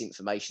get this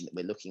information that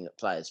we're looking at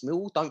players.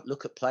 Millwall don't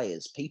look at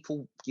players.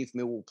 People give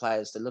Millwall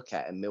players to look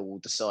at, and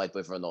Millwall decide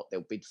whether or not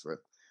they'll bid for them.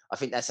 I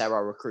think that's how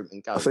our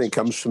recruitment goes. I think it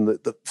comes from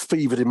the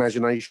fevered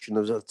imagination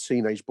of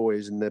teenage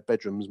boys in their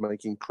bedrooms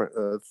making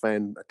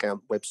fan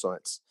account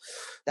websites.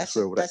 That's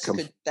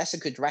a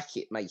good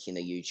racket, making a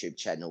YouTube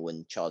channel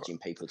and charging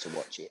people to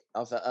watch it.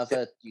 I've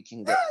heard you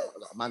can get a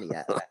lot of money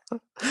out of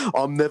that.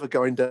 I'm never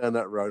going down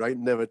that road. I ain't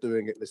never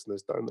doing it,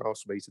 listeners. Don't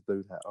ask me to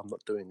do that. I'm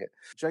not doing it.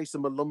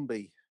 Jason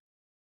Malumbi.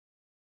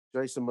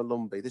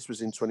 This was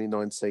in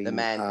 2019. The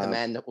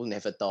man that will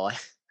never die.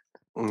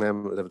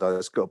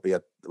 It's got to be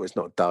it's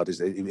not a dud,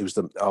 is it? He was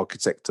the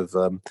architect of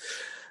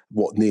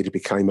what nearly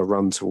became a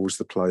run towards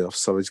the playoffs.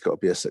 So he's got to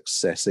be a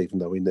success, even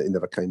though he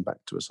never came back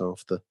to us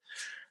after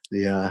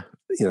the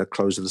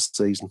close of the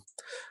season.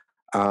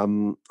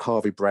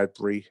 Harvey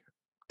Bradbury,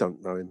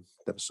 don't know him,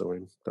 never saw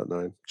him, don't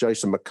know him.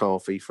 Jason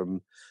McCarthy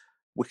from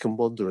Wycombe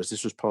Wanderers.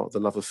 This was part of the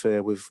love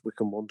affair with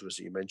Wycombe Wanderers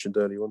that you mentioned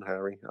earlier on,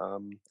 Harry.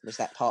 Was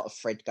that part of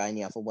Fred going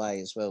the other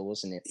way as well,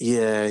 wasn't it?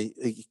 Yeah,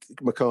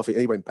 McCarthy.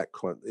 He went back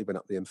he went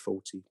up the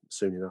M40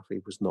 soon enough. He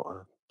was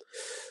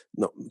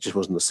just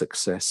wasn't a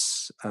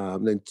success.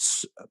 Then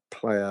a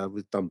player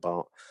with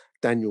Dunbar,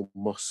 Daniel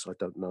Moss. I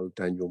don't know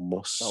Daniel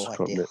Moss. Oh,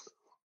 I did.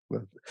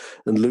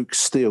 And Luke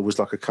Steele was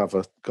like a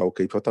cover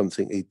goalkeeper. I don't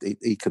think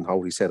he can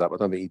hold his head up. I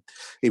don't think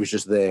he was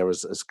just there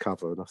as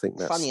cover. And I think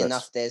that's funny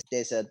enough.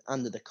 There's a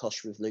under the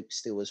cosh with Luke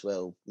Steele as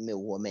well.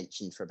 Millwall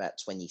mentioned for about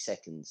 20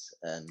 seconds.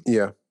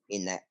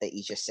 In that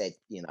he just said,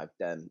 I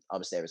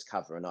was there as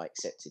cover and I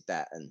accepted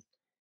that, and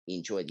he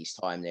enjoyed his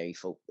time there. He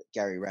thought that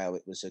Gary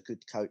Rowett was a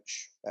good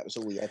coach. That was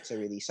all he had to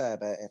really say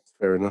about it.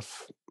 Fair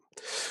enough.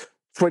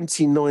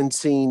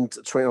 2019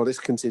 to 20. This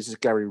considers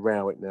Gary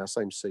Rowett now.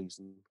 Same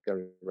season,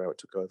 Gary Rowett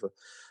took over.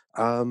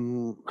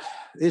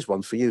 Here's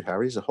one for you,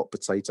 Harry. Here's a hot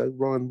potato.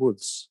 Ryan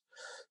Woods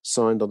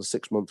signed on a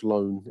 6-month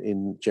loan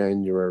in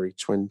January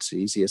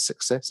 20. Is he a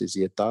success? Is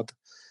he a dud?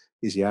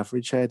 Is he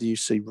average? How do you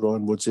see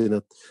Ryan Woods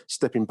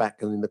stepping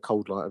back and in the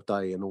cold light of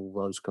day and all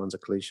those kinds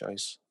of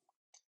cliches?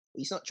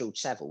 He's not George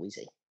Saville, is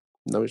he?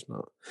 No, he's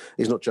not.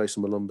 He's not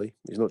Jason Malumbi.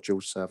 He's not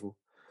George Saville.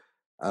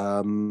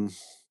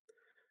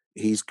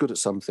 He's good at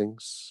some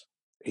things.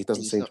 He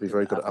doesn't seem to be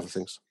very good at other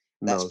things.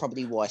 That's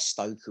probably why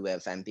Stoke, who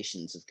have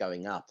ambitions of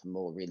going up and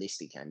more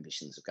realistic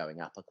ambitions of going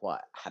up, are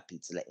quite happy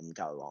to let him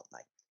go, aren't they?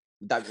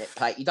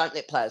 You don't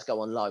let players go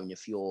on loan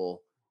if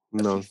you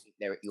think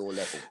they're at your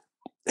level.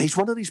 He's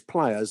one of these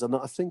players, and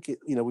I think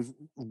we've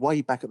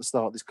way back at the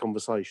start of this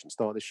conversation,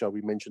 start of this show,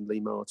 we mentioned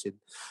Lee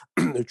Martin,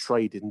 who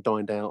traded and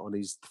dined out on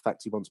the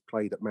fact he once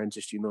played at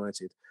Manchester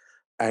United.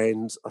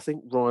 And I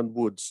think Ryan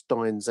Woods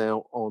dines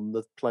out on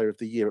the Player of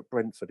the Year at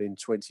Brentford in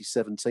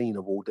 2017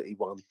 award that he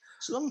won.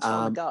 It's a long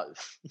time ago.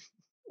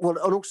 Well,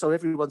 and also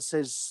everyone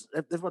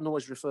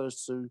always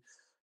refers to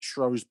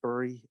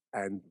Shrewsbury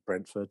and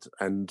Brentford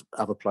and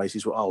other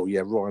places. Well, oh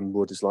yeah, Ryan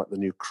Wood is like the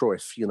new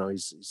Cruyff.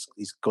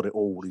 He's got it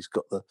all.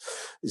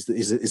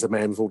 He's a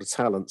man with all the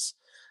talents.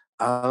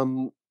 I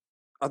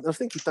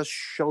think he does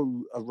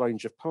show a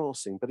range of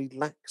passing, but he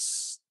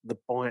lacks the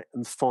bite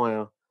and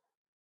fire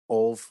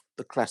of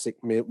the classic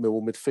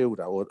Millwall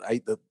midfielder, or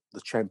the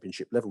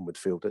championship level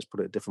midfielder. Let's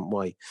put it a different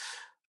way.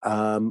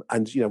 And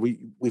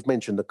we've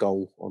mentioned the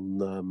goal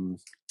on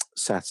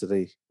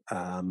Saturday.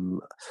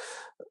 Where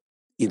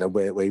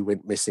he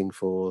went missing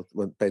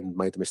when Ben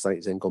made the mistake,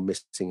 he's then gone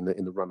missing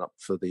in the run up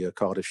for the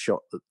Cardiff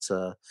shot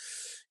that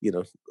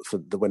for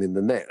the one in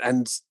the net.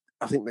 And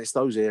I think there's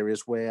those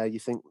areas where you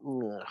think,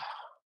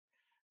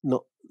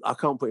 I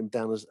can't put him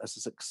down as a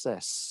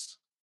success.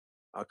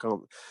 I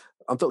can't.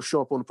 I'm not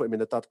sure I want to put him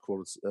in a dud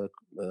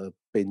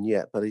bin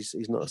yet, but he's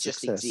not a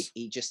success.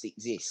 He just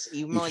exists.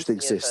 He just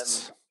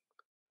exists.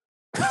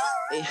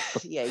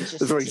 Yeah, he's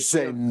just a very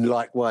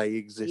Zen-like way he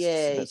exists.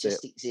 Yeah, he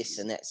just exists,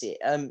 and that's it.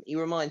 He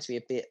reminds me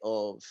a bit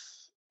of.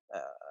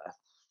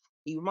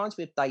 He reminds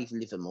me of Dave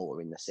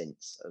Livermore in the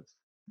sense of,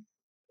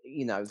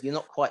 you're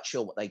not quite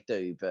sure what they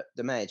do, but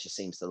the manager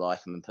seems to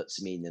like him and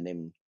puts him in, and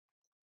then.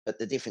 But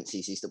the difference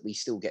is that we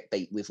still get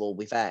beat with or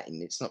without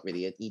him. It's not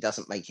really. He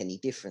doesn't make any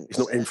difference. He's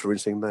not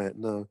influencing that.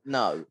 No.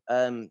 No.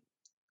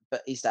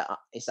 But is that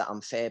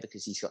unfair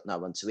because he's got no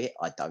one to it?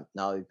 I don't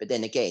know. But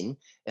then again,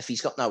 if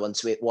he's got no one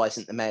to it, why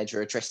isn't the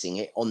manager addressing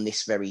it on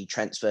this very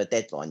transfer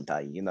deadline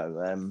day?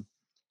 The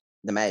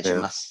manager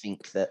must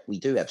think that we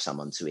do have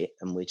someone to it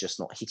and we're just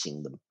not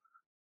hitting them.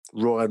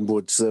 Ryan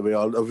Woods, there we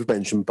are. We've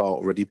mentioned Bart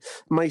already.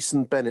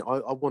 Mason Bennett,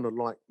 I want to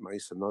like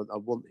Mason. I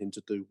want him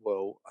to do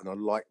well, and I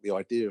like the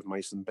idea of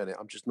Mason Bennett.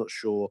 I'm just not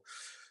sure,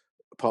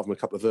 apart from a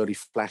couple of early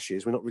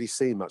flashes, we're not really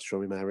seeing much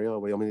from him, Harry, are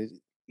we? I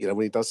mean,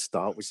 when he does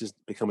start, which is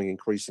becoming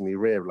increasingly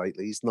rare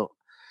lately, he's not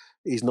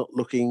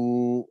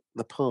looking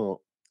the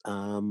part.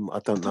 I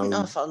don't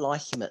know if I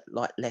like him at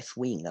left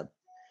wing.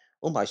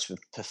 almost would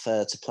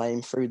prefer to play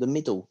him through the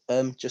middle,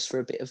 just for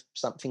a bit of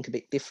something a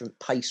bit different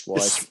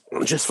pace-wise.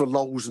 Just for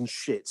lols and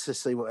shits to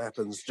see what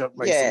happens.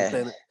 Yeah.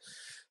 Bennett.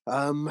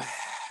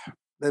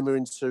 Then we're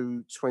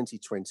into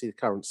 2020, the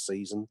current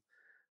season.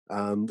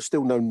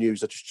 Still no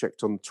news. I just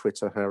checked on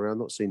Twitter, Harry. I've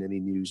not seen any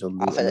news on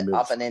the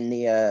other than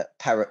the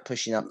Parrott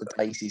pushing up the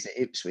daisies at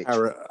Ipswich.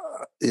 Parrott,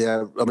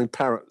 yeah, I mean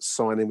Parrott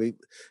signing,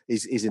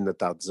 he's in the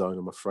dud zone.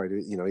 I'm afraid.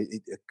 You know,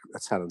 a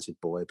talented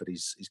boy, but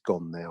he's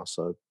gone now.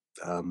 So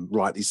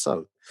rightly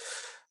so.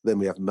 Then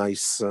we have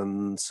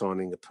Mason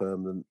signing a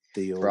permanent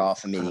deal for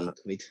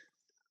 £500,000 quid.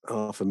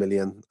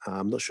 £500,000.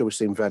 I'm not sure we've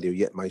seen value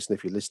yet, Mason.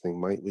 If you're listening,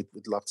 mate, we'd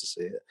love to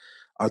see it.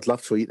 I'd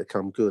love for you to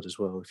come good as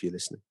well if you're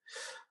listening.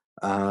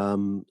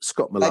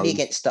 Scott Malone.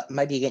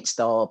 Maybe against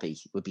Derby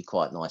would be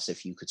quite nice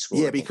if you could score.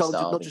 Yeah, but you can't,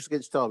 not just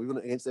against Derby. We want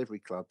it against every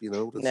club. You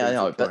know.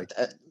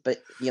 But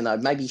you know,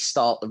 maybe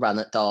start the run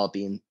at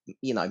Derby, and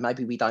you know,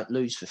 maybe we don't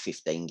lose for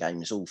 15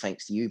 games, all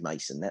thanks to you,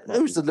 Mason.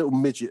 Who's the little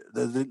midget,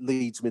 the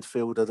Leeds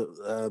midfielder,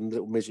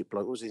 little midget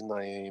bloke? What was his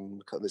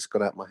name? This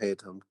got out of my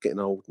head. I'm getting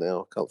old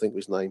now. I can't think of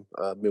his name.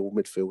 Mill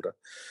midfielder.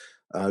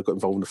 Got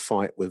involved in a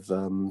fight with.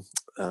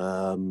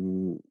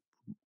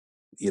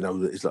 You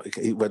know, it's like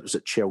he was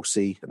at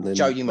Chelsea and then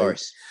Jody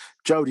Morris,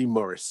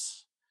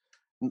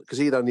 because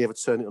he'd only ever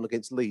turn it on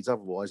against Leeds.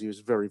 Otherwise, he was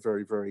very,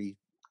 very, very.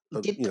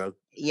 He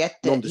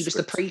was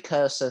the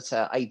precursor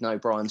to Aidan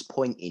O'Brien's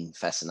pointing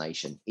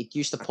fascination. It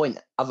used to point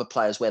other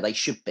players where they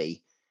should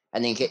be,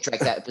 and then get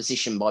dragged out of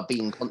position by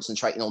being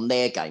concentrating on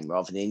their game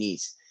rather than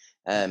his.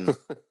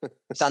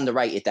 It's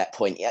underrated, that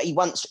point.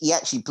 He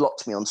actually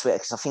blocked me on Twitter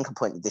because I think I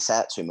pointed this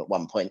out to him at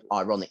one point.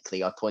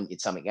 Ironically, I pointed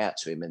something out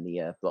to him and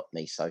he blocked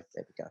me. So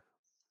there we go.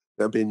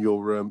 That'd be in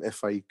your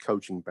FA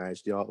coaching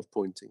badge, the art of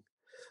pointing.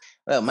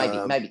 Well,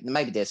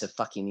 maybe there's a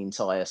fucking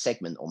entire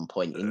segment on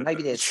pointing.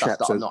 Maybe there's stuff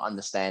that I'm not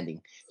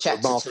understanding.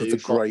 Chapter 2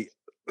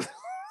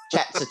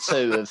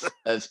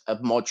 of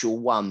Module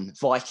 1,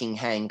 Viking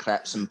hand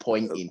claps and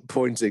pointing.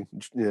 Pointing,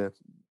 yeah.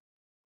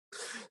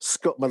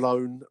 Scott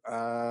Malone,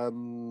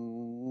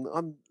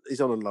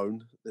 he's on a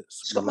loan.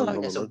 Scott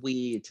Malone has a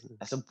weird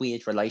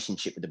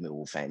relationship with the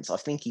Millwall fans. I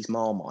think he's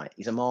Marmite.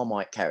 He's a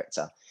Marmite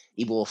character.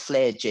 He wore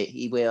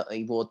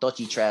he wore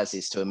dodgy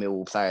trousers to a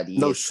Millwall player of the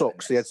year. No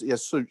socks. He has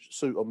suit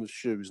on his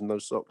shoes and no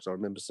socks. I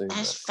remember seeing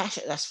that.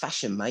 Fashion. That's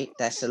fashion, mate.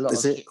 That's a lot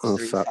of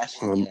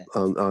fashion.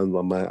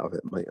 I'm out of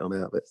it, mate. I'm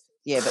out of it.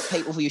 Yeah, but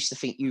people used to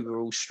think you were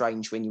all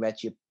strange when you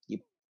had your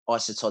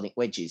isotonic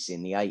wedges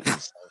in the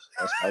 80s.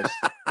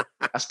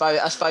 I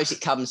suppose it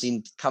comes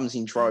in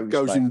droves.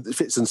 Goes in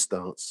fits and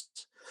starts.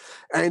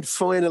 And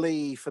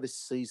finally, for this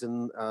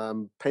season,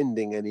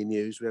 pending any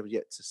news, we haven't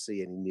yet to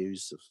see any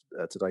news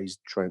of today's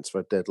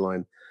transfer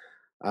deadline.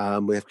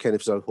 We have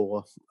Kenneth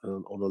Zohore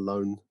on a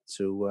loan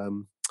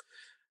to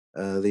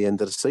the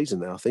end of the season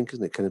now, I think,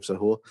 isn't it, Kenneth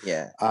Zohore?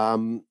 Yeah.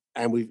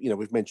 And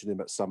we've mentioned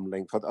him at some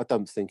length. I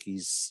don't think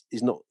he's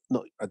not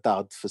a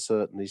dud for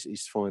certain.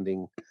 He's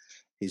finding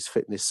his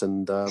fitness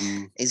and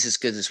is as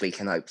good as we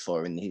can hope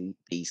for in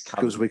these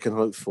current. As we can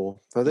hope for.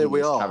 So there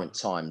we are. Current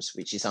times,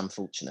 which is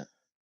unfortunate.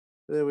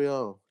 There we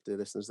are, dear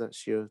listeners.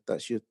 That's your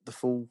the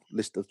full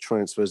list of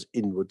transfers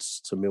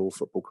inwards to Millwall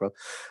Football Club.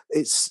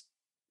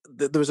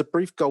 There was a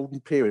brief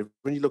golden period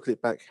when you look at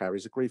it back, Harry.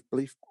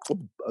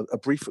 A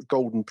brief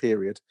golden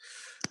period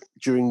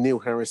during Neil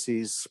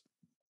Harris's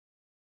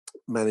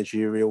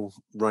managerial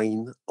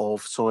reign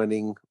of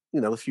signing,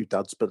 a few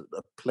duds, but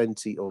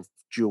plenty of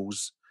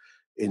jewels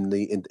in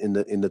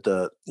the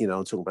dirt.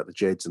 I'm talking about the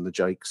Jeds and the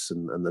Jakes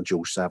and the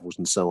George Savills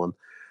and so on.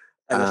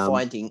 They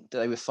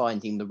were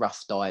finding the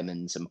rough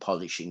diamonds and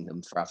polishing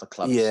them for other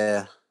clubs.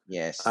 Yeah.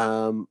 Yes.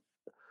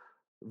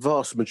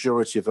 Vast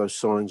majority of those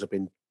signings have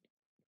been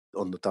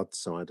on the dud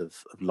side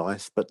of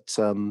life, but it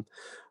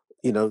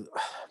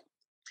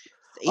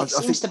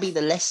seems to be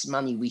the less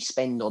money we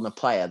spend on a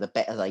player, the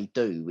better they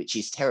do, which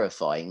is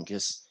terrifying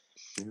because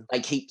they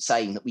keep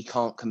saying that we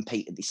can't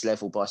compete at this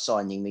level by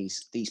signing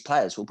these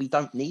players. Well, we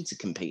don't need to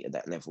compete at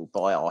that level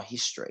by our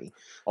history.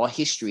 Our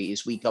history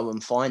is we go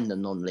and find the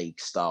non-league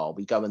star.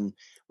 We go and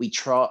we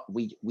try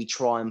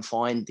and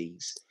find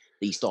these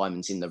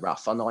diamonds in the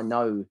rough. And I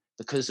know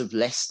because of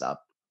Leicester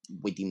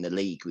within the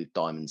league with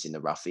diamonds in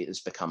the rough, it has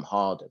become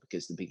harder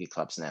because the bigger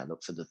clubs now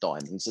look for the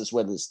diamonds as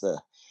well as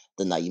the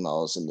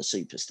Neymars and the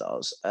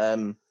superstars.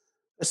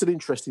 That's an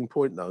interesting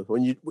point, though.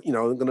 When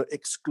I'm going to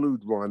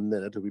exclude Ryan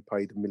Leonard, who we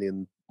paid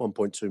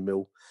 1.2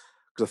 mil,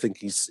 because I think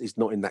he's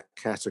not in that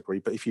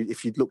category. But if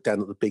you look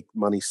down at the big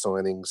money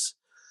signings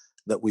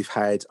that we've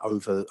had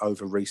over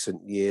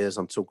recent years,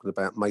 I'm talking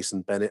about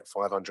Mason Bennett,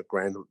 500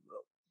 grand,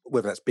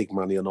 whether that's big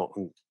money or not.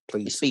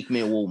 Please, it's big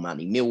Millwall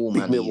money. Millwall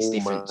money is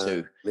different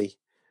too.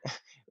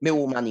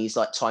 Millwall money is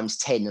like times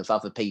 10 of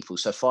other people.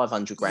 So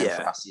 500 grand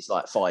for us is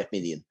like 5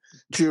 million.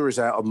 Jury's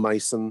out on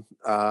Mason.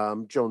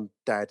 John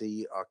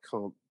Daddy, I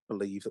can't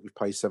believe that we've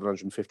paid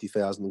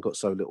 750,000 and got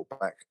so little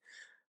back.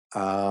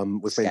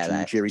 We've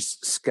mentioned Jerry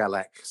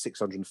Scalak,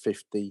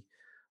 650.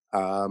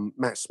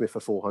 Matt Smith for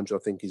 400, I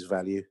think is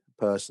value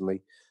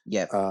personally.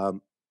 Yeah.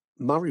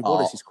 Murray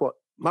Wallace is quite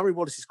Murray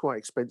Wallace is quite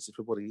expensive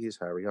for what he is,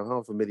 Harry.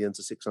 $500,000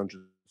 to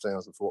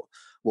 600,000 for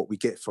what we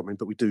get from him,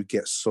 but we do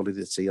get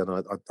solidity, and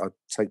I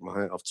take my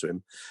hat off to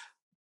him.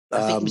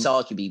 I think he was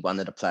arguably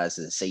one of the players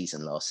of the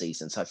season last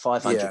season. So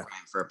 500 grand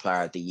for a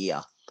player of the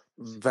year.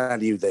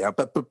 Value there.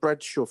 But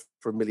Bradshaw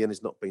for $1 million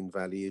has not been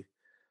value.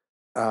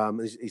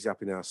 He's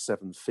up in our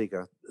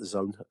 7-figure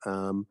zone.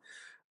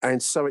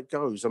 And so it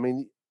goes. I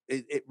mean,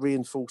 it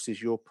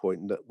reinforces your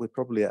point that we're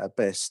probably at our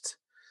best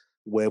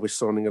where we're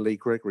signing a Lee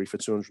Gregory for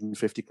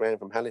 250 grand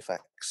from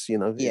Halifax. You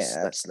know,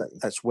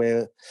 that's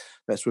where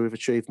we've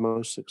achieved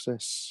most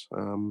success.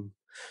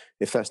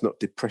 If that's not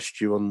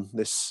depressed you on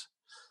this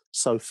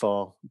so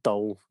far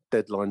dull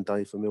deadline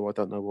day for me, I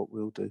don't know what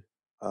we'll do.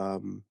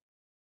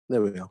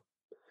 There we are.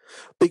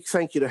 Big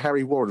thank you to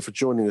Harry Warren for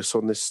joining us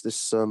on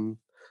this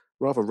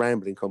rather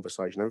rambling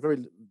conversation. A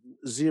very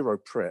zero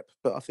prep,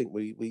 but I think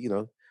we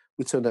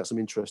turned out some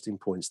interesting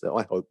points there.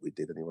 I hope we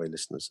did anyway,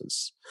 listeners.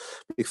 It's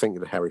big thank you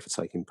to Harry for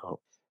taking part.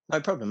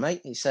 No problem,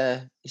 mate.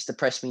 It's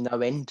depressed me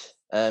no end.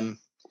 I'm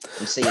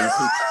seeing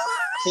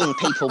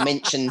people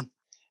mention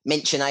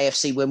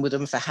AFC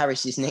Wimbledon for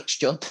Harris's next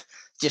job.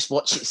 Just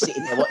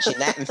sitting there watching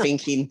that and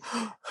thinking,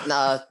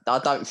 no, I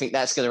don't think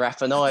that's going to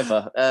happen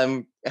either.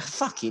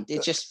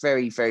 It's just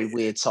very, very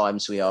weird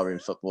times we are in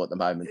football at the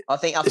moment. I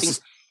think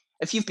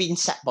if you've been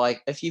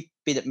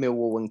at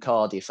Millwall and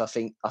Cardiff, I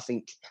think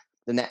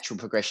the natural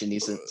progression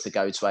isn't to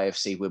go to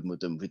AFC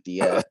Wimbledon with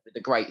the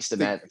greatest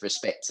amount of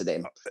respect to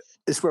them.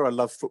 It's where I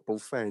love football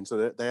fans.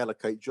 So they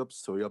allocate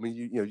jobs to you. I mean,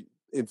 you know,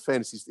 in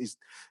fairness,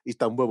 he's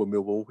done well with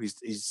Millwall.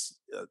 He's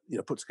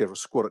put together a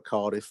squad at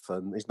Cardiff,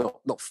 and he's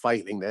not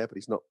failing there, but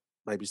he's not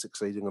maybe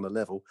succeeding on a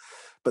level.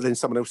 But then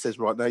someone else says,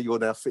 right now you're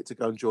now fit to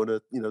go and join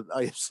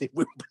AFC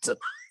Wimbledon.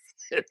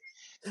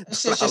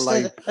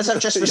 As I've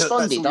just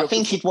responded, I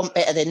think he'd want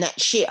better than that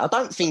shit. I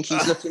don't think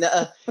he's looking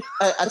at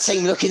a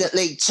team looking at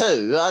League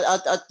Two.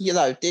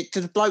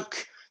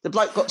 The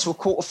bloke got to a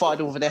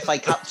quarter-final of an FA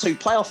Cup, 2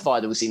 playoff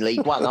finals in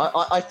League One.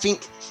 I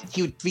think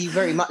he would be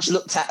very much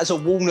looked at as a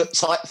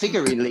Walnut-type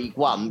figure in League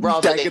One.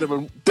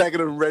 Dagenham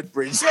and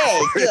Redbridge.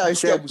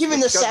 Yeah, given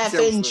the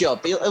Southend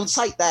job, he'll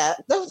take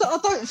that. I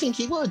don't think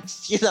he would,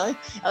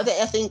 I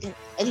think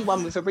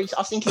anyone with a reason,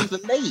 I think even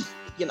me,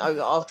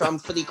 after I'm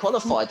fully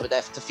qualified, would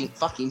have to think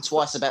fucking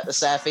twice about the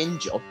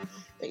Southend job.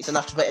 It's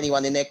enough to put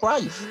anyone in their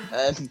grave.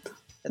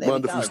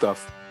 Wonderful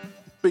stuff.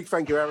 Big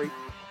thank you, Harry.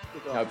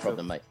 No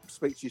problem, mate.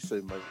 Speak to you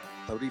soon, mate.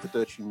 I'll leave a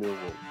dirty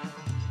Millwall.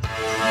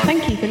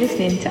 Thank you for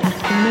listening to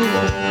Aston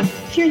Millwall.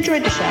 If you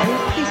enjoyed the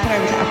show, please head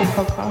over to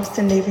Apple Podcasts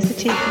and leave us a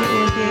cheeky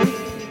little review.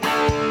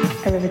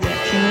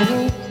 Arrivederci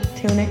Millwall.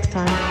 Till next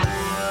time.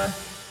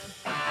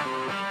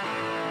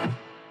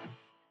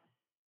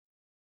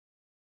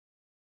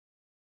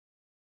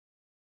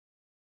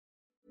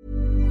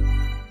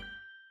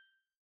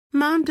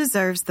 Mom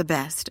deserves the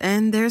best,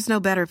 and there's no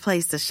better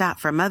place to shop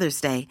for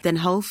Mother's Day than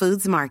Whole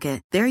Foods Market.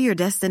 They're your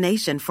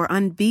destination for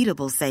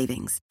unbeatable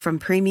savings, from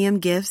premium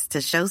gifts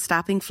to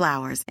show-stopping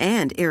flowers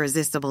and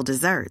irresistible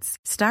desserts.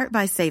 Start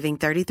by saving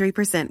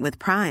 33% with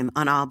Prime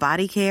on all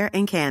body care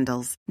and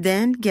candles.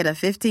 Then get a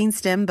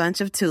 15-stem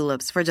bunch of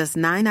tulips for just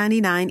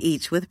 $9.99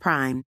 each with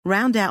Prime.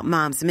 Round out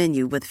Mom's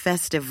menu with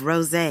festive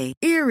rosé,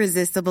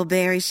 irresistible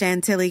berry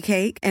chantilly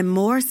cake, and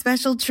more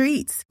special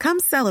treats.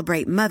 Come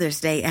celebrate Mother's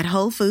Day at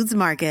Whole Foods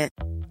Market.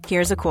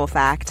 Here's a cool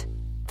fact.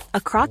 A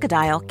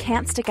crocodile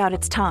can't stick out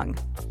its tongue.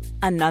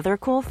 Another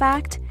cool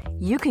fact,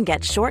 you can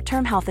get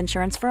short-term health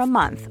insurance for a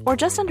month or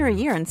just under a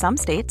year in some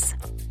states.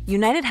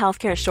 United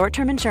Healthcare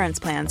short-term insurance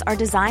plans are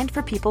designed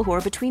for people who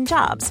are between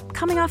jobs,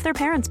 coming off their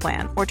parents'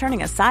 plan, or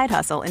turning a side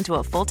hustle into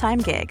a full-time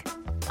gig.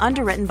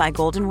 Underwritten by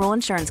Golden Rule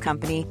Insurance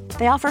Company,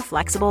 they offer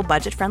flexible,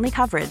 budget-friendly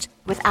coverage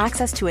with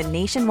access to a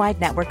nationwide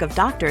network of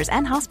doctors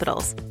and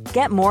hospitals.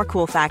 Get more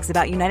cool facts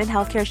about United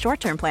Healthcare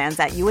short-term plans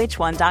at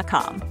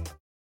uh1.com.